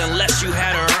F God unless you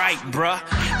had a right, bruh.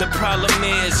 The problem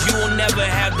is, you will never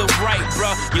have the right,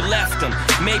 bruh. You left him.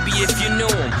 Maybe if you knew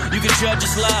him, you could judge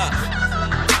his love.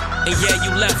 And yeah,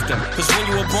 you left him. Cause when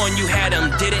you were born, you had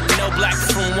him. Didn't know black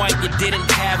from white, you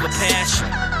didn't have a passion.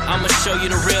 I'ma show you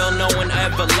the real, no one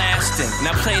everlasting.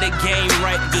 Now play the game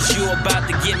right, cause you about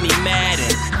to get me mad.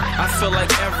 And I feel like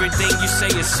everything you say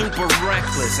is super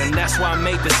reckless, and that's why I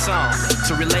made the song,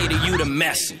 to relay to you the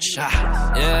message.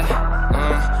 And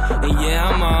yeah,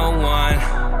 I'm on one.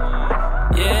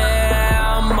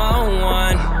 Yeah, I'm on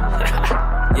one.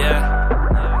 Yeah.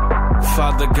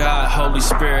 Father God, Holy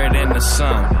Spirit, and the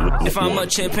Son. If I'm a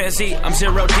chimpanzee, I'm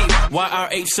zero deep. Why are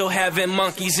apes still having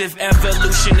monkeys? If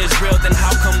evolution is real, then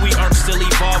how come we aren't still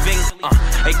evolving?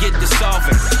 Hey, get this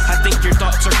solving. I think your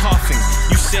thoughts are coughing.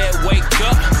 You said wake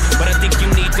up, but I think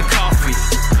you need the coffee.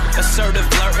 Assertive,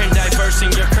 blurting,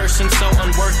 diversing, you're cursing, so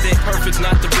unworth it. Perfect's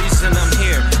not the reason I'm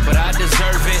here, but I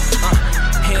deserve it.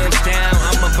 Hands down,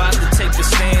 I'm about to take the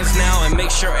stands now and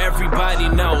make sure everybody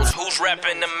knows who's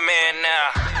repping the man now.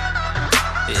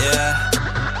 Yeah,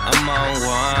 I'm on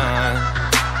one.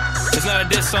 It's not a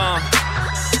diss song.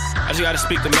 I just gotta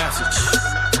speak the message.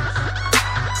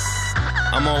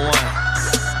 I'm on one.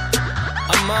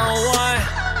 I'm on one.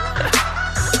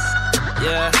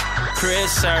 Yeah,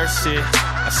 Chris Cersei,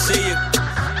 I see you.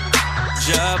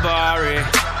 Jabari,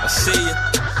 I see you.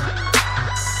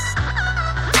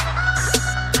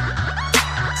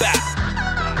 Bah.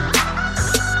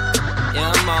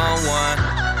 Yeah, I'm on one.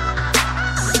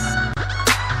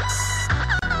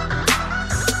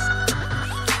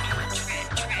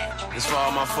 For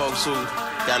all my folks who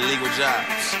got legal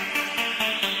jobs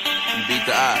and beat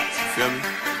the odds, you feel me?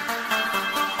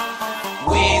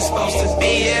 We ain't supposed to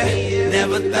be here,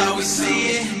 never thought we'd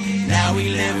see it. Now we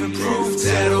living proof,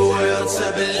 tell the world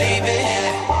to believe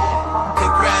it.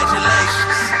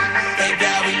 Congratulations, thank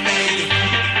God we made it.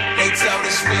 They told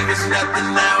us we was nothing,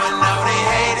 now I know they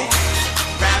hate it.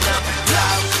 Round up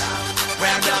applause,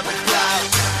 round up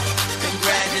applause.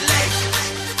 Congratulations,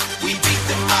 we beat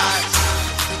the odds.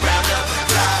 Round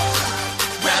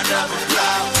up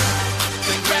applause,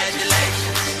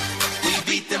 congratulations, we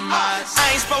beat the odds.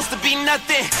 I ain't supposed to be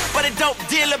nothing but a dope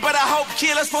dealer, but I hope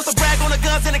killer. Supposed to brag on the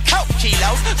guns and the coke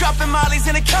kilos, dropping mollies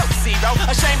in a coke zero.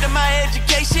 Ashamed of my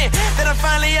education, that I'm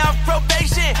finally off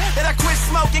probation, that I quit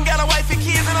smoking, got a wife and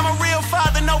kids, and I'm a real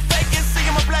father, no faking. See,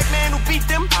 I'm a black man who beat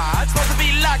them odds. Supposed to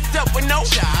be locked up with no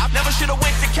job, never should've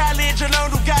went to college or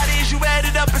learned who God is. You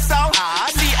added up, it's all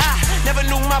odds. See, I never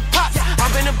knew my pops,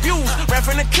 I've been abused, ran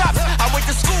from the cops. I went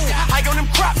to school, I on them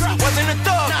crops, wasn't a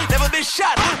thug, never been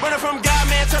shot. Running from God,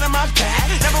 man, turning my back.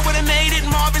 Never would've made it,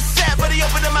 Marvin Sapp, but he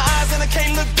opened up my eyes and I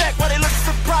can't look back. While they look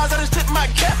surprised, I just tipped my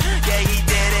cap. Yeah, he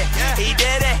did it, he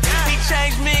did it. He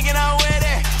changed me and I'm with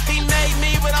it. He made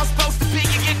me what I'm supposed to be.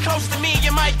 You get close to me,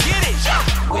 you might get it.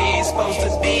 We ain't supposed to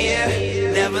be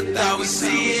here, never thought we'd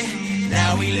see it.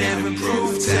 Now we living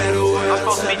proof, tell the world. I'm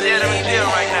supposed to be dead in jail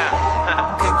right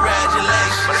now.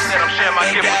 Congratulations, but instead I'm sharing my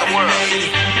gift with the world.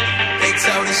 They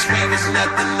told us we was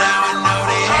nothing, now I know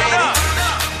they hate it.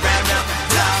 Round up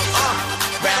applause,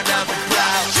 round up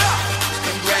applause.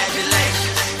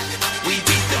 Congratulations, we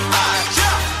beat the odds.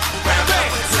 Round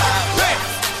up applause,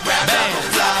 round up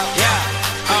applause.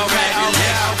 Okay.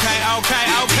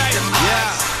 Yeah,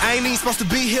 I ain't even supposed to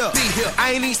be here.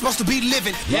 I ain't even supposed to be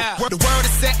living. Yeah. The world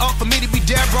is set up for me to be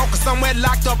dead broke or somewhere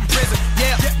locked up in prison.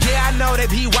 Yeah, I know they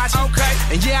be watching. Okay.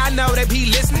 And yeah, I know they be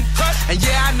listening. And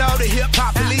yeah, I know the hip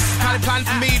hop police is probably plotting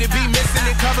for me to be missing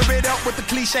and cover it up with the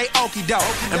cliche okie doke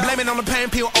and blame it on the pain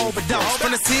pill overdose.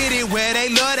 From the city where they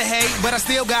love to hate, but I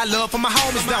still got love for my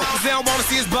homies though. Cause they don't wanna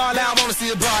see us ball out, wanna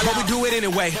see us ball out. But we do it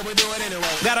anyway.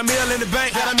 Got a meal in the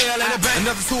bank,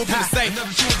 another two up in the safe.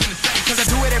 Cause I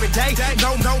do it every day.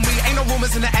 No, me, ain't no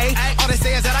rumors in the A. All they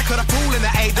say is that I could've fooled in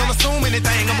the A. Don't assume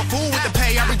anything, I'm a fool with the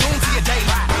pay. I be doomed to your day.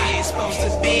 We ain't supposed to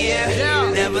be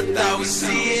here, never thought we'd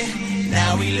see it.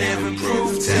 Now we living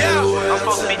proof, tell the world. I'm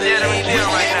supposed to be dead in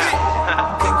jail right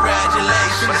now.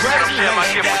 Congratulations, but instead I'm sharing my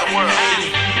gift with the world.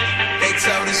 They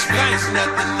told us we was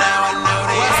nothing, now I know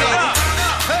they hate it.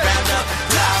 Round up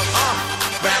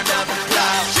applause, round up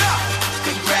applause.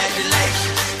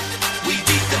 Congratulations, we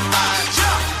beat the odds.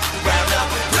 Round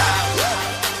up applause,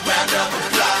 round up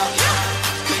applause.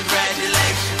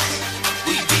 Congratulations,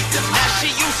 we beat the odds. Now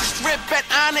she used to strip at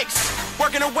Onyx.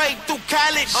 working her way through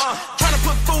college. Trying to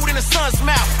put food in her son's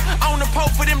mouth. On the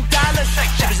pole for them dollars.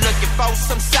 She was looking for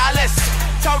some solace.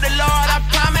 Told the Lord, I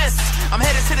promise. I'm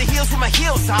headed to the hills with my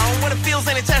heels on. Where the fields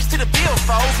ain't attached to the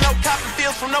billfolds. No copper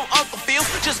fields from no Uncle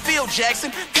Fields. Just Phil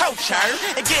Jackson, coach her.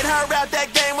 And get her out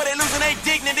that game where they losing their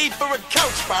dignity for a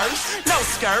coach first. No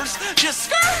skirts, just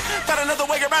skirt. Found another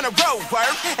way around the road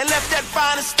work. And left that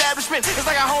fine establishment. It's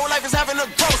like her whole life is having a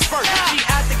growth spurt. She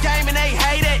out the game and they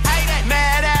hate it.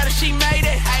 Mad at her, she made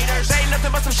it. Haters. Ain't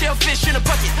nothing but some shellfish in a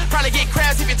bucket. Probably get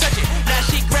crabs if you touch it. Now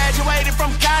she graduated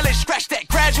from college. Scratch that,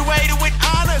 graduated with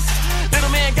honors. Little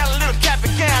man got a little cap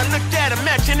and gown. Looked at him,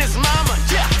 matching his mama.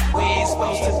 Yeah. We ain't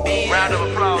supposed to be. Round of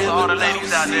applause to all the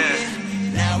ladies out there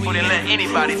who didn't let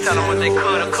anybody tell them what they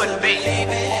could or couldn't be.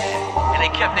 And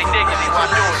they kept their dignity while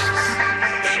doing it.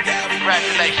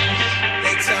 Congratulations.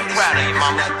 Proud of you,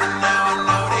 mama.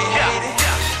 Yeah.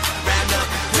 Round of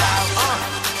applause.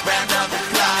 Round of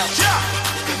applause. Yeah.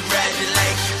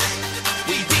 Congratulations.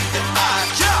 We beat them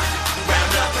odds. Yeah.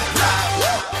 Round of applause.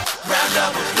 Round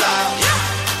of applause. Yeah.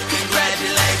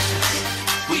 Congratulations.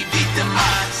 We beat them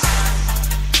odds.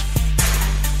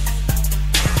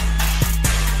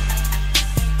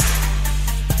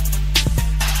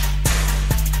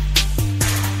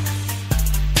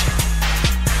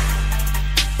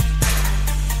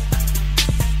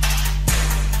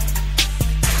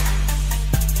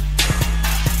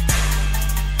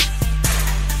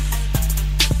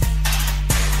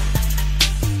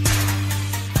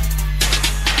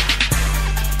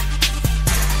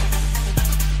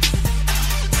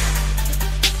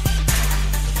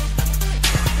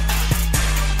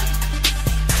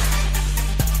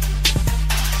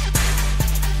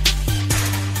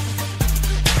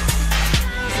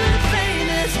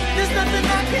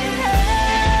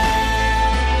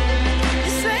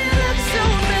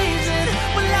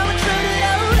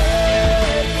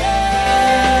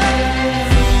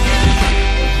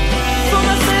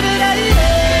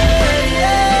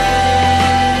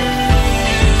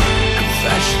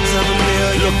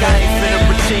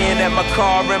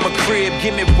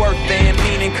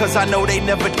 Cause I know they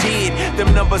never did.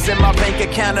 Them numbers in my bank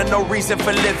account are no reason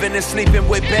for living. And sleeping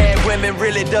with bad women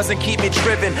really doesn't keep me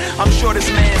driven. I'm sure this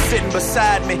man sitting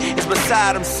beside me is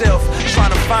beside himself,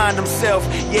 trying to find himself.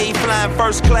 Yeah, he flying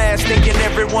first class, thinking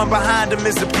everyone behind him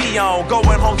is a peon.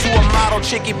 Going home to a model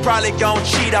chick he probably gon'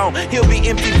 cheat on. He'll be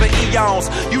empty for eons.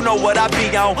 You know what I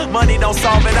be on. Money don't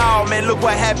solve it all, man. Look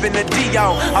what happened to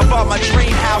Dion. I bought my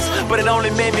dream house, but it only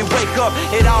made me wake up.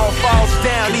 It all falls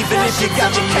down, even if you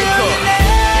got your cake up.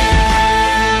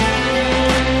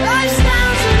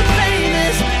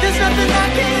 There's nothing I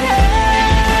can't have.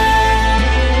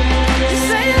 You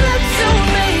say you look so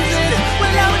amazing.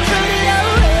 Well, I would trade it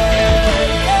away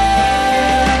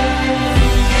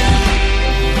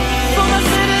for my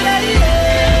city.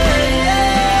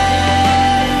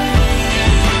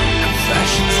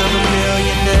 Confessions of a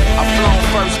millionaire. I've flown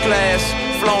first class,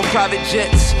 flown private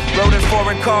jets, rode in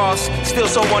foreign cars, still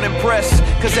so unimpressed.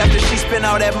 Cause after she spent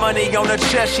all that money on her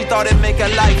chest, she thought it'd make her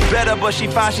life better, but she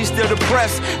finds she's still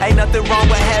depressed. Ain't nothing wrong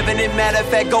with having it, matter of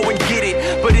fact, go and get it.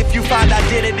 But if you find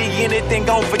identity in it, then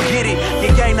gon' forget it. You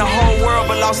gained the whole world,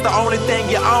 but lost the only thing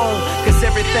you own. Cause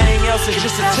everything else is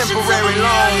just a temporary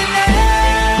loan.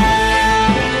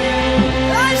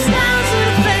 Lifestyles of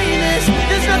the famous,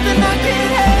 there's nothing I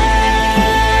can't have.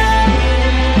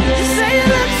 You say you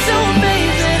look so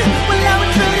amazing, well I would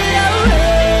trade it away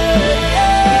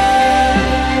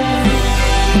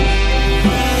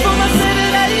for my city.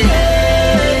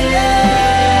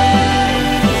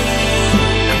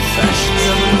 Confessions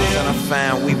of a million. I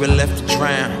found we were left to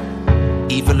drown.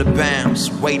 Evil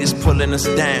abounds, weight is pulling us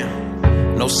down.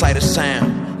 No sight or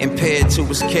sound, impaired to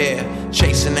his care.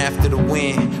 Chasing after the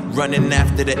wind, running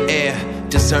after the air.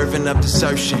 Deserving of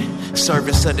desertion,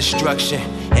 servants of destruction.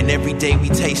 And every day we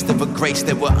taste of a grace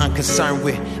that we're unconcerned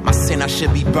with. My sin I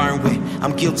should be burned with.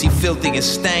 I'm guilty, filthy, and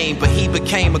stained, but he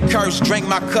became a curse, drank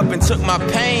my cup and took my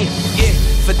pain. Yeah,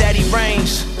 for that he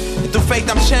reigns, and through faith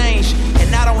I'm changed.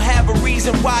 And I don't have a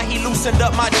reason why he loosened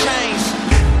up my chains.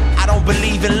 I don't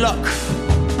believe in luck,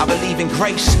 I believe in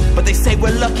grace. But they say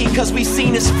we're lucky cause we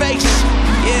seen his face.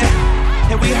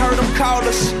 Yeah, and we heard him call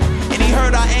us, and he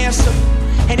heard our answer.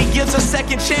 And he gives us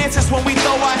second chances when we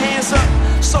throw our hands up.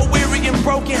 So weary and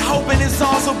broken, hoping his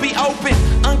arms will be open.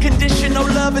 Unconditional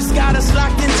love has got us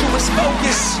locked into his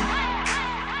focus.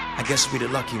 I guess we the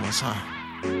lucky ones, huh?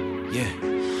 Yeah.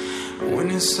 When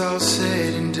it's all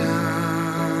said and done,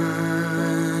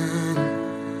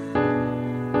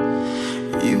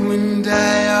 you and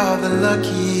I are the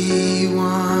lucky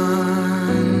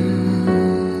ones.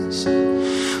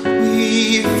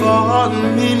 We've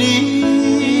fallen many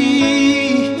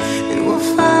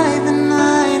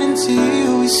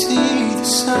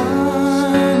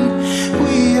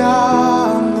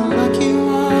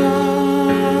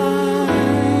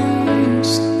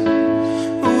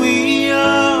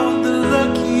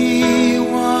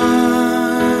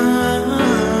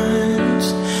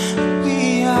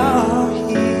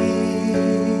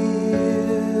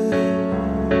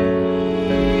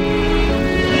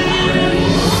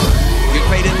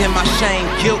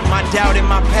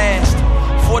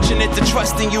fortunate to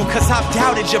trust in you, cause I've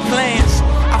doubted your plans.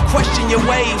 I've questioned your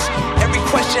ways. Every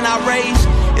question I raise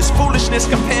is foolishness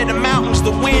compared to mountains,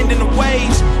 the wind and the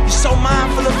waves. You're so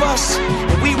mindful of us,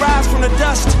 and we rise from the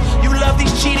dust. You love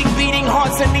these cheating, beating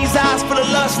hearts and these eyes full of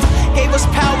lust. Gave us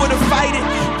power to fight it,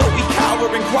 though we cower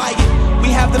and quiet. We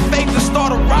have the faith to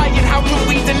start a riot, how can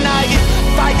we deny it?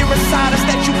 Fire inside us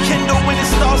that you kindle when it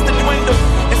starts to dwindle.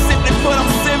 And simply put,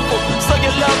 I'm simple, so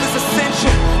your love is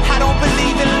essential. I don't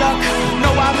believe in luck,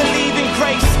 no, I believe in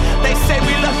grace. They say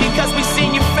we lucky cause we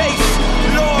seen your face.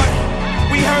 Lord,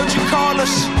 we heard you call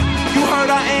us, you heard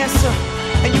our answer.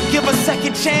 And you give us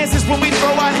second chances when we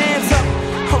throw our hands up.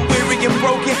 I'm weary and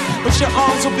broken, but your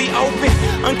arms will be open.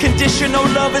 Unconditional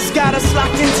love has got us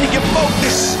locked into your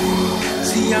focus.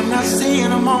 See, I'm not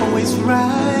saying I'm always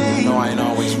right. No, I ain't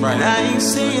always right. And I ain't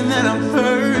saying that I'm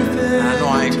perfect. I know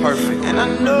I ain't perfect. And I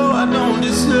know I don't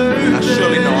deserve it. I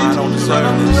surely know I don't deserve but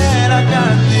I'm this. glad I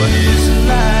got this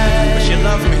life. But you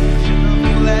love me.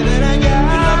 I'm glad that I got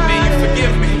You love me, you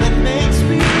forgive me. that makes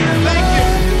me Thank you.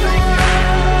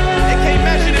 They can't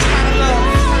measure this kind of love.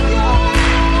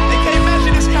 They can't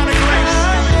measure this kind of grace.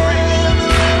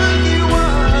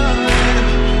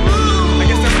 I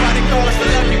guess that's why they call us the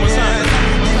lucky ones, huh?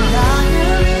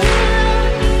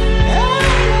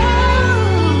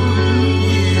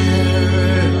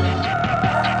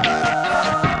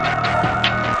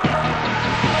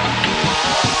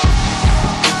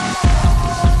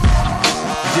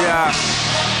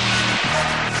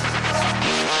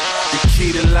 The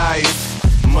key to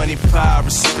life, money, power,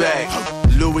 respect.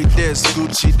 Louis this,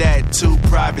 Gucci that, 2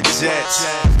 private jets.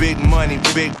 Big money,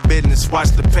 big business, watch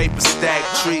the paper stack.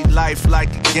 Treat life like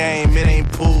a game, it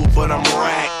ain't pool, but I'm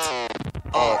racked.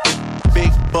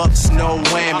 Big bucks, no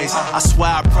whammies. I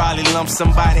swear I probably lump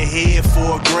somebody head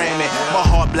for a Grammy. My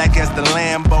heart black as the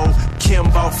Lambo,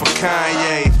 Kimbo for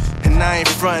Kanye. And I ain't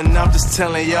frontin', I'm just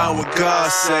telling y'all what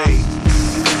God say.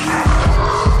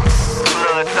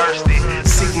 Bloodthirsty,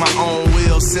 seek my own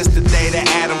will since the day that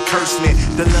Adam cursed me.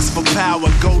 The lust for power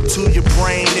go to your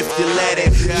brain if you let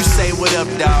it. You say what up,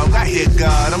 dog? I hear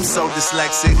God, I'm so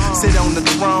dyslexic. Sit on the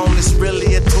throne, it's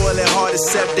really a toilet, heart is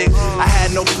septic. I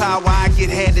had no power, I get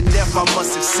handed death, I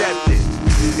must accept it.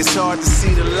 It's hard to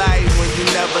see the light when you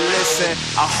never listen.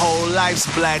 Our whole life's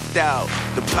blacked out,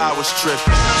 the power's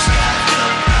tripping.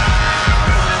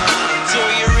 Do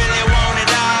you really want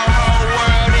it all? Whole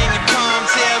world in your palm,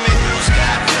 tell me who's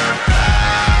got the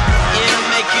power? It'll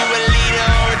make you a leader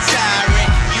or a tyrant.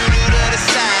 You do the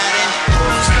deciding.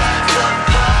 Who's got the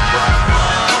power?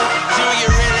 Do you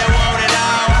really want it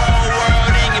all? Whole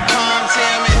world in your palm,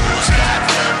 tell me who's got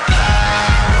the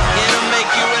power? It'll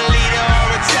make you a leader or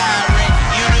a tyrant.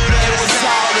 You do the deciding. It was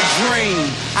all a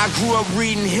dream. I grew up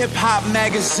reading hip-hop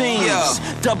magazines.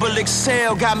 Double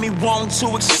XL got me wanting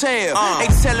to excel. They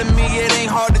telling me it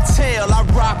ain't hard to tell. I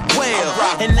rock well.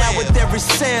 And now with every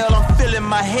sale, I'm feeling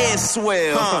my head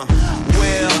swell.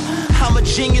 Well, I'm a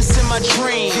genius in my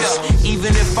dreams.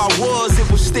 Even if I was,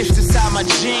 it was stitched inside my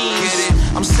jeans.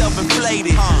 I'm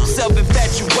self-inflated,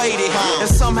 self-infatuated. And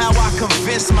somehow I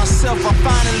convinced myself I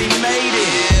finally made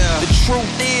it. The truth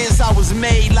is I was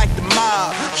made like the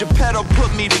mob. Geppetto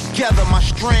put me together, my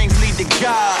strings lead to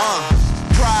God.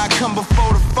 Pride come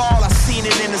before the fall, I seen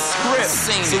it in the script.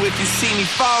 So if you see me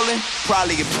falling,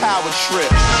 probably a power trip.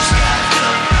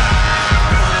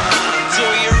 Do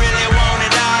you really want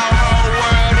it all? Whole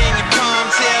world in your palm,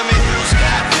 tell me who's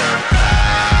got the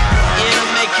power?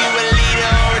 It'll make you a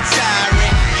leader or a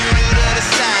tyrant. You do the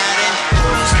deciding.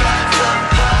 Who's got the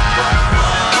power?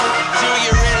 Do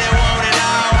you really want it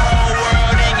all? Whole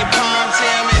world in your palm,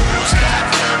 tell me who's got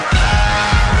the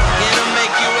power? It'll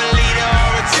make you a leader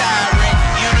or a tyrant.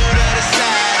 You do the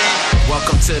deciding.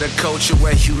 Welcome to the culture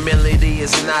where humility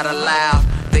is not allowed.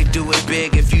 They do it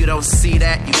big, if you don't see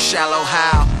that, you shallow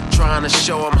how. Trying to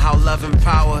show them how love and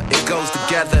power, it goes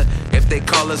together. If they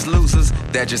call us losers,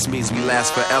 that just means we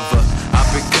last forever. I've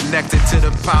been connected to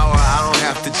the power, I don't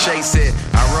have to chase it.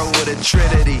 I roll with a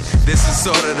trinity, this is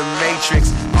sort of the matrix.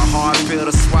 A hard pill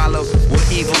to swallow, we're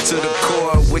evil to the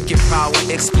core. Wicked power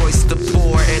exploits the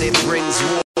poor and it brings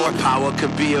war. Power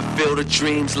could be a field of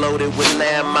dreams loaded with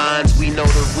landmines. We know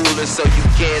the rulers, so you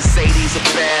can't say these are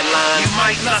bad lines. You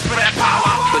might lust for that power,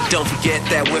 but don't forget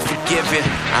that we're forgiven.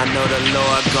 I know the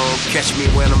Lord gon' catch me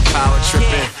when I'm power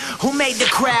tripping. Who made the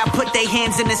crowd put their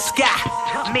hands in the sky?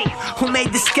 Me, who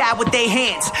made the sky with their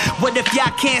hands. What if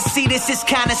y'all can't see this? It's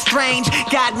kinda strange.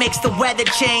 God makes the weather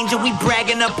change, and we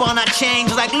bragging up on our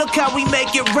change. Like, look how we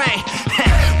make it rain.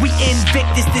 We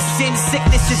Invictus, this sin,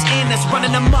 sickness is in us,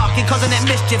 running amok and causing that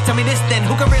mischief. Tell me this then,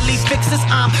 who can really fix this?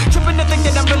 I'm tripping to think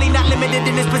that I'm really not limited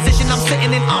in this position I'm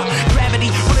sitting in.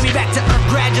 Gravity pulling me back to earth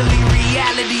gradually.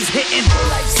 Reality's hitting.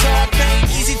 Life's hard, pain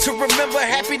easy to remember.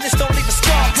 Happiness don't leave a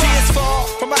scar. Tears fall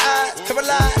from my eyes,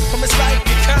 paralyzed from his life.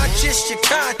 You're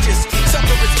conscious.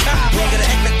 Suffer is kind. We gotta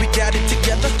act like we got it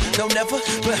together. No, never.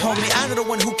 But homie, I know the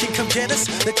one who can come get us.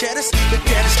 Look at us.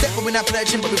 Step, but we're not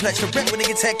pledging, but we pledge for rent when it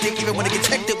gets hectic. Even when it gets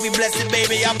hectic, we bless it,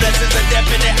 baby. Our blessings are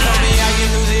definite. Homie, I can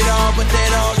lose it all, but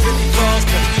that all's really false.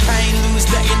 I ain't lose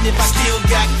nothing if I still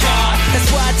got God. That's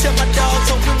why I tell my dogs,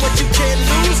 open what you can't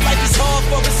lose. Life is hard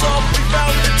for us all, but we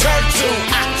found to turn to.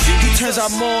 He turns our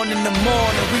morning to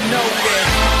morning, we know that.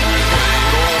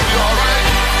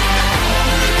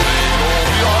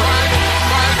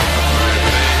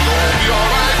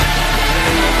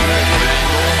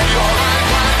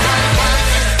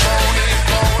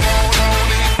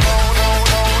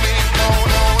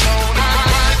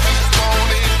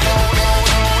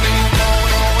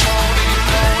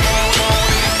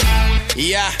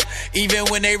 Yeah, even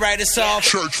when they write us off,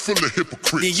 church full of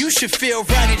hypocrites. Yeah, you should feel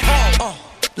right at home.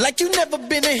 Like you never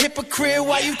been a hypocrite.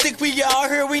 Why you think we all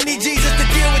here? We need Jesus to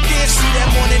deal with this. See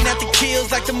that morning after kills,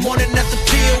 like the morning after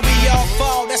pill. We all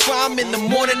fall, that's why I'm in the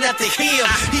morning after him.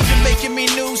 He's been making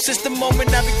me new since the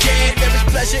moment I began. There is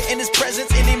pleasure in his presence,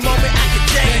 any moment I could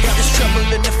dance. There's trouble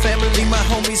in the family, my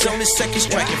homies on his second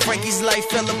strike. And Frankie's life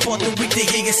fell apart the week that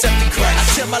he accepted Christ. I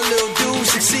tell my little dude,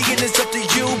 succeeding is up to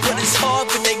you, but it's hard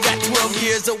when they got 12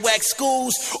 years of whack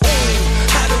schools. Ooh,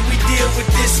 how do we deal with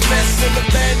this mess of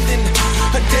abandon?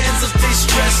 A damsels they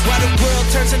stress while the world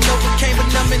turns and overcame a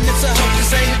numbing. It's a hope the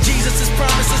same with Jesus'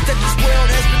 promises that this world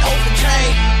has been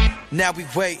overcame. Now we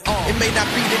wait, it may not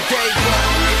be the day, but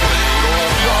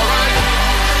gonna be alright.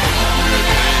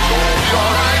 Gonna be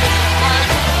alright.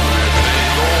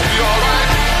 Gonna be alright. Gonna be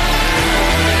alright.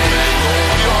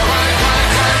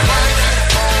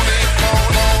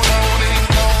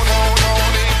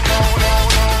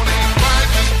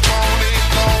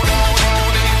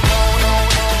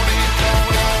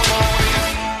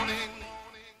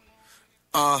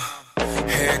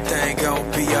 Everything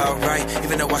gon' be alright.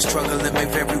 Even though I struggle, it may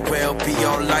very well be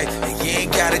alright. And you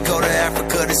ain't gotta go to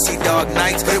Africa to see dark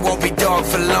nights, but it won't be dark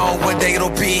for long. One day it'll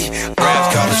be.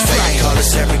 Raps call us fake, call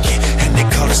us arrogant, and they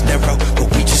call us narrow. But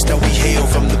we just know we hail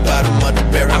from the bottom of the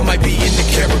barrel. I might be in the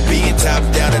Caribbean, top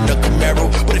down in a Camaro,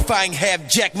 but if I ain't have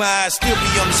Jack, my eyes still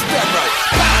be on the sparrow.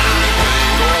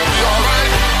 Gonna be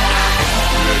alright.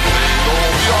 Gonna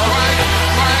be alright.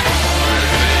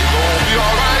 Gonna be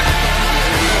alright.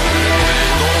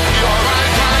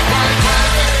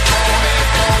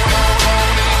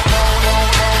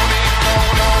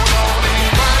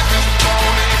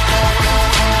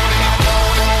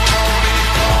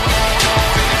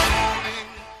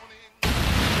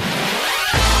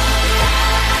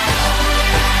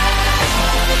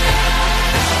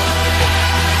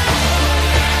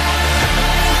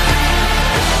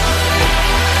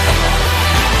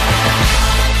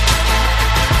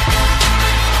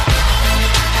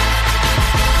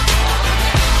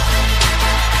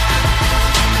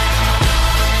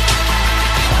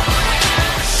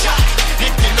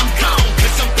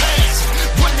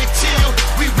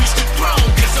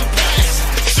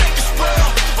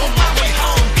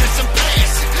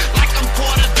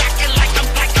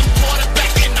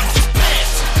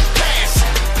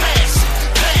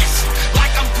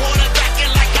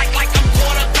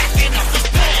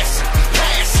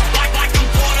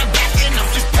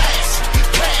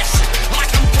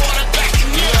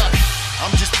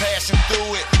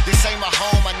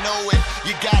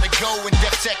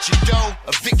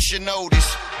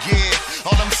 Notice, yeah.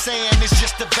 All I'm saying is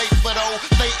just a vapor though.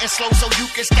 Fate and slow so you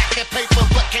can stack that paper,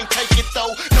 but can't take it though.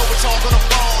 Know it's all gonna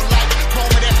fall like Rome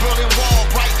of that Berlin Wall,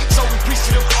 right? So we preach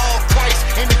to them all Christ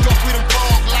in the dark with them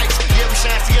fog lights. Yeah, we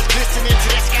shine, see us glistening to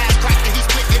that sky's cracking, he's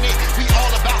splitting it. We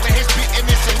all about the his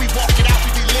bitterness, and we walk it out,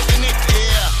 we be living it.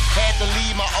 Yeah, had to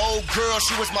leave my old girl,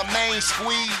 she was my main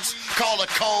squeeze. Call a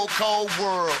cold, cold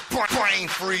world,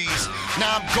 brain freeze.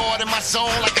 Now I'm guarding my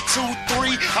zone like a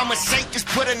 2-3. I'm a saint, just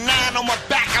put a 9 on my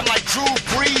back. I'm like Drew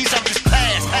Brees. I'm just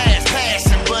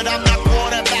passing, but I'm not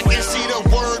quarterback. And see the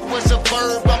word was a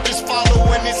verb. I'm just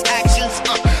following his actions.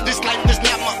 This life is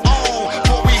not my own.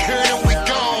 What we heard and we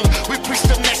gone. We preach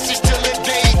the message till the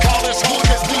day call us home.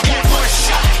 Cause we got one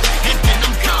shot and then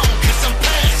I'm gone. Cause I'm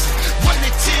past. One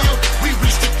until we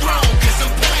reach the throne. Cause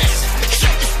I'm past.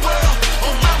 Shake this world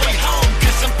on my way home.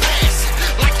 Cause I'm past.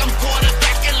 Like I'm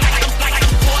quarterback.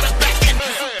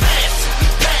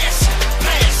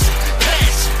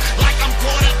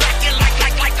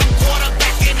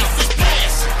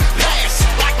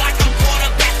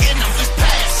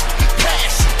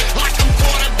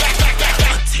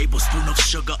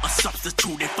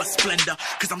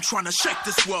 trying to shake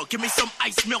this world. Give me some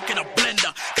ice milk in a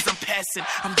blender, cause I'm passing,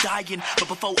 I'm dying. But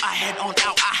before I head on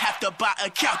out, I have to buy a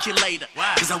calculator,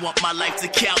 cause I want my life to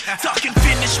count. Talking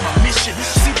finish my mission,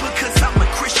 see, because I'm a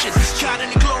Christian. God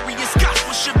in the glorious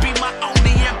gospel should be my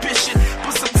only ambition.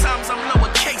 But sometimes I'm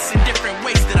lowercase in different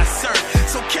ways that I serve.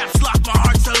 So caps lock my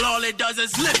heart till all it does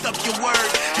is lift up your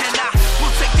word. And I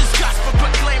will take this gospel,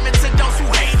 proclaim it to those who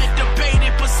hate it, debate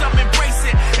it, but some embrace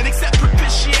it and accept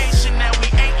propitiation. Now we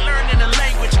ain't learning the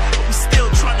language, but we still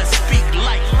trying to speak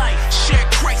like life. Share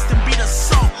Christ and be the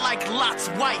salt like Lot's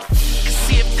wife. Cause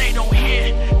see, if they don't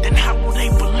hear, then how will they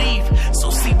believe? So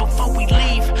see, before we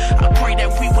leave, I pray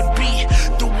that we would be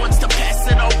the ones to pass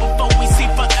it on before we see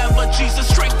forever. Jesus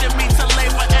strengthen me to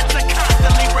labor and to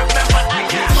constantly remember. I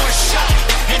got one shot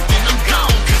and then I'm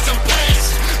gone, cause I'm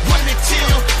blessed. Run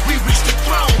until we reach the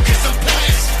throne, cause I'm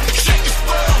blessed. Shake this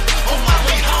world on my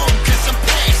way home, cause I'm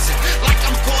passing. Like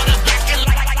I'm quarterbacking,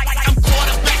 like I'm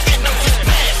quarterbacking. I'm just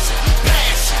passing,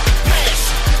 passing,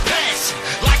 passing, passing.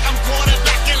 Like I'm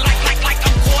quarterbacking, like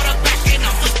I'm quarterbacking.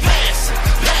 I'm just passing,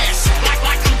 passing. Like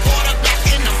I'm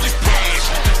quarterbacking. I'm just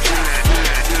passing.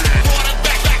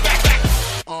 Quarterback, back.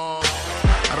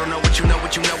 I don't know what you know,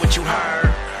 what you heard.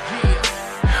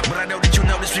 But I know that you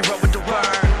know this, we roll with the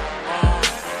word.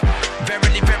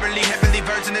 Verily, verily, heavenly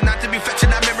virgin, and not to be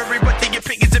fetching our memory, but the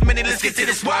opinions of many. Let's get to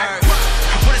this word.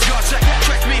 What is God check?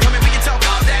 Trust me, homie, we can talk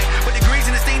all day. But degrees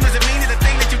and esteem doesn't mean the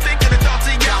thing that you think of the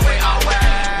thoughts of Yahweh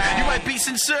always. You might be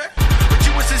sincere, but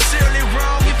you were sincerely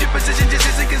wrong. If your position just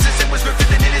isn't consistent with scripture,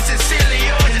 then it is sincerely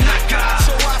yours and not God.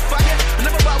 So I fight it.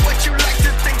 Enough about what you like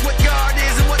to think, what God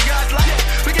is and what God's like.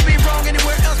 We can be wrong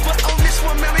anywhere else, but on this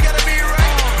one, man, we gotta be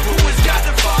right. Who is God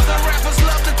the Father? Rappers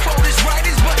love to quote his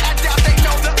writings, but I doubt they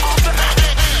know the author.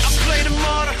 I play the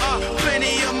martyr.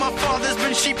 Plenty of my fathers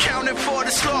been sheep counted for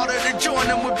the slaughter. To join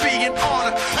them would be an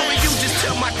honor. Only you just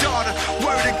tell my daughter,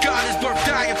 word of God is worth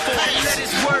dying for. Let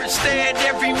his word stand,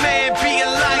 every man be a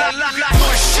liar.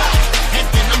 One shot and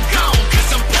then I'm gone, cause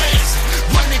I'm blessed.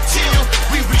 Run until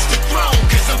we reach the throne,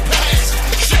 cause I'm blessed.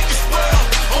 Shake this world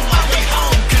on my way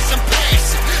home, cause I'm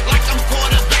passing. Like I'm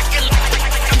quarterbacking,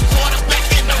 like I'm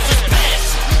quarterbacking. I'm just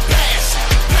passing, passing,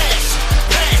 passing,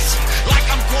 passing. Like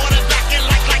I'm quarterbacking,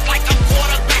 like I'm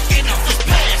quarterbacking. I'm just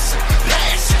passing,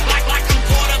 passing. Like I'm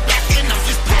quarterbacking. I'm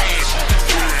just passing.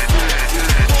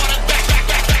 Quarterback,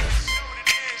 back.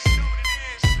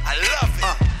 I love it.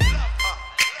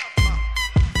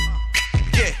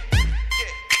 Yeah.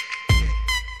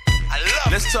 I love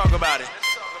it. Let's talk about it.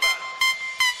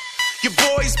 Your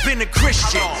boy's been a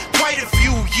Christian quite a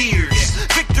few years.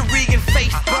 Victory and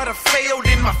faith, but I failed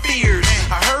in my fears.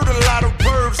 I heard a lot of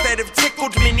words that have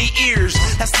tickled many ears.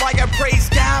 That's why I praise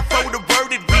God for the word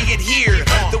that we adhere.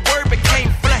 The word became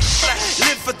flesh,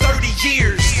 lived for 30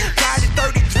 years. Died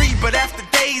at 33, but after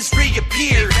days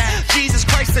reappeared. Jesus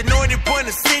Christ, anointed one,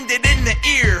 ascended in the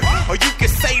ear. Or you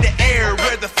could say the air,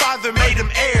 where the Father made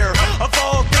him heir. Of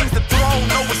all things, the throne,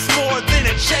 no, it's more than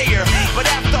a chair. But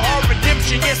after our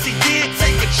redemption, yes, he did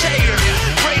take a chair.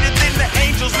 Greater than the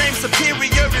angels, named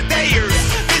superior to theirs.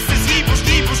 This is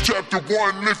Hebrews chapter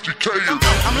 1, lift your chair.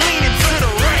 I'm leaning to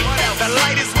the right, the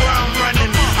light is where I'm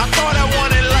running. I thought I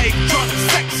wanted life, drunk,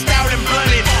 sexed out and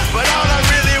blunted. But all I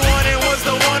really wanted was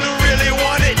the one who really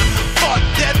wanted. Fought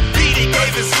death, beat it,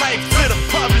 gave his life to the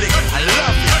public. I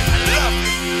love it, I love it.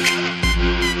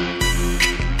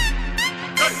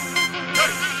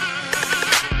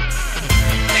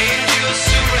 Angels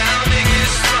surrounding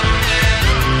his throne, and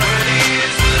worthy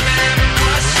is the Lamb who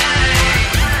was slain.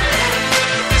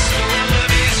 With the storm of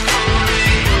his glory,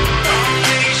 all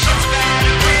nations bow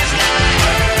to his light.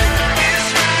 His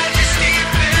majesty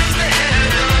fills the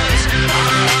heavens,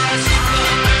 our hearts will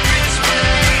thunder his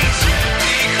praise.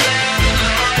 Declare the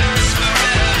Lord is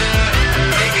forever,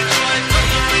 make a joyful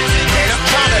noise in his I'm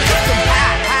trying to lift them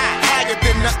higher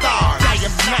than the stars. I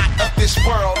am not of this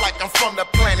world, like I'm from the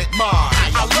planet Mars.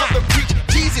 I love to preach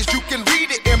Jesus, you can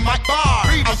read it in my bar.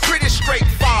 I'm pretty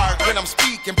straightforward when I'm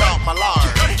speaking about my Lord.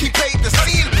 He paid the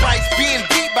sin price, being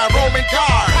beat by Roman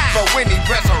guards. But when he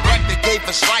resurrected, gave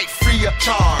us life free of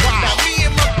charge. Now me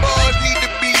and my boys need to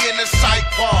be in the psych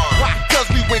ward. Cause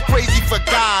we went crazy for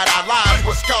God, our lives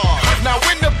were scarred. Now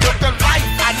in the book of life,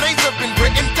 our names have been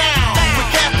written down.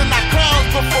 We're casting our crowns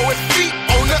before his feet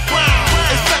on the ground.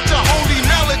 It's such a holy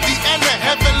melody and a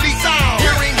heavenly sound.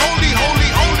 Hearing holy, holy,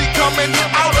 holy coming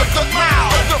out of the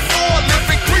mouth of the four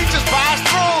living creatures by his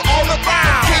throne all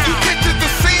around. Can you picture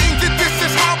the scene that this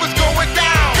is how it's going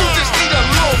down? You just need a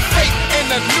little faith and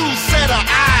a new set of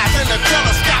eyes and a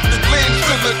telescopic lens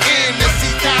to look in and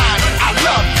see God. I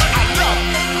love you, I love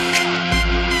you.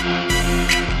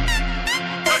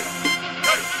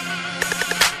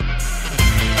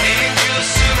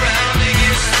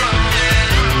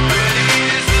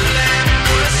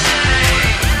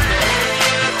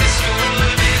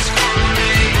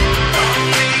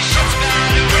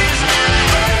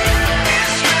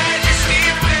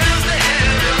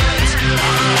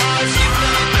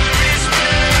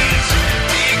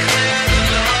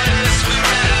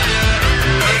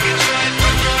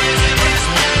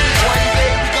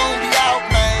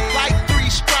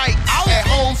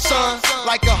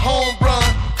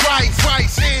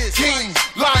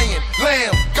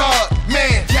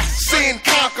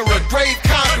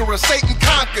 terror, Satan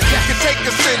conquered. Can take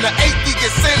a sinner,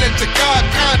 atheist sinner to God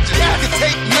conscious. Can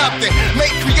take nothing,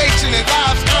 make creation and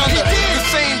lives honor. The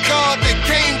same God that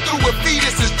came through a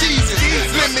fetus is Jesus.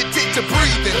 Limited to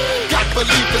breathing, got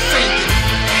believers singing.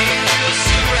 Angels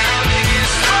surrounding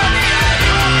his body.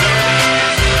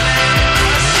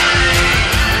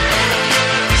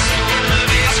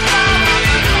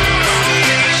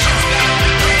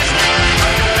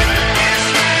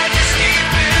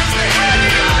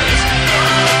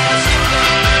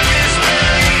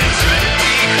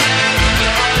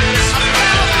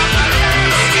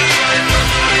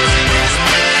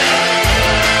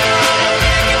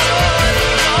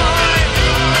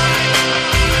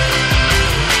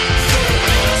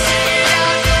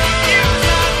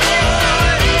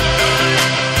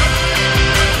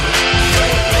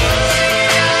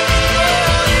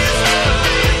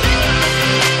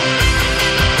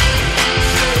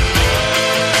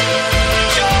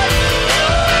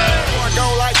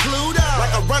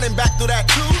 Back through that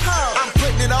I'm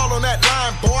putting it all on that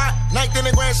line, boy. Ninth in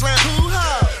the Grand Slam,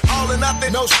 all or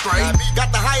nothing, no straight.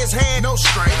 Got the highest hand, no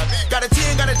straight. Got a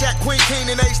 10, got a jack, queen, king,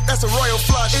 and ace. That's a royal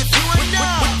flush. If you ain't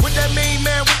know what that mean,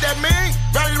 man, what that mean?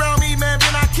 Rally around me, man,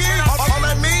 then I king. All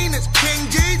that mean is King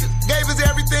Jesus gave us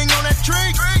everything on that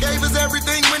tree. Gave us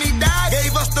everything when he died.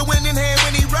 Gave us the winning hand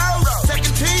when he rose. 2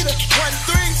 Peter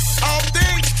 1:3, all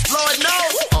things, Lord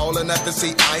knows. All or nothing,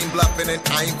 see, I ain't bluffing and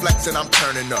I ain't flexing, I'm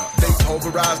turning up. They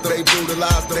pulverized them, they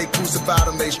brutalized them, they crucified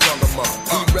them, they strung them up.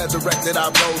 He resurrected, I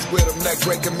rose with him. That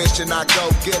great commission, I go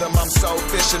get him. I'm so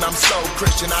fishing, I'm so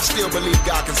Christian, I still believe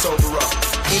God can sober up.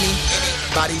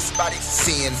 Anybody's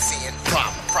sin,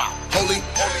 problem. Holy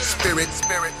Spirit,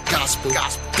 gospel,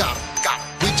 got him.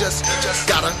 We just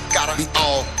gotta be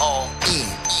all in.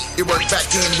 It worked back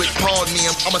in with Paul and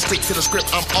them. I'ma stick to the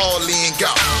script, I'm all in,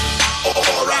 go.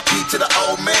 R.I.P. to the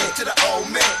old man,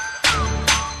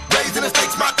 Raised in the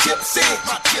States, my chips in.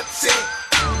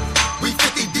 We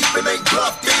 50 deep and ain't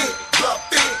bluffed in.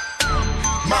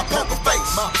 My poker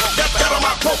face, got on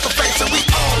my poker face, and we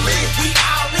all in. We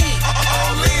all in.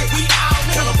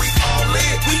 Tell them we all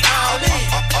in. We all in.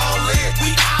 We all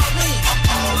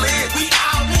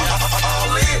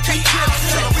in. Can't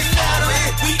tell them we all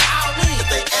in. We all in. If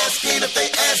they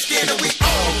asking, and we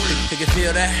all in. You can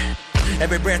feel that?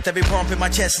 Every breath, every bump in my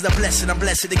chest is a blessing. I'm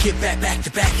blessed to get back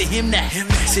to him now.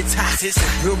 Sits high,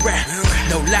 real rap,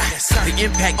 no lie. The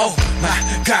impact, oh my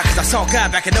God, cause I saw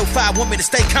God back in 05. Want me to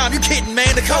stay calm, you kidding,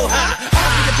 man, the cold high.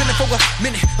 I've been for a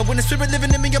minute, when the spirit living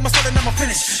in me, I'm starting, I'm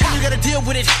finished. And you gotta deal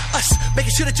with it, us,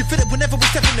 making sure that you feel it whenever we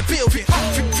step in the building.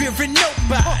 Fearing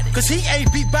nobody, cause he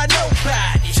ain't beat by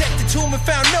nobody. Checked the tomb and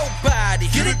found nobody.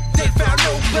 Get it? They found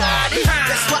nobody.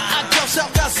 That's why I go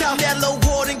south, that low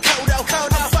ward and cold out.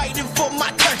 I'm fighting for my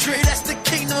country, that's the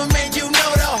kingdom, man, you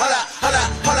know though. Hold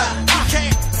up, you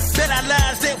can't bet our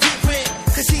lives that we win,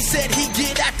 cause he said he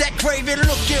get out that grave and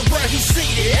look at where he's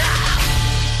seated.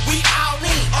 We all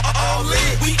in,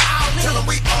 we all in. Tell them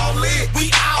we all in,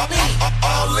 we all in, we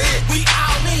all in, we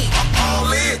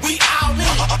all in, we all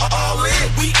in.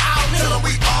 Tell them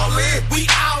we all in, we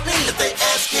all in. If they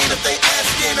asking,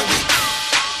 and we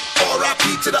R.I.P.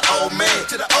 to the old man,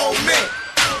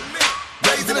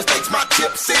 Raised in the States, my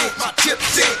chips in.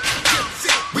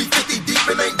 We 50 deep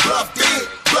and ain't bluffed in.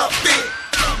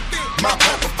 My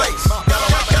poker face,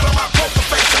 got on my poker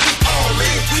face, and we all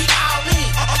in. We all in.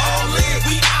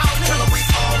 Tell them we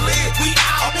all in. We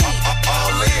all in. We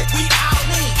all in.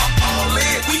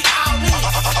 We all in.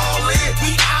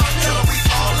 Tell them we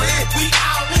all in. We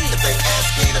all in. If they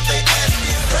asking,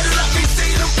 better let me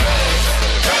see them.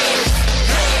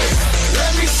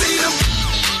 Let me see them.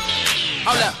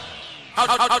 Hold up.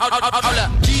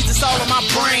 Jesus all in my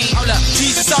brain.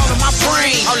 Jesus all in my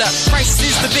brain. Christ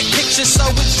is the big picture, so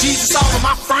it's Jesus all in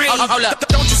my frame.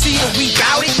 Don't you see that we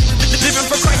bout it? Living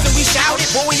for Christ and we shout it.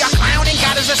 Boy, we are clowning,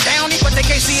 God is astounding, but they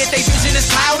can't see it, they vision is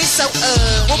cloudy. So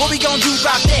what we gonna do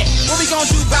about that?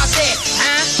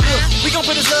 We gon'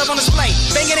 put his love on display,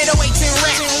 banging it away 10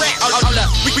 rap.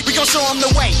 We gon' show him the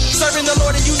way, serving the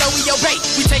Lord and you know we obey.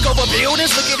 We take over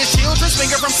buildings, look at the children,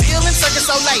 finger from ceiling, circus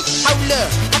so late.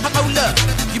 Hold up,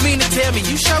 you mean to tell me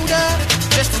you showed up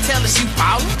just to tell us you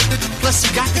ballin'? Plus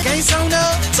you got the game sewn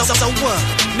up. So what?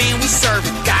 Man, we serve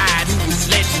a God who is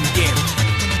legendary.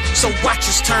 So watch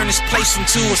us turn this place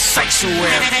into a sanctuary.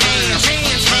 Hands,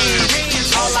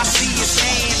 all I see is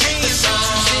hands. The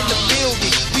soldiers in the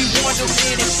building, we want them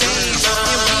in advance, and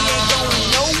we ain't going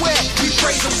nowhere. We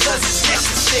praise them 'cause it's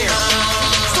necessary.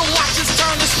 So watch us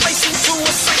turn this place into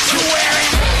a sanctuary.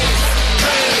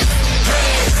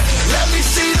 Let me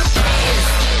see them.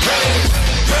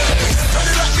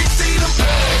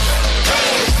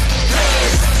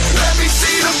 Let me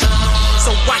see them.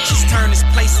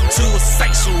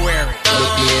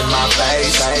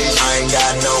 face. I ain't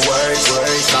got no words.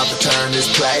 About to turn this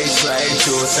place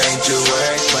into a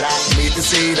sanctuary. But I need to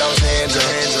see those hands up.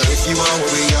 If you want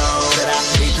what we on, that I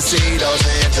need to see those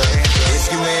hands up.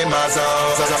 If you in my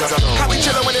zone. How we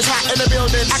chillin' when it's hot in the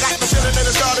building? I got the feeling that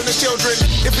it's starting the children.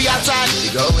 If we outside, we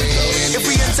go in. If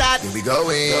we inside, we go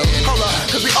in. Hold up,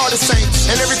 cause we are the saints.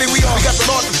 And everything we are, we got the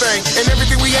Lord to thank. And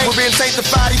everything we ain't, we're being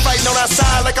sanctified. He fighting on our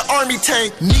side like an army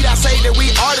tank. Need I say that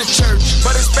we are the church?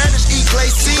 But in Spanish,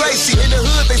 iglesia. In the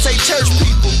hood, they say church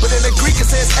people. But in the Greek, it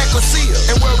says ecclesia.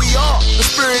 And where we are, the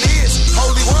spirit is.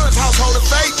 Holy ones, household of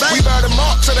faith. We bear the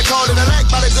mark, so they call it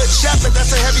elect by the good shepherd. That's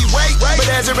a heavy weight. But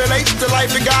as it relates to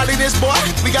life and godliness, boy,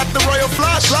 we got the royal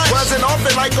flush. Wasn't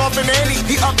often like Golfin' Annie.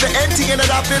 He upped the ante and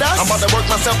adopted us. I'm about to work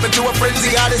myself into a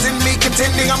frenzy. God is in me,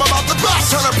 contending I'm about to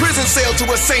bust. Turn a prison cell to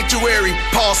a sanctuary.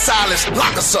 Paul Silas,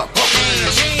 lock us up.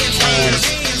 Hands,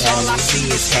 all I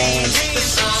see is hands. The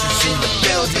substance in the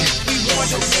building. We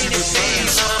want to win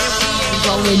advance. We ain't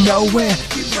going nowhere.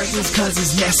 We break this cause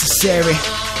it's necessary.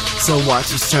 So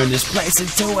watch us turn this place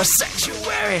into a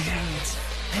sanctuary.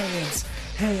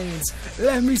 Hands.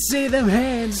 Let me see them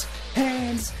hands.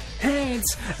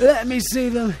 Let me see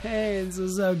them hands.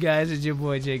 What's up, guys? It's your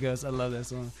boy J Ghost. I love that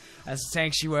song. That's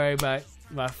Sanctuary by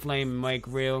Flame and Mike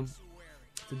Real.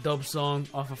 It's a dope song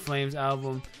off of Flame's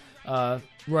album,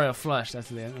 Royal Flush. That's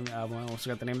the name of the album. I almost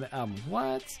forgot the name of the album.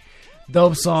 What?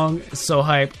 Dope song. It's so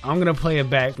hype. I'm gonna play it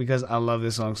back because I love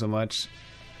this song so much.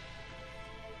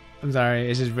 I'm sorry.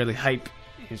 It's just really hype.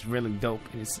 It's really dope.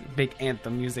 It's big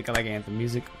anthem music. I like anthem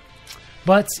music.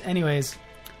 But anyways,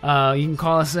 you can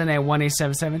call us in at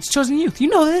 1-877. It's Chosen Youth. You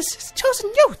know this. It's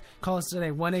Chosen Youth. Call us in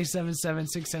at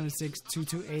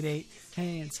 1-877-676-2288.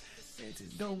 Hands.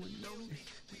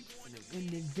 In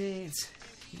advance.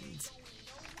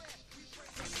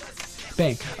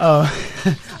 Bang. Oh,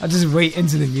 I'll just wait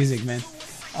into the music, man.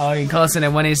 You can call us in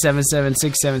at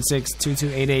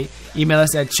 1-877-676-2288. Email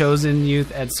us at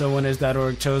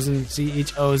chozenyouth@soulwinners.org. Chosen,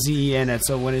 CHOZEN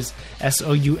 @soulwinners,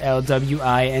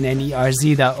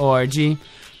 SOULWINNERZ.org.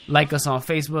 Like us on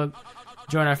Facebook.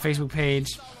 Join our Facebook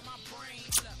page.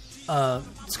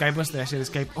 Skype us. Did I say the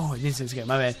Skype? Oh, I didn't say Skype.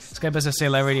 My bad. Skype us at Say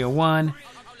Live Radio 1.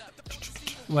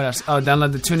 What else? Oh,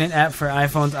 download the TuneIn app for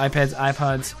iPhones, iPads,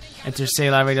 iPods. Enter Say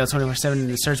Live Radio 24/7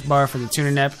 in the search bar for the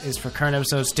TuneIn app. Is for current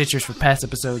episodes. Stitchers for past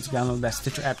episodes. Download that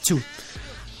Stitcher app too.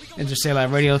 Enter Say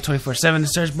Live Radio 24/7 in the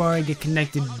search bar. Get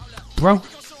connected, bro.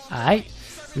 Alright?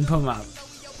 We put them out.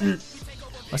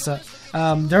 What's up?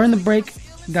 During the break,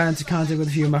 got into contact with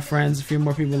a few of my friends, a few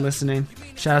more people listening.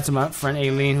 Shout out to my friend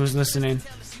Aileen who's listening.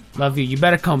 Love you. You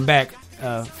better come back.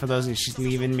 For those of you, she's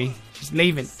leaving me. She's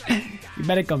leaving. You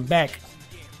better come back.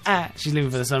 She's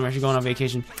leaving for the summer. She's going on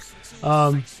vacation.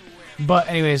 But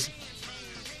anyways,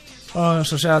 so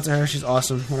shout out to her. She's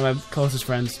awesome. One of my closest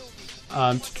friends.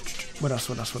 What else?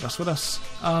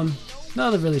 No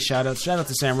other really shout outs. Shout out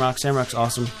to Samrock. Samrock's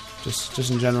awesome. Just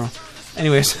in general.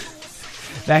 Anyways,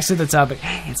 back to the topic.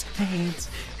 Hands.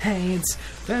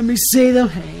 Let me see them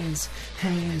hands.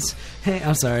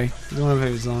 I'm sorry. It's one of my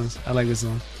favorite songs. I like this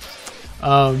song.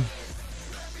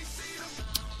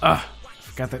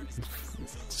 Forgot that.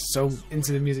 So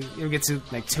into the music. You ever get to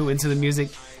too into the music?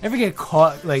 Ever get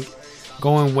caught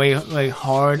going way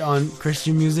hard on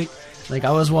Christian music? Like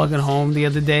I was walking home the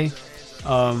other day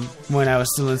when I was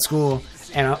still in school,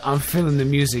 and I'm feeling the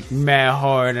music mad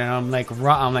hard, and I'm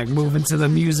moving to the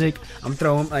music. I'm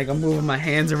moving my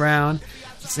hands around,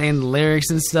 saying the lyrics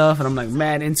and stuff, and I'm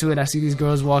mad into it. I see these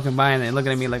girls walking by and they're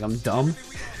looking at me like I'm dumb.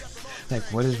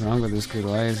 What is wrong with this kid?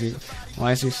 Why is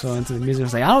he so into the music? I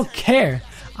was I don't care.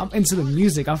 I'm into the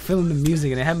music. I'm feeling the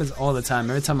music, and it happens all the time.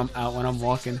 Every time I'm out when I'm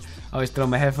walking, I always throw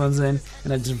my headphones in,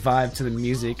 and I just vibe to the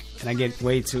music, and I get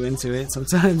way too into it.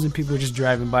 Sometimes when people are just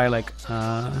driving by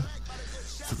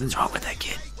something's wrong with that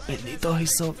kid. Benito,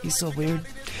 he's so weird.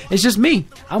 It's just me.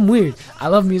 I'm weird. I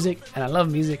love music, and I love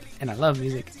music, and I love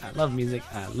music. I love music.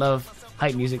 I love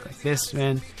hype music like this,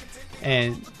 man.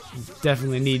 And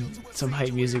definitely need some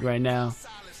hype music right now.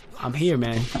 I'm here,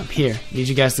 man. I'm here. Need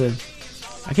you guys to...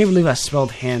 I can't believe I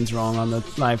spelled hands wrong on the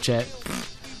live chat.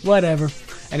 Whatever.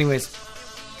 Anyways.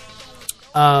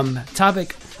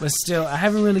 Topic was still... I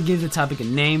haven't really given the topic a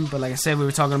name, but like I said, we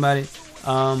were talking about it.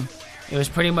 It was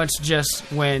pretty much just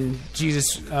when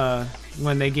Jesus...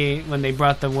 when they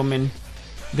brought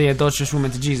the adulterous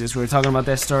woman to Jesus. We were talking about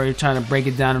that story, trying to break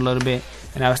it down a little bit.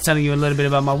 And I was telling you a little bit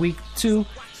about my week, too.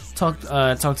 Talk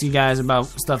to you guys about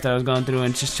stuff that I was going through,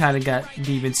 and just trying to get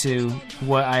deep into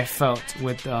what I felt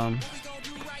with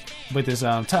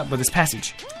this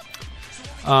passage.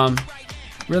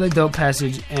 Really dope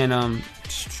passage, and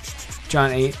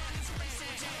John 8.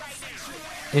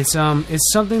 It's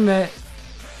something that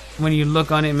when you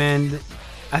look on it, man,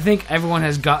 I think everyone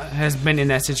has been in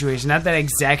that situation. Not that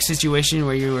exact situation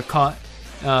where you were caught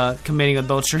committing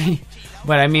adultery,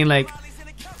 but I mean like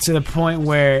to the point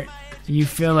where you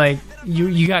feel like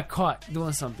you got caught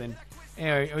doing something,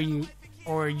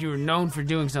 or you're known for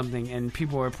doing something, and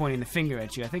people are pointing the finger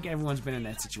at you. I think everyone's been in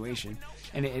that situation,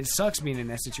 and it sucks being in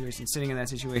that situation, sitting in that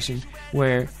situation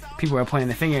where people are pointing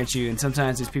the finger at you. And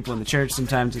sometimes it's people in the church,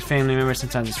 sometimes it's family members,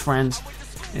 sometimes it's friends,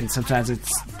 and sometimes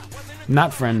it's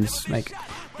not friends. Like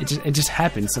it just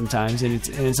happens sometimes, and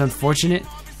it's unfortunate,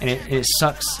 and it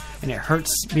sucks, and it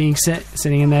hurts being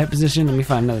sitting in that position. Let me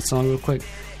find another song real quick.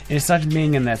 And it sucks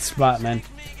being in that spot, man.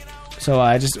 So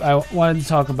I wanted to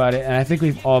talk about it, and I think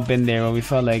we've all been there where we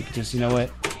felt like, just, you know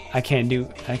what, I can't do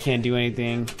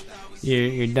anything.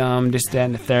 You're dumb, this, that,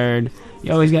 and the third.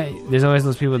 There's always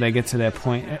those people that get to that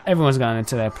point. Everyone's gotten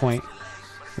to that point.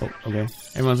 Oh, okay.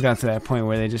 Everyone's gotten to that point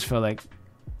where they just feel like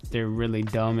they're really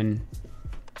dumb and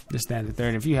this, that, and the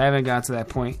third. If you haven't got to that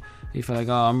point, you feel like,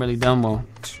 oh, I'm really dumb. Well,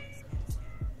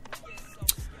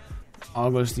 all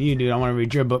goes to you, dude. I want to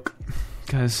read your book,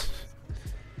 because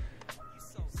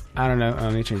I don't know.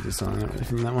 Let me change this song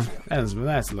from that one. That's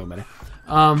a little better.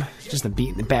 Just a beat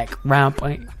in the background.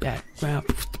 Background.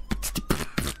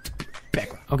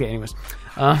 Okay, anyways.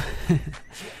 Yeah,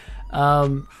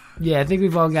 I think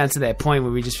we've all gotten to that point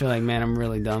where we just feel like, man, I'm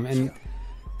really dumb.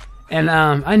 And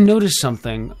I noticed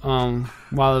something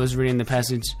while I was reading the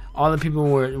passage. All the people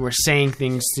were saying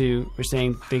things to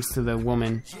the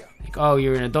woman, like, "Oh,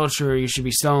 you're an adulterer. You should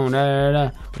be stoned." Da, da,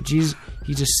 da. But Jesus,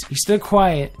 he stood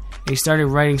quiet and he started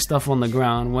writing stuff on the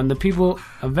ground. When the people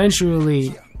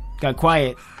eventually got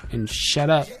quiet and shut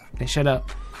up,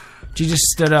 Jesus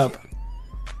stood up,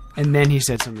 and then he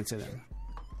said something to them.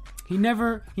 He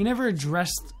never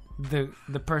addressed the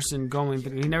person going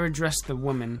through. He never addressed the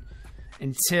woman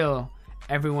until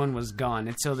everyone was gone,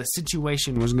 until the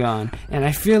situation was gone. And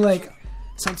I feel like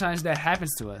sometimes that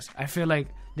happens to us. I feel like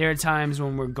there are times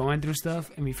when we're going through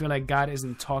stuff and we feel like God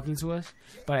isn't talking to us,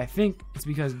 but I think it's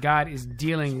because God is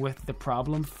dealing with the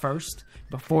problem first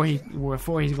before he's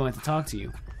going to talk to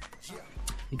you.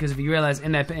 Because if you realize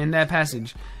in that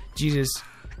passage, Jesus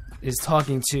is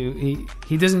talking to,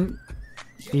 he doesn't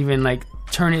even like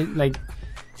turn it, like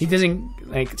he doesn't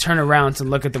like turn around to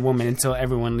look at the woman until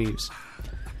everyone leaves,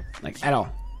 like at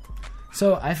all.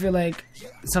 So I feel like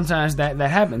sometimes that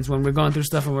happens when we're going through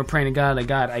stuff and we're praying to God, like,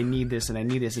 God, I need this and I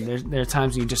need this. And there are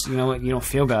times you just, you know what, you don't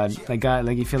feel God, like God,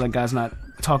 like you feel like God's not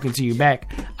talking to you back.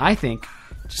 I think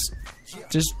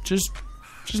just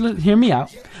hear me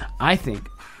out. I think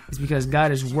it's because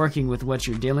God is working with what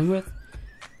you're dealing with,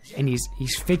 and he's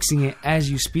fixing it as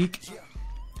you speak,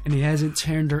 and he hasn't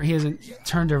turned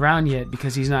around yet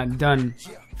because he's not done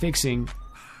fixing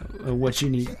what you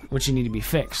need to be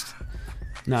fixed.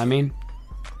 Know what I mean?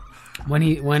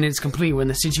 When it's complete, when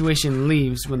the situation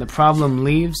leaves, when the problem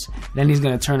leaves, then he's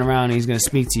going to turn around and he's going to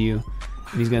speak to you,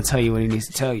 and he's going to tell you what he needs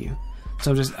to tell you.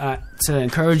 So just to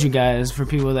encourage you guys, for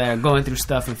people that are going through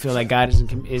stuff and feel like God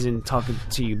isn't talking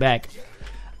to you back,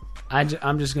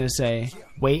 I'm just going to say,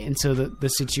 wait until the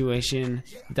situation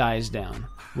dies down.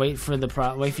 Wait for you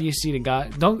to see the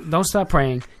God. Don't stop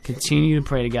praying. Continue to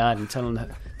pray to God and tell him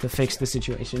to fix the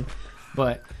situation.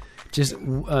 But just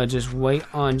wait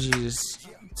on Jesus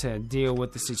to deal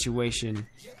with the situation.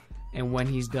 And when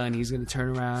he's done, he's going to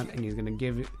turn around and he's going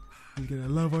to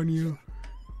love on you.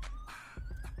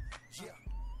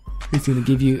 He's going to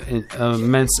give you an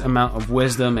immense amount of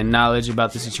wisdom and knowledge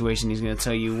about the situation. He's going to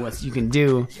tell you what you can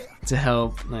do to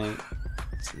help,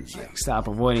 stop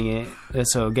avoiding it.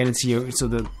 So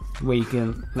the way you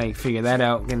can figure that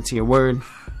out, get into your word,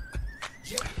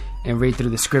 and read through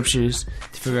the scriptures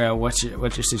to figure out what your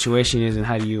situation is and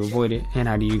how do you avoid it and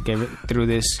how do you get through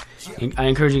this. And I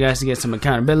encourage you guys to get some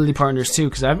accountability partners too,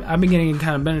 because I've been getting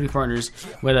accountability partners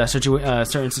with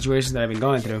certain situations that I've been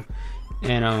going through,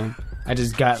 and I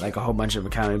just got a whole bunch of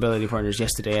accountability partners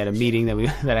yesterday at a meeting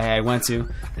that I went to,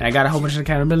 and I got a whole bunch of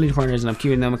accountability partners, and I'm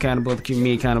keeping them accountable, they're keeping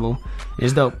me accountable. And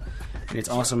it's dope, and it's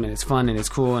awesome, and it's fun, and it's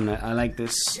cool, and I like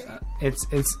this.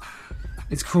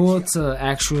 It's cool to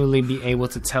actually be able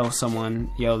to tell someone,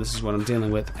 yo, this is what I'm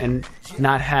dealing with, and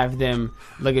not have them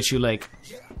look at you like,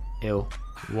 ew,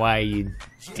 why are you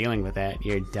dealing with that?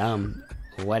 You're dumb.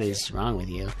 What is wrong with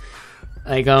you?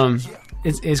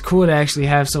 It's cool to actually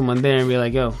have someone there and be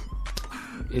like, yo,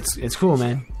 it's cool,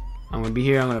 man. I'm gonna be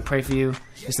here. I'm gonna pray for you.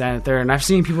 This, that, and the third. And I've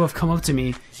seen people have come up to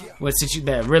me with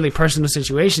that really personal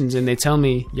situations, and they tell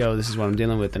me, "Yo, this is what I'm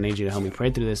dealing with. I need you to help me pray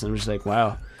through this." And I'm just like,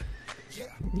 "Wow,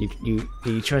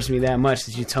 you trust me that much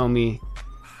that you tell me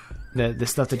the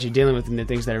stuff that you're dealing with and the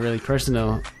things that are really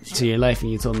personal to your life,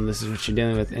 and you told them this is what you're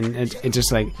dealing with, and it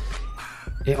just like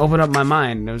it opened up my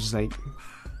mind, and I was just like,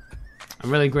 I'm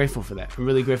really grateful for that. I'm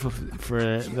really grateful for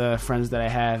the friends that I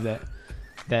have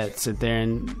that sit there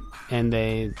and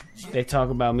they talk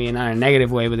about me not in a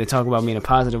negative way, but they talk about me in a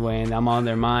positive way, and I'm on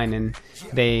their mind, and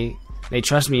they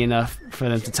trust me enough for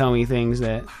them to tell me things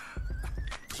that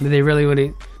they really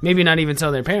wouldn't, maybe not even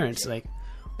tell their parents, like,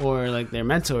 or like their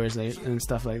mentors, like, and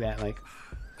stuff like that, like.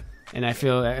 And I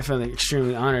feel like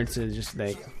extremely honored to just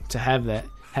like to have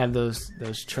those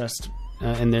trust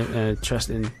and their trust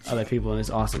in other people, and it's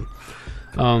awesome.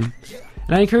 And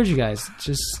I encourage you guys,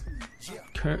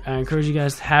 I encourage you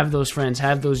guys to have those friends,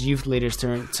 have those youth leaders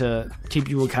to keep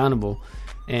you accountable,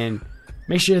 and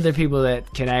make sure they're people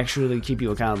that can actually keep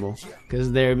you accountable.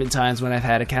 Because there have been times when I've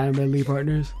had accountability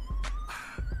partners.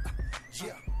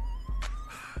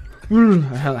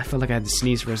 I felt like I had to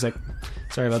sneeze for a sec.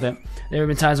 Sorry about that. There have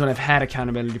been times when I've had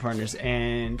accountability partners,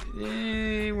 and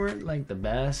they weren't like the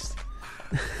best.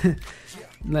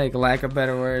 Like, lack of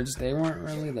better words, they weren't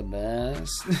really the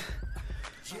best.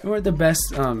 They weren't the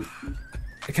best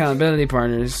accountability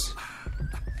partners.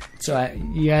 So I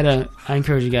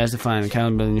encourage you guys to find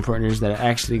accountability partners that are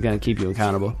actually going to keep you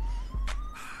accountable.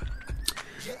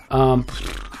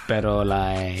 Pero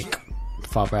like,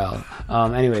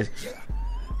 anyways,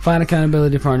 find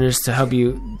accountability partners to help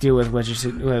you deal with with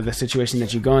the situation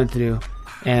that you're going through.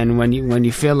 And when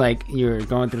you feel like you're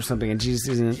going through something and Jesus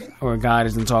isn't, or God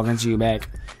isn't talking to you back,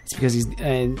 it's because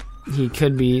he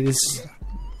could be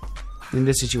in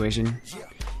this situation.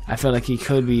 I feel like he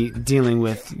could be dealing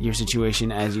with your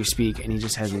situation as you speak, and he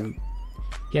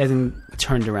hasn't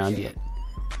turned around yet.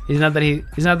 It's not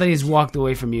that he's walked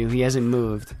away from you. He hasn't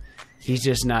moved. He's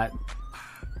just not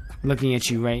looking at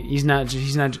you right. He's not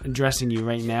addressing you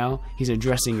right now. He's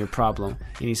addressing your problem,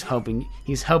 and he's helping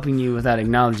you without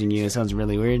acknowledging you. It sounds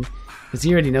really weird, because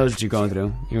he already knows what you're going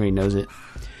through. He already knows it.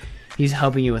 He's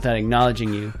helping you without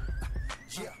acknowledging you.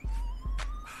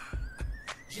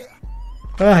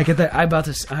 I get that. I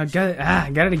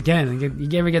got it again.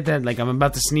 You ever get that, like, I'm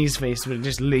about to sneeze face, but it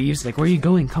just leaves? Like, where are you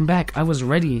going? Come back. I was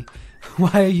ready.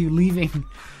 Why are you leaving?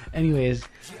 Anyways,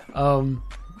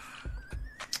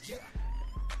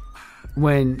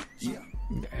 when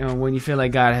you feel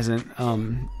like God hasn't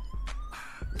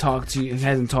talked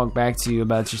back to you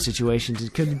about your situations,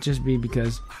 it could just be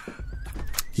because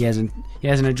he hasn't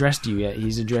addressed you yet.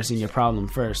 He's addressing your problem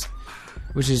first,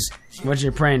 which is what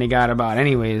you're praying to God about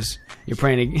anyways. You're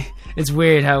praying to, it's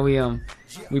weird how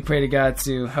we pray to God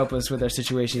to help us with our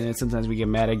situation, and sometimes we get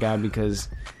mad at God because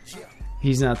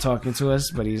he's not talking to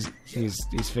us, but he's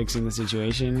fixing the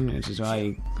situation, which is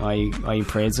why you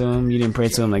prayed to him. You didn't pray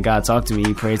to him like, God, talk to me.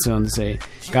 You prayed to him to say,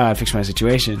 God, fix my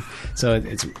situation. So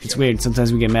it's weird.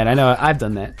 Sometimes we get mad. I know I've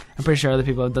done that. I'm pretty sure other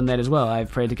people have done that as well. I've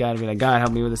prayed to God and be like, God,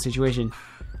 help me with the situation.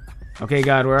 Okay,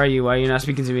 God, where are you? Why are you not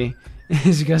speaking to me?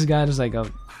 It's because God is like, oh,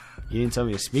 you didn't tell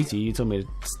me to speak to you. You told me to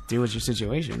deal with your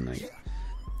situation. Like,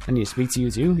 I need to speak to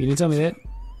you too. You didn't tell me that.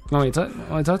 Want me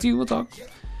to talk to you? We'll talk.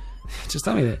 Just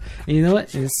tell me that. And you know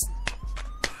what? It's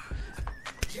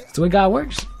the way God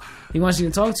works. He wants you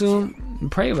to talk to him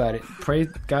and pray about it. Pray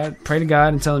to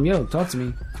God and tell him, yo, talk to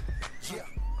me.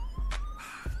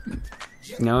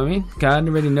 You know what I mean? God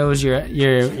already knows your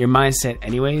mindset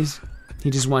anyways. He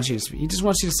just wants you to speak. He just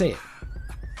wants you to say it.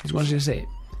 He just wants you to say it.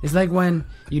 It's like when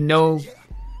you know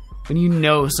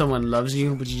someone loves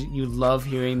you, but you love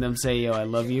hearing them say, yo, I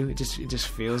love you. It just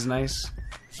feels nice.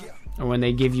 Or when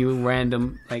they give you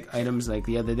random like items, like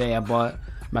the other day I bought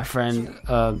my friend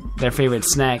their favorite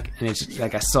snack, and it's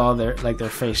like I saw their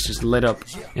face just lit up,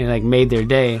 and it like made their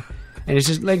day. And it's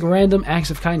just like random acts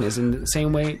of kindness. And the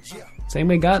same way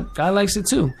God likes it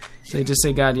too. So they just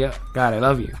say, God, yeah, God, I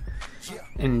love you.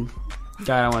 And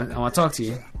God, I want to talk to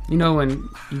you. You know, when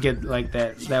you get like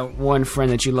that one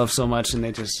friend that you love so much, and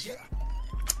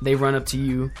they run up to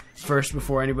you first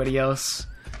before anybody else.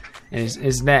 And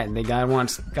it's that God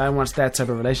wants that type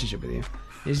of relationship with you.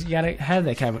 You gotta have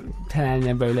that kind of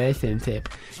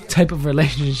type of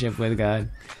relationship with God,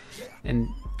 and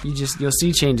you'll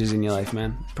see changes in your life,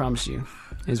 man. I promise you.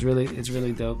 It's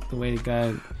really dope the way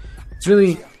God. It's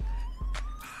really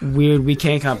weird. We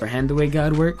can't comprehend the way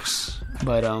God works,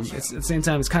 but it's at the same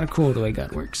time it's kind of cool the way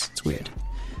God works. It's weird.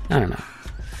 I don't know,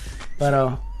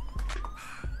 but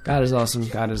God is awesome.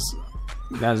 God is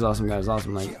awesome. God is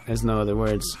awesome. Like, there's no other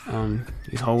words.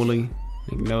 He's holy.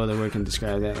 Like, no other word can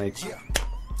describe that. Like,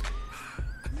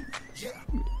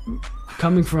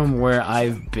 coming from where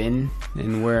I've been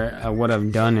and what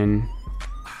I've done and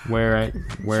where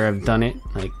I've done it,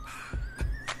 like,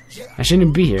 I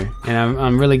shouldn't be here. And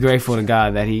I'm really grateful to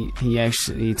God that he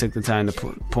took the time to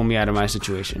pull me out of my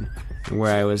situation and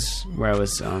where I was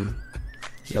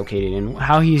located and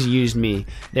how he's used me.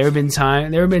 There have been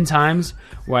times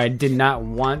where I did not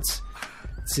want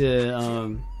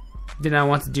to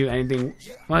do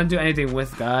anything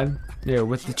with God or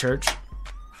with the church,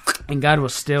 and God will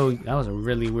still. That was a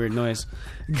really weird noise.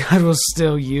 God will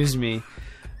still use me,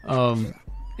 and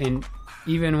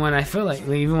even when I feel like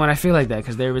that,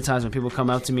 because there have been times when people come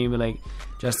up to me and be like,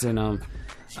 Justin, I'm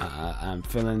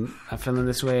feeling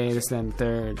this way, this, that, and the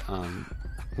third.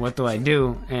 What do I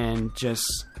do? And just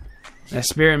that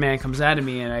spirit man comes out of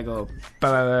me, and I go,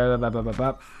 bah, bah, bah, bah, bah, bah,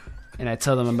 bah, and I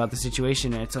tell them about the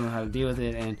situation, and I tell them how to deal with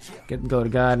it, and go to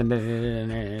God, and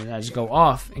I just go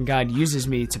off, and God uses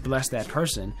me to bless that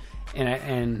person.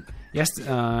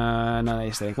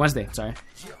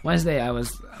 Wednesday, I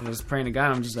was praying to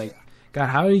God. I'm just like, God,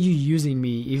 how are you using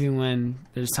me even when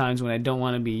there's times when I don't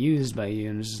want to be used by you?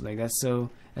 And it's just like, that's so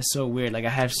weird. Like, I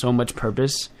have so much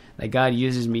purpose. Like, God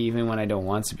uses me even when I don't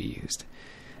want to be used.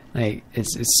 Like,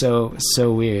 it's so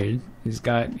weird. He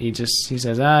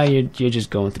says, you're just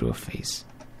going through a phase.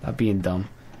 Stop being dumb.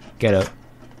 Get up.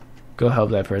 Go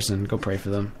help that person. Go pray for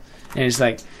them. And it's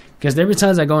like, because there be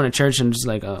times I go into church and I'm just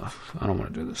like, oh, I don't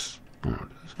want to do this.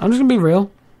 I'm just going to be real.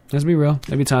 Let's be real.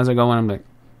 There be times I go and I'm like,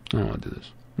 I don't want to do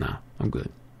this. Nah, I'm good.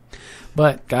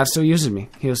 But God still uses me.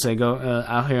 He'll say, go,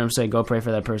 I'll hear him say, go pray for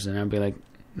that person. And I'll be like,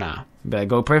 nah. But I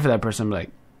go pray for that person. I'm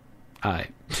like, all right.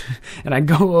 And I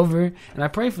go over and I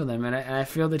pray for them, and I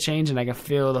feel the change, and I can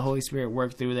feel the Holy Spirit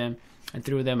work through them, and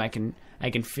through them I can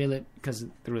feel it, because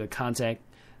through the contact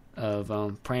of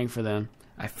praying for them,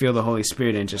 I feel the Holy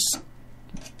Spirit, and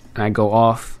I go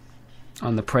off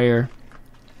on the prayer,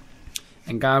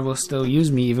 and God will still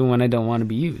use me even when I don't want to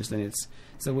be used. And it's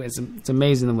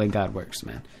amazing the way God works,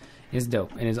 man. It's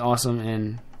dope and it's awesome,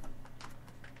 and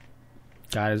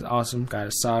God is awesome. God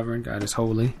is sovereign. God is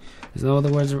holy. There's no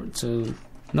other words to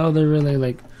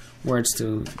what's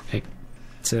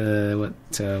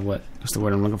the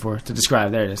word I'm looking for? To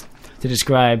describe. There it is. To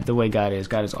describe the way God is.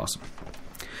 God is awesome.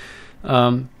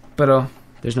 But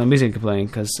there's no music playing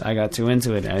because I got too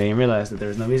into it. I didn't realize that there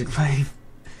was no music playing.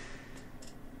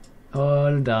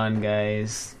 Hold on,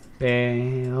 guys.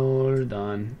 Hold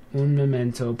on. Un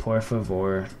momento, por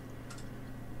favor.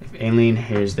 If Aileen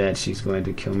hears that, she's going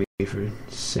to kill me for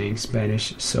saying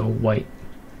Spanish so white.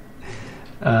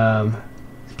 Let's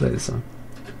play this song.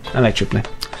 I like AAA.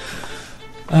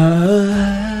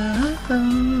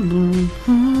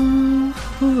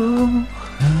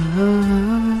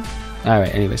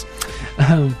 Alright, anyways.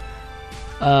 How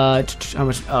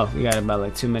much? Oh, we got about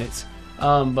like 2 minutes.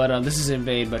 But this is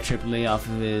Invade by AAA off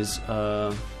of his,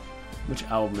 which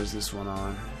album is this one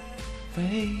on?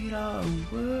 Fade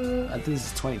Away. I think this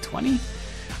is 2020.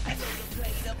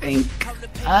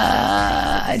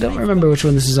 I don't remember which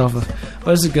one this is off of,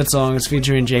 but it's a good song. It's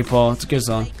featuring J. Paul. It's a good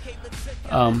song.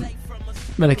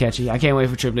 Really catchy. I can't wait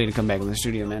for AAA to come back in the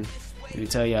studio, man. Let me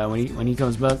tell you, when he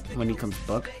comes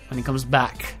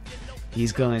back,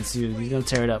 he's going to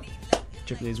tear it up.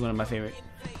 AAA is one of my favorite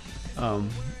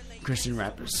Christian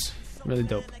rappers. Really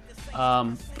dope.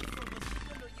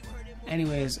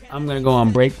 Anyways, I'm gonna go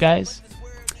on break, guys.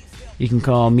 You can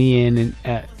call me in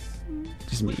at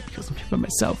just me because I'm here by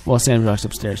myself. Well, Sandrock's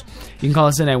upstairs. You can call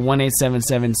us in at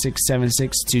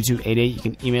 1-877-676-2288. You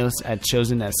can email us at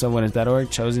chozen@subwinners.org.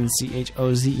 Chozen,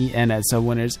 CHOZEN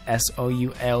 @subwinners,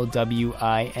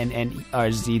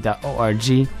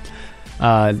 SOULWINNERZ.org.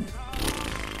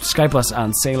 Skype us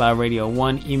on Say Loud Radio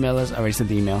 1. Email us. I already said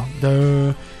the email.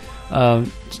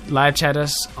 Live chat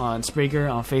us on Spreaker,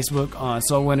 on Facebook, on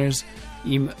Soul Winners.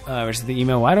 The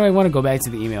email. Why do I want to go back to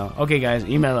the email? Okay, guys,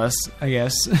 email us, I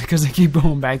guess, because I keep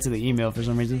going back to the email for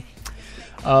some reason.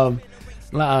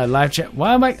 Live chat.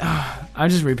 Why am I? I'm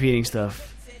just repeating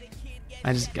stuff.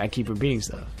 I keep repeating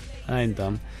stuff. I ain't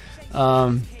dumb.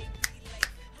 The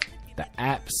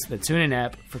apps, the TuneIn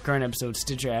app for current episodes,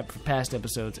 Stitcher app for past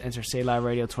episodes. Enter Say Live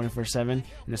Radio 24/7 in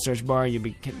the search bar.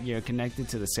 You're connected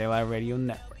to the Say Live Radio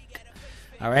network.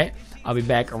 All right, I'll be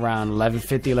back around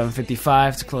 11:50,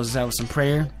 11:55 to close us out with some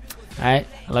prayer. All right,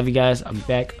 I love you guys. I'll be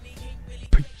back.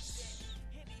 Peace.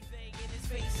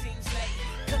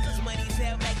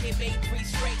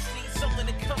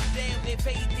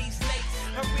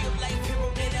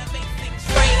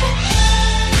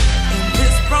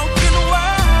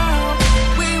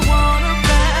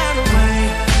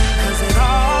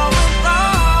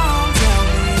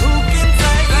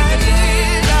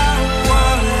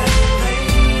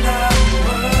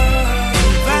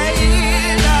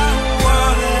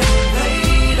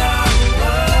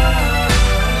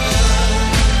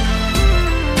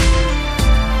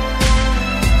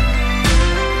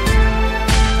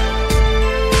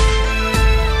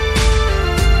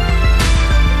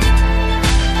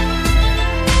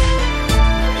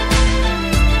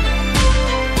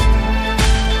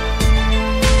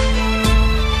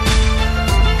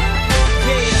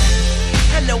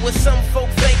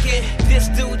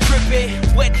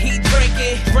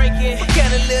 drinking. What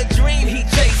kind of little dream he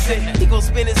chasing? He gon'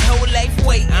 spend his whole life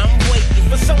waiting. I'm waiting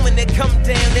for someone to come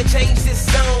down and change this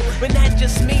song. But not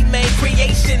just me, man,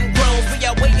 creation groans. We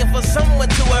are waiting for someone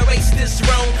to erase this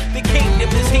wrong. The kingdom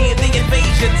is here, the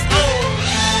invasion's on.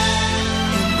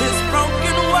 In this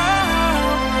broken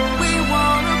world, we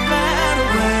want a better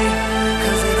way.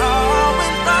 'Cause it all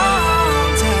went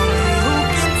wrong. Tell me who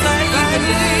can save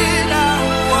invade our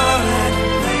world,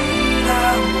 invade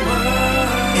our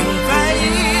world,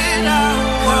 invade our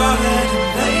world,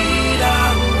 invade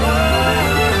our world.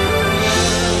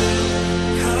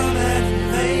 Come and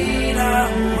invade our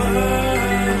world.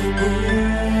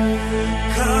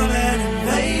 Come and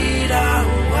invade our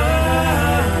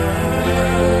world.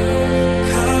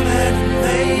 Come and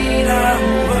invade our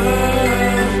world.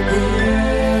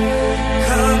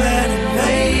 Come and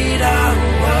invade our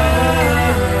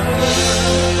world.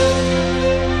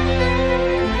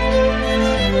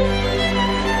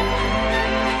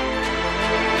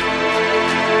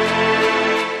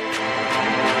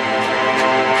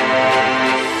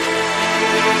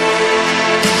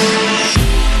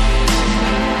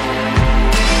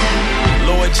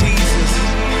 Lord Jesus,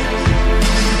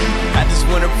 I just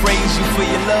wanna praise you for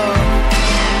your love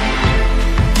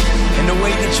and the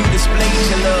way that you displayed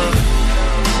your love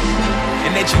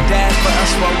and that you died for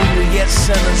us while we were yet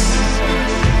sinners.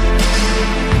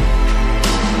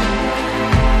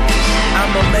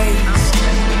 I'm amazed,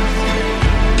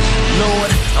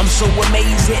 Lord, I'm so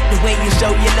amazed at the way you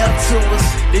show your love to us.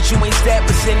 That you ain't stabbed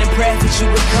us in prayer that you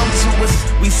would come to us.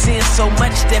 We sin so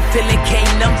much that feeling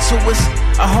came numb to us.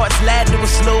 Our hearts lied to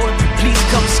us, Lord, please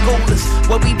come school us.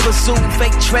 While we pursue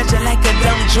fake treasure like a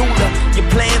dumb jeweler. Your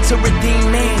plan to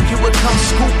redeem man, you would come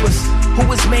scoop us. Who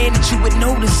is man that you would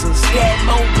notice us? Scared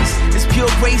moments, it's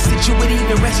pure grace that you would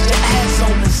even rest your eyes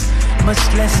on us. Much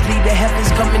less leave the heavens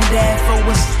come and die for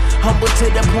us. Humble to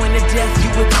the point of death, you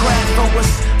would cry for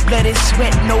us. Blood and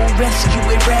sweat, no rest, you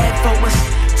would ride for us.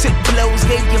 Took blows,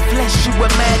 gave your flesh, you were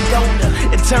my donor.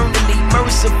 Eternally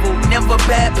merciful, never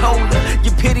bipolar.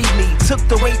 You pitied me, took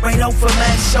the weight right off of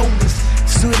my shoulders.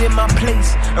 Stood in my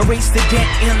place, erased the debt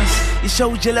in us. You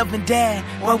showed your love and died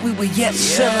while we were yet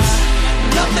sinners.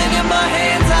 Nothing in my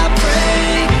hands, I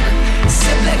pray.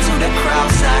 Simply to the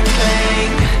cross I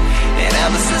cling. And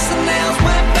ever since the nails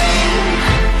went bang,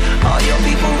 all your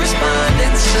people respond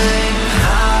and sing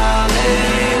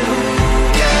hallelujah.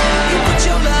 You put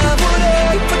your love on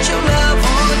it, you put your love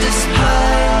on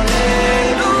display.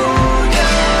 Hallelujah.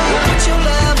 You put your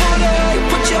love on it, you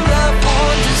put your love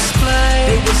on display.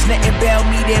 There was nothing about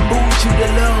me that moved you to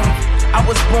love. I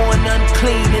was born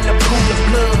unclean in a pool of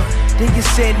blood. Then you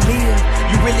said live,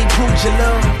 you really proved your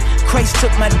love. Christ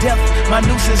took my death, my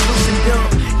nuisance loosened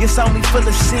up. You saw me full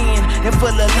of sin and full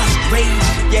of lust rage.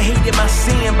 You hated my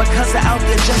sin because of out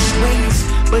there just ways.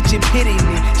 But you pitied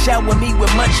me, showered me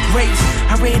with much grace.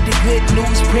 I read the good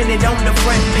news printed on the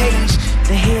front page.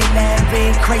 The headline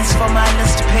read Christ for my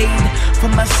lust paid, for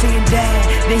my sin died,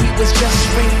 then he was just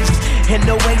raised. And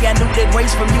the way I knew that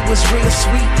grace from you was real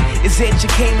sweet is that you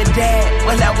came and died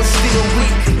while I was still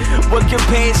weak. What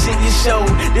compassion you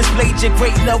showed, displayed your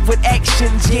great love with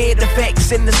actions. Yeah, the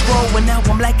facts in the scroll, and now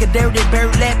I'm like a dirty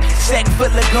burlap sack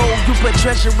full of gold. You put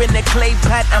treasure in the clay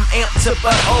pot, I'm amped to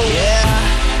behold. Yeah,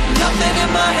 nothing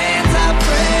in my hands, I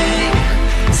pray.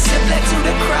 Simply to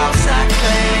the cross I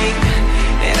cling.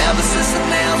 And ever since the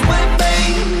nails went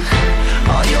bang,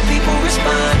 all your people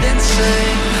respond and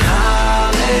sing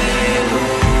hallelujah.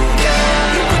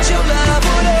 You put your love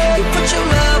on it, you put your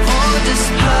love on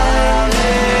display.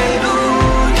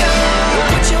 Hallelujah. You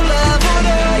put your love on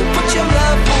it, you put your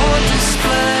love on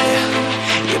display.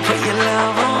 You put your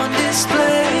love on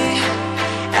display.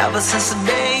 Ever since the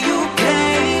day you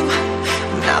came,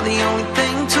 now the only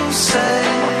thing to say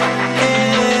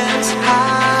is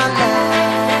hallelujah.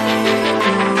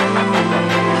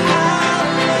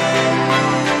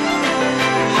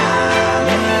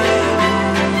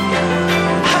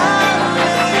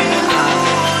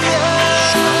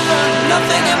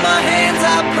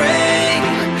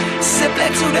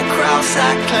 To the cross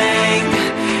I cling.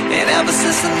 And ever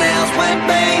since the nails went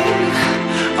bang,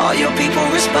 all your people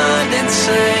respond and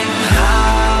sing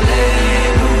hallelujah.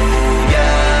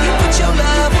 You put your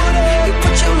love on it, you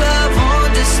put your love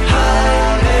on display.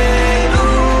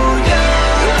 Hallelujah.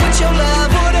 You put your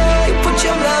love on it, you put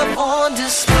your love on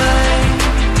display.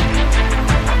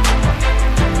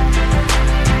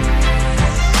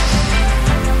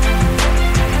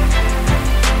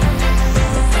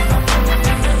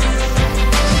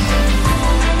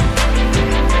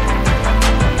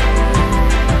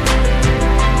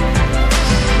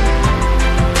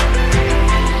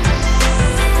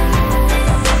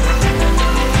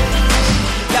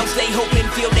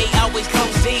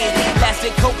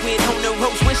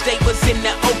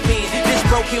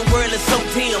 broken world is so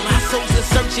dim. Our souls are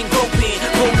searching, groping.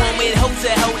 Go on with hopes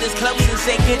that hold us close and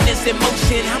say goodness in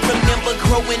motion. I remember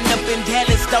growing up in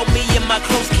Dallas, thought me and my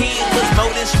close kin was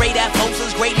voting straight out. Folks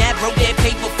was great, now broke that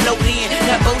paper float in.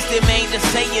 That boasted man just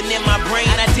saying in my brain,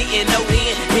 I didn't know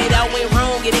then. It all went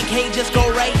wrong and it can't just go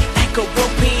right. Like a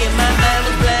rope in, my mind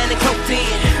was blind and coked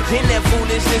in. Then that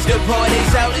foolishness departed,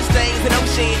 all these things that I'm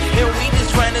seeing. And we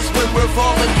just trying to swim,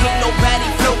 revolve, and can't nobody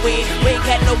flow in. We ain't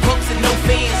got no boats and no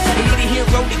fans. We need a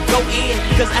hero to go in,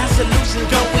 cause our solutions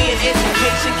go in.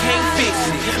 Education can't fix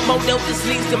it. More dope just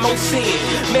leads to more sin.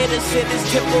 Medicine is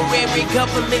temporary,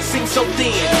 government seems so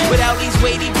thin. With all these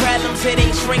weighty problems, it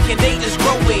ain't shrinking, they just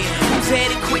growing. Who's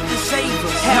had it quick to save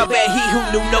us? How about he who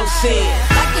knew no sin?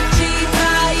 Like a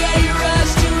G.I.A.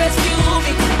 rush to rescue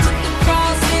me. Took the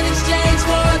cross in exchange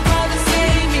for a call to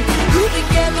save me. You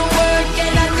began the work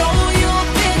and I know you'll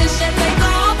finish and make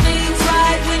all things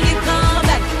right when you come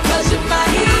back. Cause you're my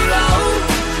hero.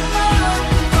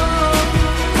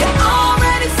 You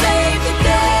already saved the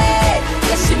day.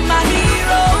 Yes, you're my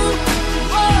hero.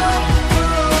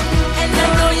 And I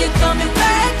know you're coming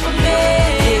back for me.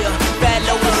 Yeah,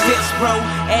 follow the steps, bro.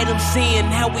 Adam sin,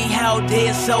 how we all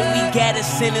dead, so we got a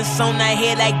sentence on our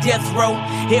head like death row.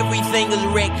 Everything is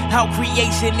wrecked, how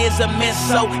creation is a mess.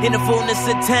 So in the fullness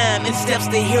of time, in steps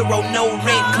the hero, no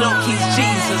red cloak, he's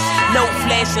Jesus. No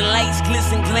flashing lights,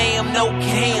 glisten glam, no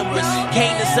cameras.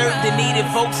 Came to serve the needed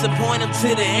folks and point them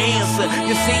to the answer.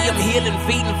 You see him healing,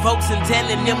 feeding folks and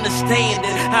telling them to stand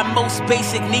it. Our most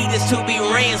basic need is to be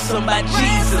ransomed by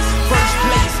Jesus. First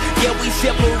place, yeah, we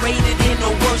separated in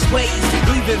the worst ways.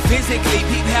 Even physically,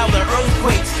 peep how the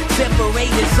earthquakes.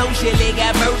 Separated socially,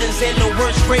 got murders in the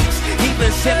worst rates.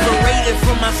 Even separated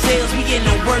from ourselves, we in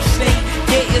the worst state.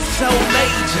 Yeah, it's so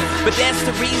major, but that's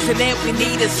the reason that we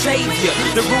need a savior.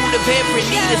 The root of every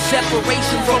need is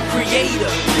separation from creator.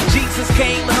 Jesus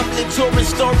came humbly to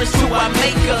restore us to our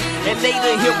maker, and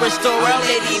later he'll restore all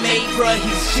that he made, bruh,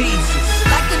 he's Jesus.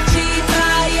 Like a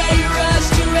G.I.A. rush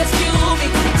to rescue me.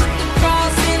 Took the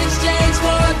cross in exchange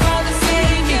for a call to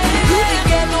save me. You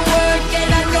began the work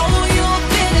and I know you'll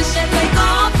finish and make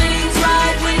all things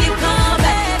right when you come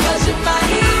back. Cause you're my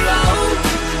hero.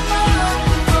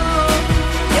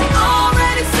 You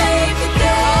already saved the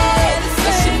day.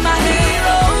 Cause you're my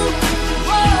hero.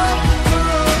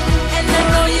 And I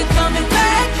know you're coming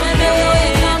back for me.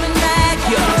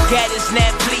 Yo, God is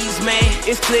not pleased, man.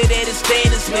 It's clear that his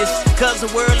stand is missed, cause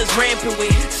the world is rampant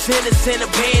with sinners and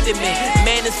abandonment.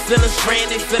 Man is feeling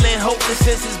stranded, feeling hopeless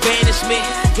since his banishment.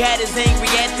 God is angry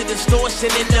at the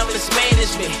distortion and of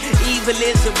mismanagement. Evil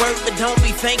is a word, but don't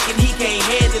be thinking he can't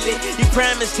handle it. He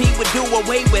promised he would do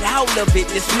away with all of it,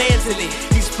 dismantle it.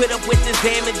 He's put up with this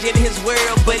damage in his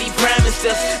world, but he promised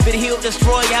us that he'll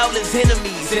destroy all his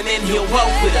enemies and then he'll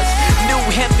walk with us. New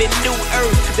heaven, new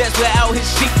earth, that's where all his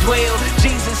sheep dwell.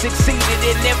 Jesus succeeded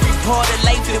in every part of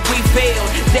life that we failed.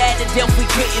 Died the death we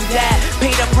couldn't die,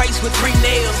 paid a price with 3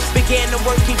 nails. Began the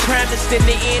work he promised, in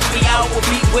the end we all will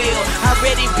be well.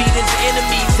 Already beat his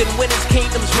enemies, and when his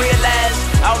kingdom's realized,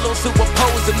 all those who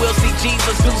oppose him will see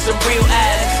Jesus through some real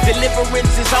eyes.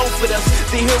 Deliverance is offered us,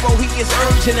 the hero he is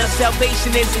urging us.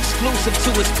 Salvation is exclusive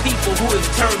to his people who have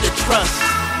turned to trust.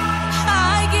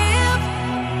 I give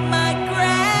my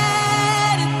gratitude,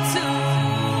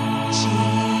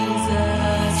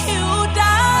 Jesus. You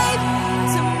died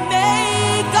to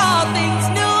make all things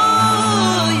new,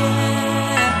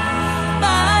 yeah.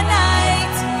 By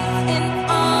night in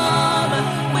armor,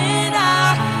 when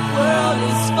our world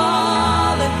is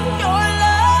falling, your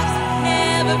love's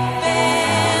never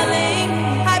failing.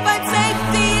 I find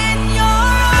safety in your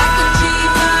arms. Like a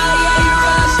G.I.A.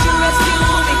 rush to rescue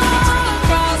me. Took the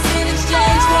cross in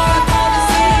exchange for a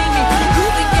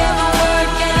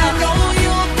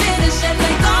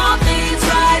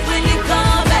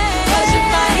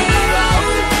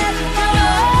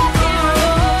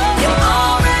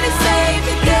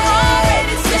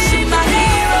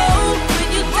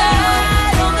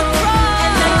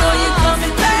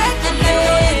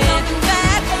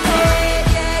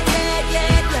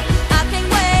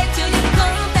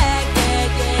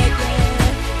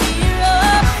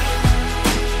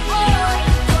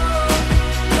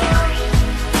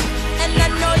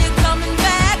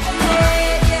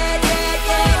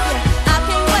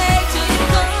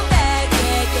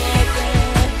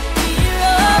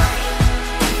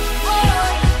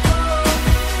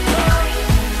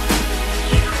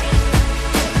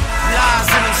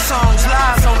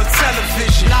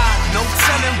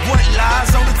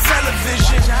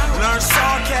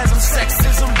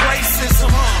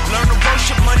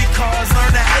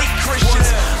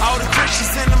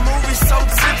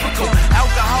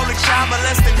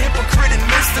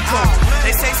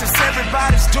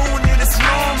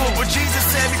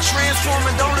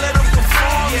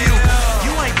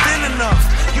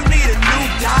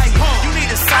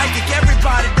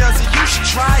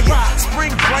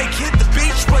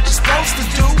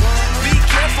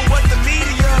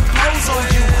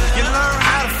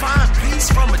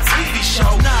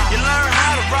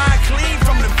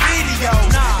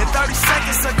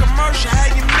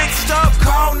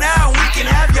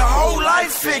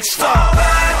star.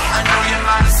 I know you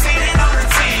might have seen it on the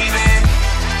TV.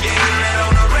 Yeah, you read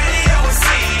on the radio and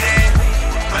seen it.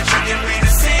 But you can be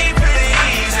the same pretty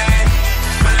easy.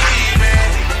 Believe me,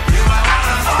 you might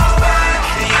wanna fall back.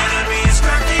 The enemy is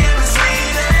crafty and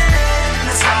misleading.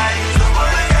 That's why I use the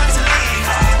word I got to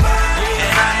leave it.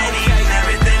 And I ain't eating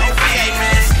everything they feed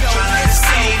me. Trying to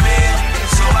deceive me.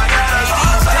 So I gotta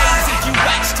fall back. If you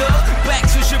waxed up,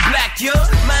 blacks was your black, yeah.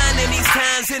 Mine in these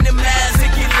times in the mask they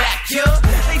get lack, yeah.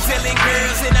 They telling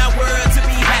girls in our world to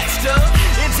be hatched up.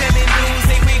 And telling news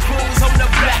they make rules on the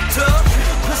black tub.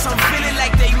 Plus I'm feeling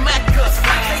like they mock us.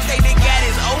 They think they got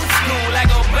his old school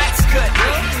like a backs cut,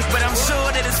 yeah. But I'm sure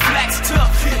that his black's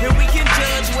tough. And we can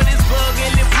judge when it's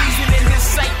bugging and pleasing in his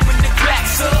sight when the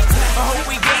crack's up. I hope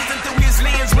we gazing through his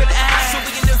lens with eyes so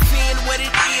we can defend what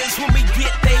it is when we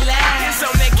get they lies. It's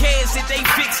on that cash that they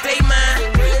fix they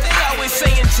mind. They always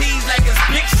saying cheese like it's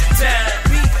picture time.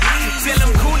 Till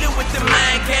I'm coolin' with the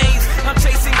mind games. I'm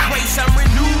chasing grace, I'm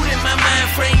renewed in my mind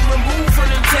frame. Removed from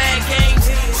them tag games.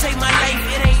 Save my life,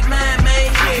 it ain't mine,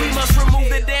 man. We must remove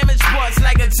the damaged parts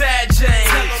like a tag chain.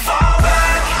 Fall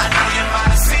back. I know you might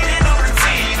have seen it on the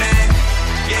TV.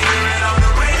 Yeah, you read on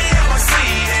the radio and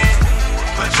seen it.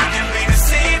 But you can be the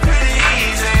same pretty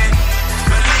easy.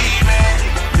 Believe me,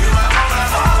 you might wanna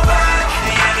fall back.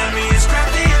 The enemy is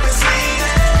crafty and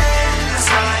misleading. That's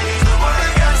why I use the word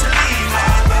I got to leave it.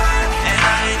 And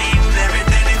I ain't eating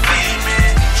everything they feed me.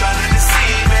 Trying to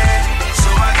deceive me. So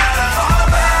I gotta fall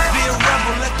back. Be a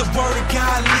rebel, let the word of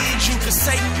God lead you. Cause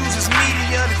Satan uses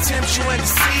media to tempt you and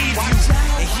deceive you.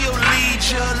 And he'll lead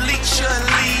you, leech you, and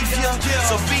leave you.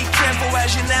 So be careful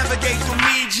as you navigate through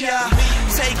media.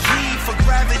 Take heed for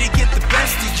gravity get the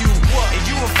best of you. And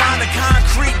you will find a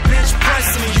concrete bench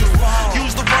pressing you.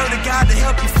 Use the word of God to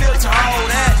help you filter all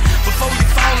that. Before you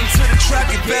fall into the trap,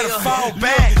 you better fall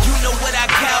back. You know what I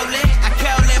call it? I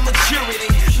call it maturity.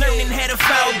 Learning how to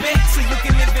fall back so you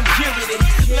can live in purity.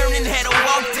 Learning how to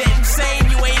walk that. Saying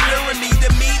you ain't luring me.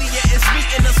 The media is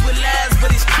beating us with lies,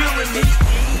 but it's curing me.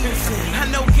 I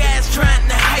know guys trying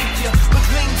to hype you, but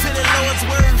cling to the Lord's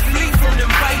word, flee from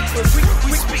them vipers.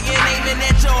 We spitting, aiming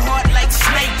at your heart like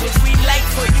snipers. We like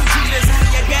for you, Jesus, how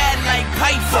you got like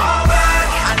Piper. Fall back.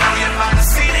 I know you might have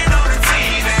seen it on the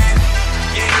TV.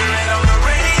 Yeah, you read on the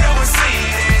radio and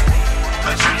seen it.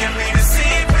 But you can be the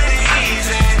same pretty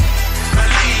easy.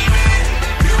 Believe me,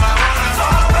 you might wanna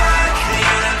fall back. The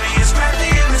enemy is crafty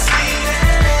and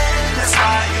misleading. That's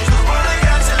why I use the word I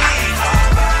got to leave it.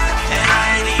 And I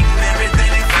ain't eating everything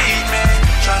they feed me.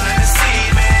 Trying to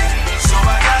deceive me. So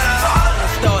I gotta fall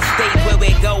back. Star state where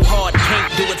we go hard,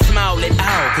 can't do it small at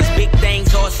all. Cause big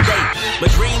things are state. My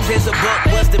dreams as a buck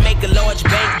was to make a large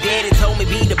bank. Daddy told me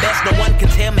be the best, no one can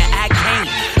tell me I can't.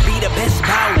 Be the best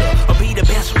bowler or be the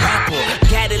best rapper.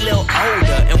 Got a little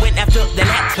older and went after the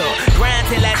latter. Grind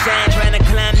till I shine, trying to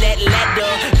climb that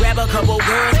ladder. Grab a couple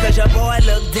girls cause your boy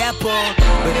look dapper.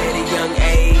 But at a young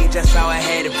age I saw I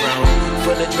had it wrong.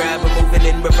 Full of drive, but moving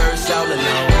in reverse all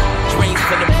alone. Dreams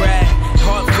full of pride,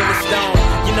 heart full of stone.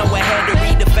 You know I had to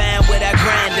redefine what I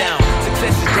grind down.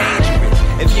 Success is dangerous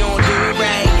if you don't do it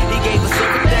right. He gave us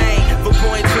everything for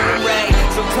point to the right.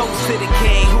 So toast to the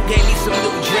king who gave me some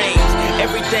new dreams.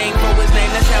 Everything for his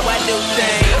name, that's how I do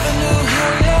things. Never knew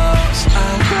how lost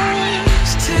I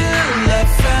was till I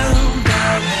found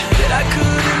out that I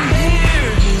couldn't hear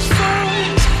his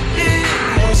voice. It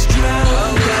was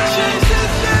drowned out.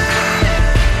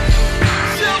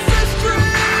 Selfish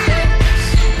dreams.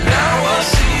 Now I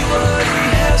see what he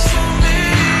has for me.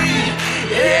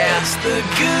 Yeah, it's the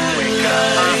good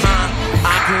life.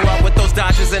 I grew up with those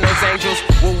Dodgers and those Angels,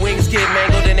 with wings get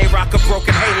mangled and they rock a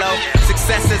broken halo.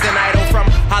 Success is an idol from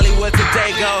Hollywood to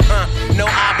Dago. No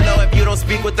hablo if you don't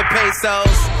speak with the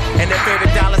pesos. And their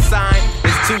favorite dollar sign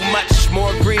is too much.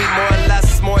 More greed, more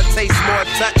lust, more taste, more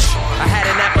touch. I had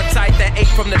an appetite that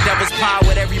ate from the devil's pie.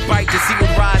 With every bite to see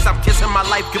what rise, I'm kissing my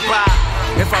life goodbye.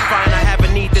 If I find I have a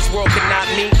need this world cannot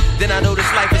meet, then I know this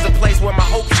life is a place where my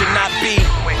hope should not be.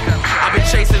 I've been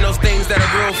chasing those things that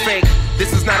are real fake.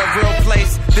 This is not a real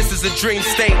place, this is a dream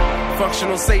state.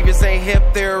 Functional saviors ain't hip,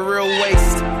 they're a real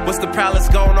waste. What's the palace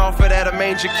going off of that a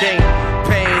manger king?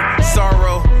 Pain,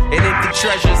 sorrow, and empty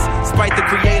treasures. Spite the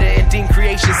creator and deem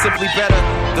creation simply better.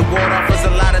 The world offers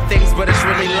a lot of things, but it's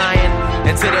really lying.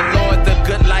 And to the Lord, the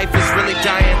good life is really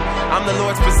dying. I'm the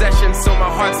Lord's possession, so my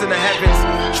heart's in the heavens.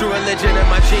 True religion and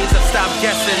my genes have stopped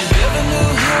guessing. Never knew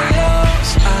how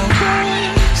lost I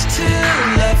was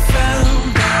till I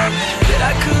found out that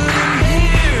I couldn't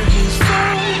hear his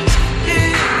voice.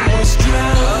 It was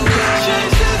drowned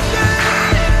out.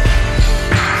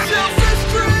 Selfish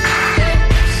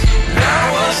dreams. Now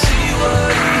I see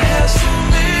what he has for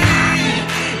me.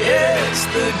 Yeah, it's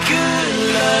the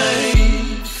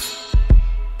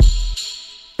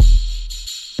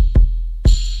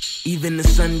then the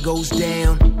sun goes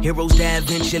down. Heroes die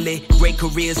eventually. Great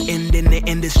careers end in the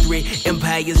industry.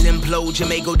 Empires implode, you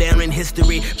may go down in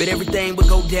history, but everything will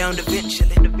go down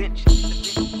eventually.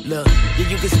 Look, yeah,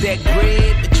 you can stack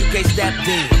bread, but you can't stop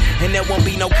dead. And there won't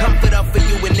be no comfort up for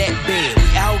you in that bed.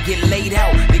 We all get laid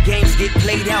out, the games get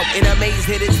played out. In a maze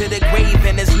headed to the grave,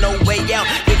 and there's no way out.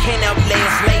 You can't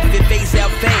outlast life, it fades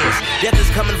out fast. Death is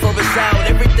coming for us out,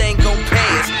 everything gon'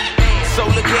 pass. So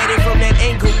look at it from that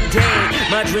angle, damn.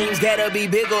 My dreams gotta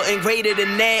be bigger and greater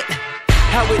than that.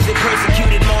 How is it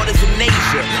persecuted martyrs in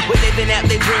Asia? We're living out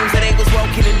their dreams, but they was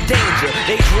walking in danger.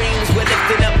 Their dreams were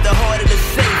lifting up the heart of the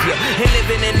Savior, and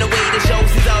living in the way that shows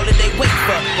is all that they wait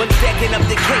for. When stacking up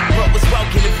the cake, but was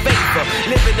walking in favor.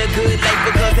 Living a good life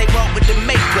because they walk with the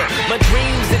maker. My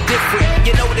dreams are different,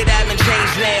 you know that I've been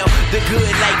changed now. The good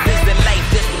life is the life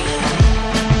that...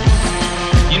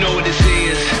 You know what this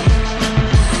is?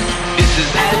 This is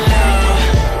I love.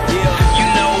 Yeah. You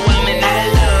know I'm in I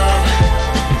love.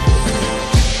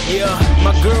 Yeah,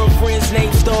 my girlfriend's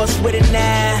name starts with a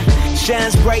 9.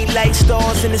 Shines bright like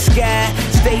stars in the sky.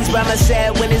 Stays by my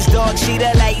side when it's dark. She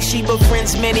the light, she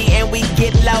befriends many, and we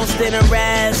get lost in her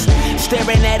eyes.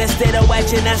 Staring at her instead of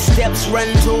watching our steps. Run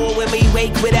to her when we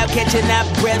wake without catching our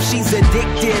breath. She's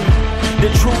addicted. The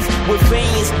truth with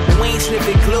veins. We ain't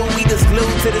sniffing glue, we just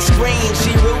glued to the screen. She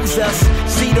rules us.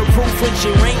 See the proof when she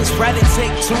rings. Probably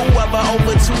take 2 of her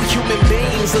over 2 human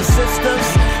beings. Her sisters,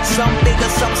 some bigger,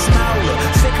 some smaller.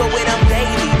 Sicker with them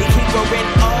daily to keep her in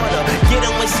order. Get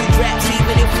them when she drops,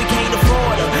 even if we can't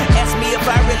afford her. Ask me if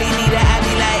I really need her, I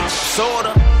be like,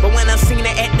 sorta. But when I seen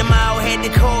her at the mall, had to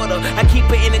call her. I keep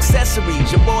her in accessories,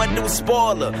 your boy new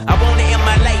spoiler. I want her in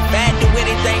my life, I'd do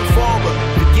anything for her.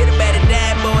 Forget about a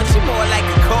dime, boy, she more like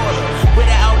a caller. With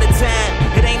her all the time,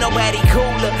 it ain't nobody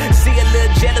cooler. See a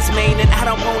little jealous, man, and I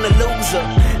don't wanna lose her.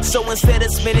 So instead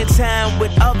of spending time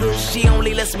with others, she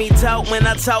only lets me talk when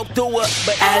I talk through her.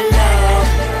 But I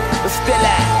love, but still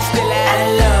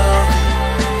I love.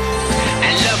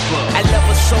 I love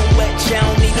her so much, I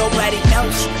don't need nobody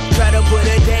else. Try to put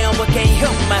her down, but can't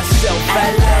help myself.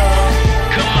 I love.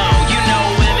 Come on, you know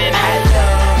women. I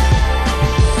love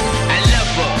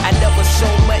her. I love her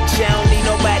so much, I don't need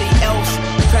nobody else.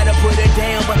 Try to put her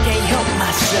down, but can't help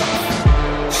myself.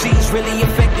 She's really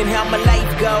affecting how my life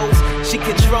goes. She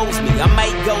controls me, I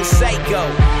might go psycho.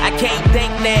 I can't think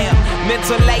now,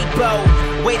 mental lipo.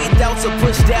 Weighted thoughts are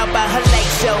pushed out by her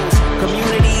late shows.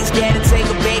 Communities gotta take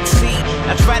a back seat.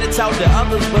 I try to talk to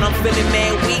others, but I'm feeling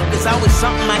mad weak. There's always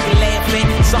something I can laugh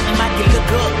at, something I can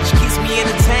look up. She keeps me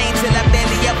entertained till I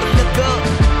barely ever look up.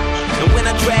 And when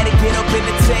I try to get up in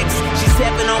the text, she's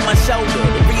tapping on my shoulder,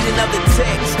 the reading of the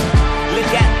text. Look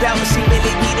out, that she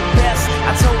really be the best.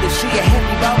 I told her she a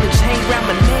heavy ball and chain round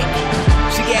my neck.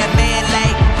 She got mad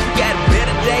like, you got a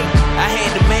better day. I had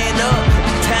to man up,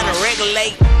 time to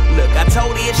regulate. Look, I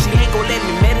told her if she ain't gon' let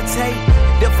me meditate,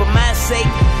 then for my sake,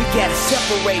 we gotta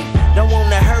separate. Don't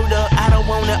wanna hurt her, I don't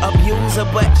wanna abuse her,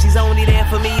 but she's only there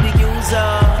for me to use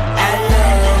her. I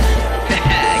love.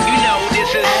 You know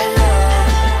this is I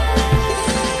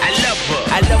love her.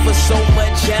 I love her so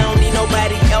much, I don't need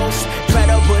nobody else. Try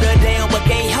to put her down, but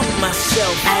can't help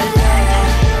myself. I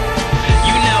love.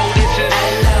 You know this is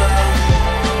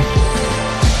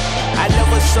I love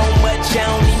her so much, I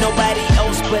don't need nobody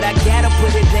else. But I gotta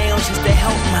put it down just to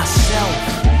help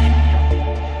myself.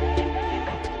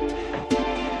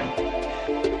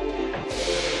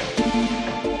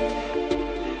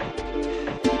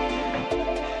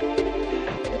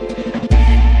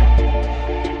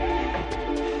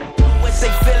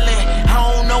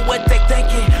 What they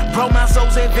thinking? Bro, my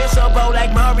soul's invincible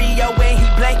like Mario when he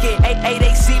blanking. Hey,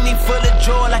 they see me full of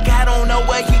joy like I don't know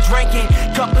what he drinking.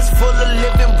 Cup is full of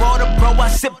living water, bro. I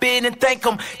sip it and thank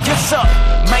him. Yes, up.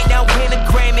 Might not win a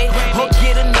Grammy or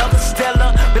get another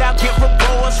Stella, but I'll get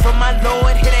rewards from my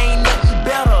Lord. It ain't nothing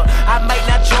better. I might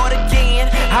not join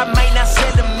again, I might not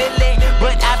sell a million,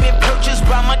 but I've been purchased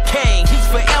by my king. He's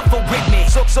forever with me.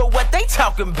 So what they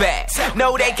talking about?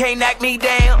 No, they can't knock me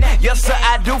down. Yes, sir,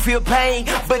 I do feel pain,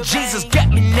 but Jesus got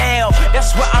me now.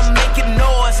 That's why I'm making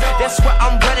noise. That's why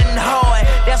I'm running hard.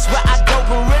 That's why I go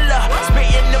gorilla,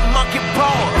 spitting the monkey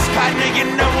bars. Partner, you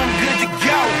know I'm good to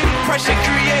go. Pressure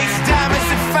creates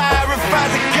diamonds and fire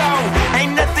refines the gold.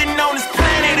 Ain't nothing on this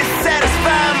planet that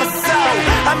satisfies my soul.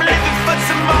 I'm living for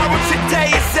tomorrow.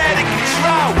 Today is out of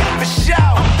control. For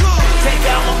sure. Take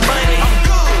out my money.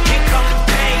 Here come the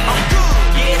pain.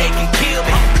 Yeah, they can kill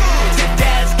me. To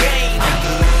die's game.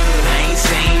 I ain't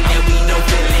saying that we no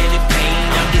feeling the pain.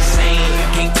 I'm just saying you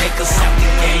can't take us out the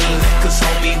game. Cause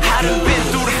homie, I done been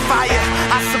through the fire.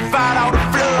 I survived all the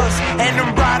floods. And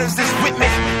them riders that's with me,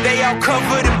 they all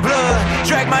covered in blood.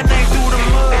 Drag my name through the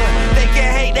mud. They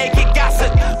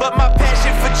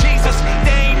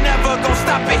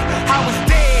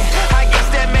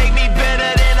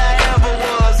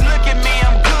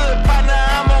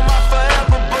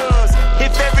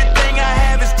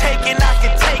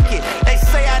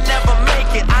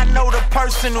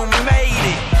person who made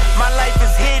it. My life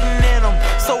is hidden in him,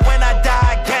 so when I die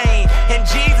I gain. And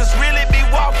Jesus really be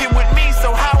walking with me,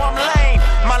 so how I'm lame.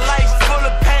 My life's full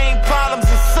of pain, problems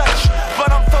and such,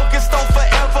 but I'm focused on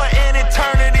forever and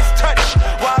eternity's touch.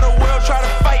 While the world try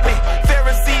to fight me,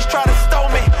 Pharisees try to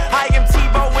stole me, I am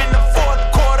Tebow in the fourth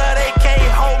quarter, they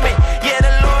can't hold me. Yeah,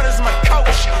 the Lord is my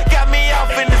coach, got me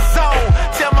off in the zone.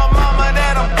 Tell my mama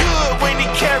that I'm good when he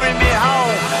carry me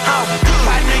home. I'm good,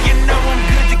 I know you know I'm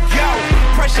good to go.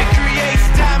 Pressure creates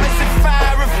diamonds and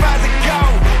fire refines a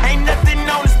gold. Ain't nothing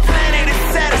on this planet that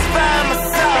satisfies my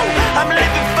soul. I'm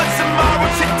living for tomorrow,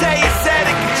 today is out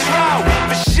of control.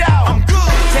 For sure, I'm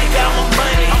good. Take out my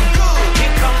money, I'm good.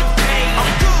 Here come the pain,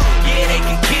 I'm good. Yeah, they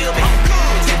can kill me, I'm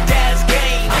good. To die's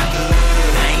game, I'm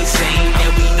good. I ain't saying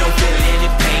that we don't feel any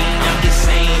pain. I'm just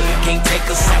saying you can't take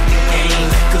us out the game,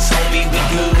 cause homie, we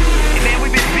good. And then we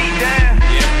been beat down,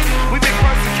 yeah. We been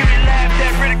persecuted, laughed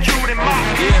at, ridiculed and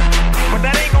mocked, yeah. But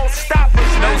that ain't gonna stop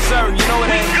us, no sir, you know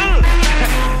it ain't good.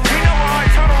 We know our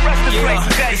eternal resting place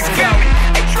is at, you feel me?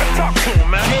 Hey, Trip, talk to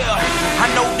him, man. Yeah, I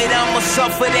know that I'ma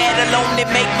suffer that alone, that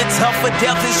make me tougher.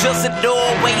 Death is just a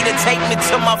doorway to take me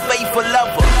to my faithful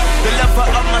lover. The lover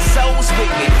of my soul's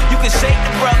with me. You can shake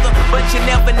the brother, but you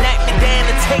never knock me down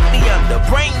to take me under.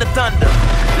 Bring the thunder,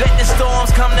 let the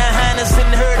storms come behind us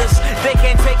and hurt us. They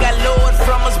can't take our Lord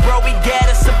from us, bro, we got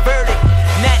us a verdict.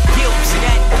 Not guilty,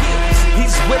 not guilty.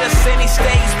 He's with us and he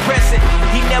stays present.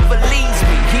 He never leaves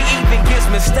me, he even gives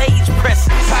me stage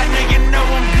presence. I know you know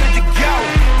I'm good to go.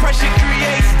 Pressure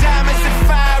creates diamonds and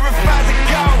fire refines a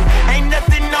gold. Ain't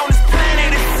nothing on this planet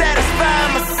that satisfies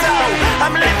my soul.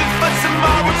 I'm living for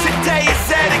tomorrow, today is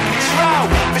out of control.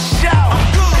 For sure, I'm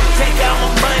good. Take out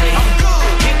my money, I'm good.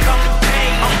 Here come the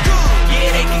pain, I'm good. Yeah,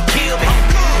 they can kill me, I'm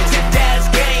good. To die's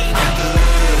game, I'm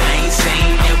good. I ain't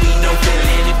saying that we don't feel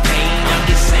any pain. I'm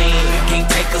just saying you can't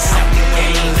take us out the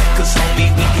game, cause homie,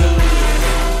 we good.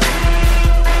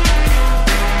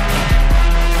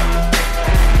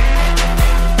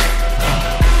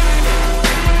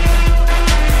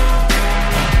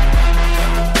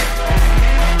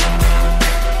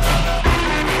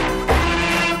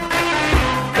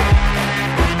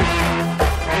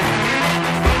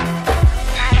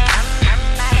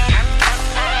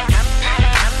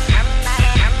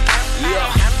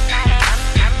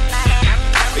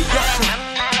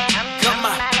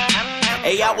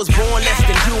 I was born less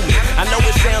than human. I know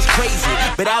it sounds crazy,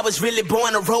 but I was really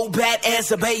born a robot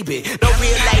as a baby. No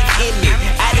real life in me,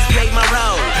 I just played my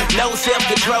role. No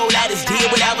self-control, I just did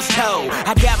what I was told.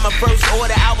 I got my first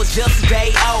order, I was just a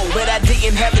day old, but I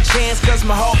didn't have a chance cause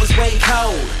my heart was way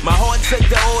cold. My heart took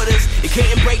the orders, it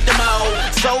couldn't break the mold.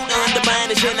 Sold under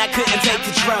bondage and I couldn't take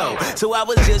control. So I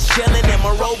was just chilling in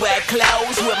my robot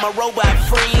clothes with my robot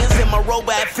friends and my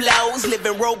robot flows,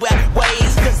 living robot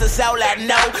ways, cause that's all I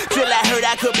know. Till I heard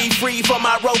I could be free from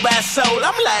my robot soul.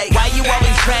 I'm like, why you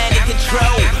always trying to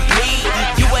control me?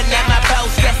 You are not my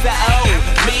boss, that's the old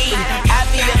me.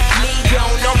 Obviously, you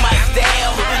don't know my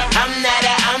style. I'm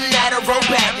not a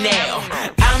robot now.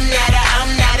 I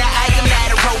am not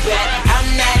a robot. I'm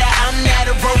not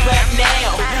a robot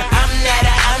now.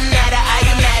 I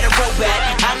am not a robot.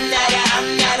 I'm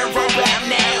not a robot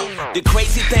now. The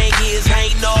crazy thing is, I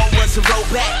ain't know I was a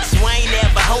robot, so I ain't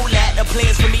have a whole lot of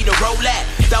plans for me to roll out.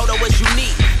 Thought I was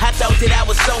unique, I thought that I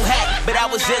was so hot, but I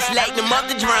was just like them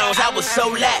other drones, I was so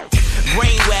lapped.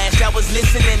 Brainwashed, I was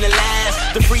listening to lies.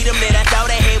 The freedom that I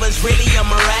thought I had was really a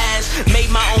mirage.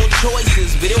 Made my own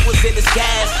choices, but it was in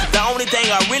disguise. The only thing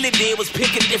I really did was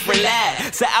pick a different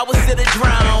lie. So I was to the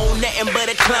drone, nothing but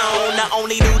a clone. I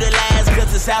only knew the lies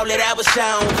cause it's all that I was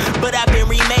shown. But I've been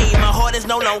remade, my heart is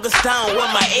no longer stone. When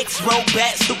my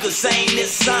ex-robots who could sing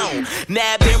this song. Now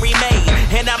I've been remade,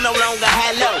 and I'm no longer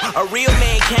high-low. A real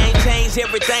man can't change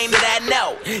everything that I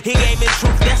know. He gave me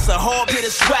truth, that's a hard pill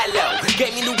to swallow.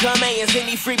 Gave me new commands and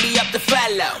he freed me up to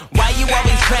follow. Why you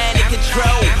always trying to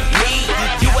control me?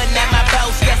 You are not my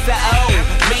boss, that's the old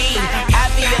me.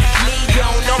 Obviously, you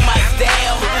don't know my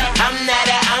style. I'm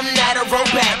not a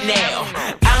robot now.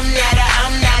 I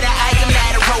am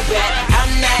not a robot. I'm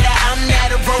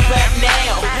not a robot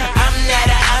now.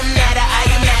 I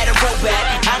am not a robot.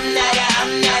 I'm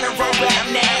not a robot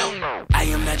now. I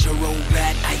am not your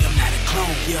robot, I am not a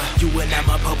clone. Yeah, you are not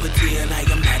my puppeteer and I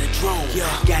am not a drone. Yeah,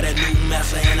 got a new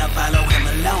master and I follow him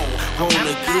alone. On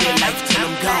a good life till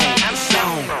I'm gone. It's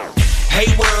on. Hey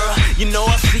world, you know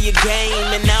I see your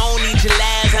game and I don't need your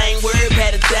lies, I ain't worried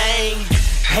about a thing.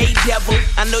 Hey devil,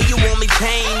 I know you want me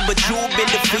tamed, but you've been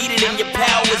defeated and your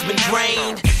power's been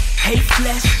drained. Hey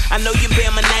flesh, I know you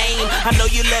bear my name, I know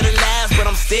you let it last, but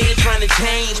I'm still trying to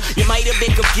change. You might have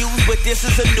been confused, but this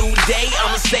is a new day.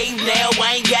 I'm saved now,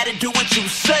 I ain't gotta do what you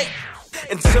say.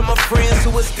 And to my friends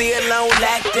who are still on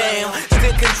lockdown,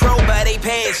 still controlled by their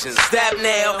passions, stop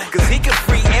now, cause he can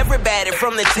free everybody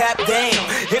from the top down.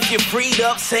 If you're freed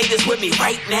up, say this with me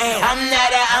right now. I'm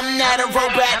not a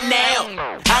robot now.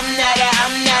 I'm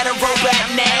not a robot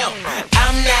now.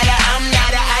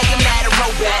 I am not a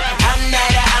robot. I'm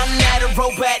not a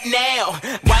robot now.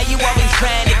 Why you always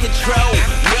trying to control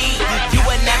me? You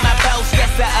are not my boss,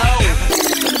 that's a O.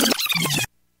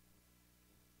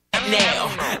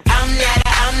 Now, I'm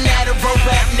not a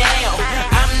robot now.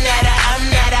 I'm not a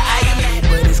I am.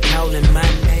 But it's calling my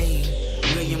name.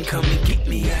 William, come and get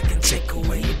me. I can take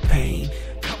away your pain.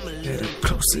 Come a little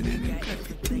closer than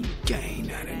everything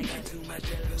gain. I didn't got too much.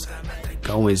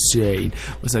 Go insane.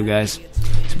 What's up, guys?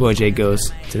 It's your boy Jay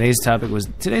Ghost. Today's topic was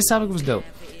dope.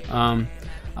 I'm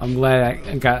glad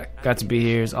I got to be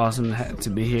here. It's awesome to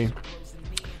be here.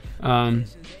 I'm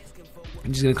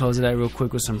just gonna close it out real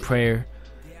quick with some prayer.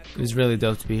 It's really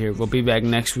dope to be here. We'll be back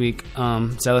next week.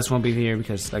 Zealous won't be here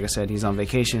because, like I said, he's on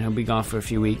vacation. He'll be gone for a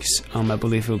few weeks. I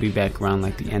believe he'll be back around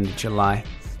like the end of July.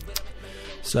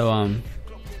 So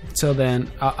till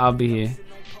then, I'll be here,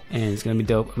 and it's gonna be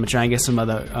dope. I'm gonna try and get some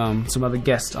other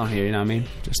guests on here. You know what I mean?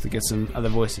 Just to get some other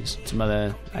voices, some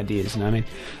other ideas. You know what I mean?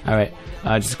 All right.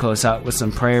 Just to close out with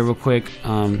some prayer real quick.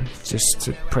 Just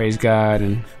to praise God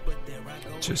and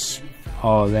just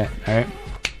all of that. All right.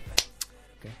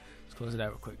 Okay. Let's close it out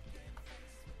real quick.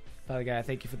 Father God, I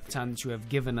thank you for the time that you have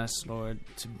given us, Lord,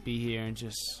 to be here and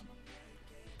just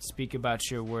speak about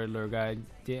your word, Lord God.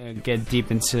 Get deep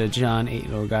into John 8,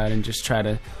 Lord God, and just try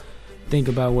to think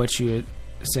about what you're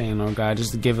saying, Lord God.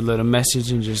 Just to give a little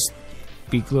message and just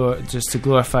to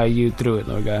glorify you through it,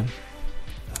 Lord God.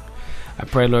 I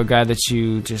pray, Lord God, that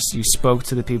you spoke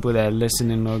to the people that are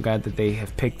listening, Lord God, that they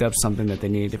have picked up something that they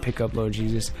needed to pick up, Lord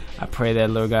Jesus. I pray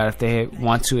that, Lord God, if they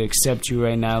want to accept you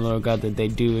right now, Lord God, that they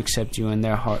do accept you in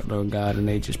their heart, Lord God, and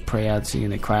they just pray out to you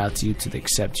and they cry out to you to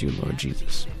accept you, Lord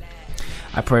Jesus.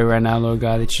 I pray right now, Lord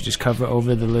God, that you just cover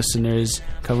over the listeners,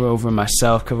 cover over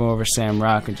myself, cover over Sam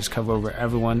Rock, and just cover over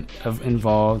everyone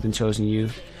involved in Chosen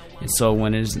Youth and Soul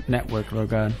Winners Network, Lord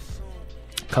God.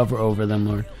 Cover over them,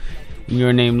 Lord. In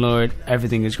your name, Lord,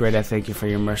 everything is great. I thank you for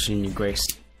your mercy and your grace.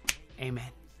 Amen.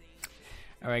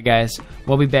 All right, guys.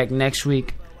 We'll be back next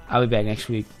week. I'll be back next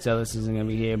week. Zealous isn't going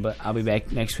to be here, but I'll be back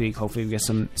next week. Hopefully we get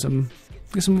some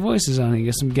voices on here,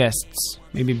 get some guests.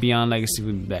 Maybe Beyond Legacy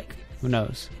will be back. Who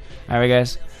knows? All right,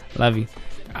 guys. Love you.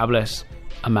 God bless.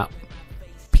 I'm out.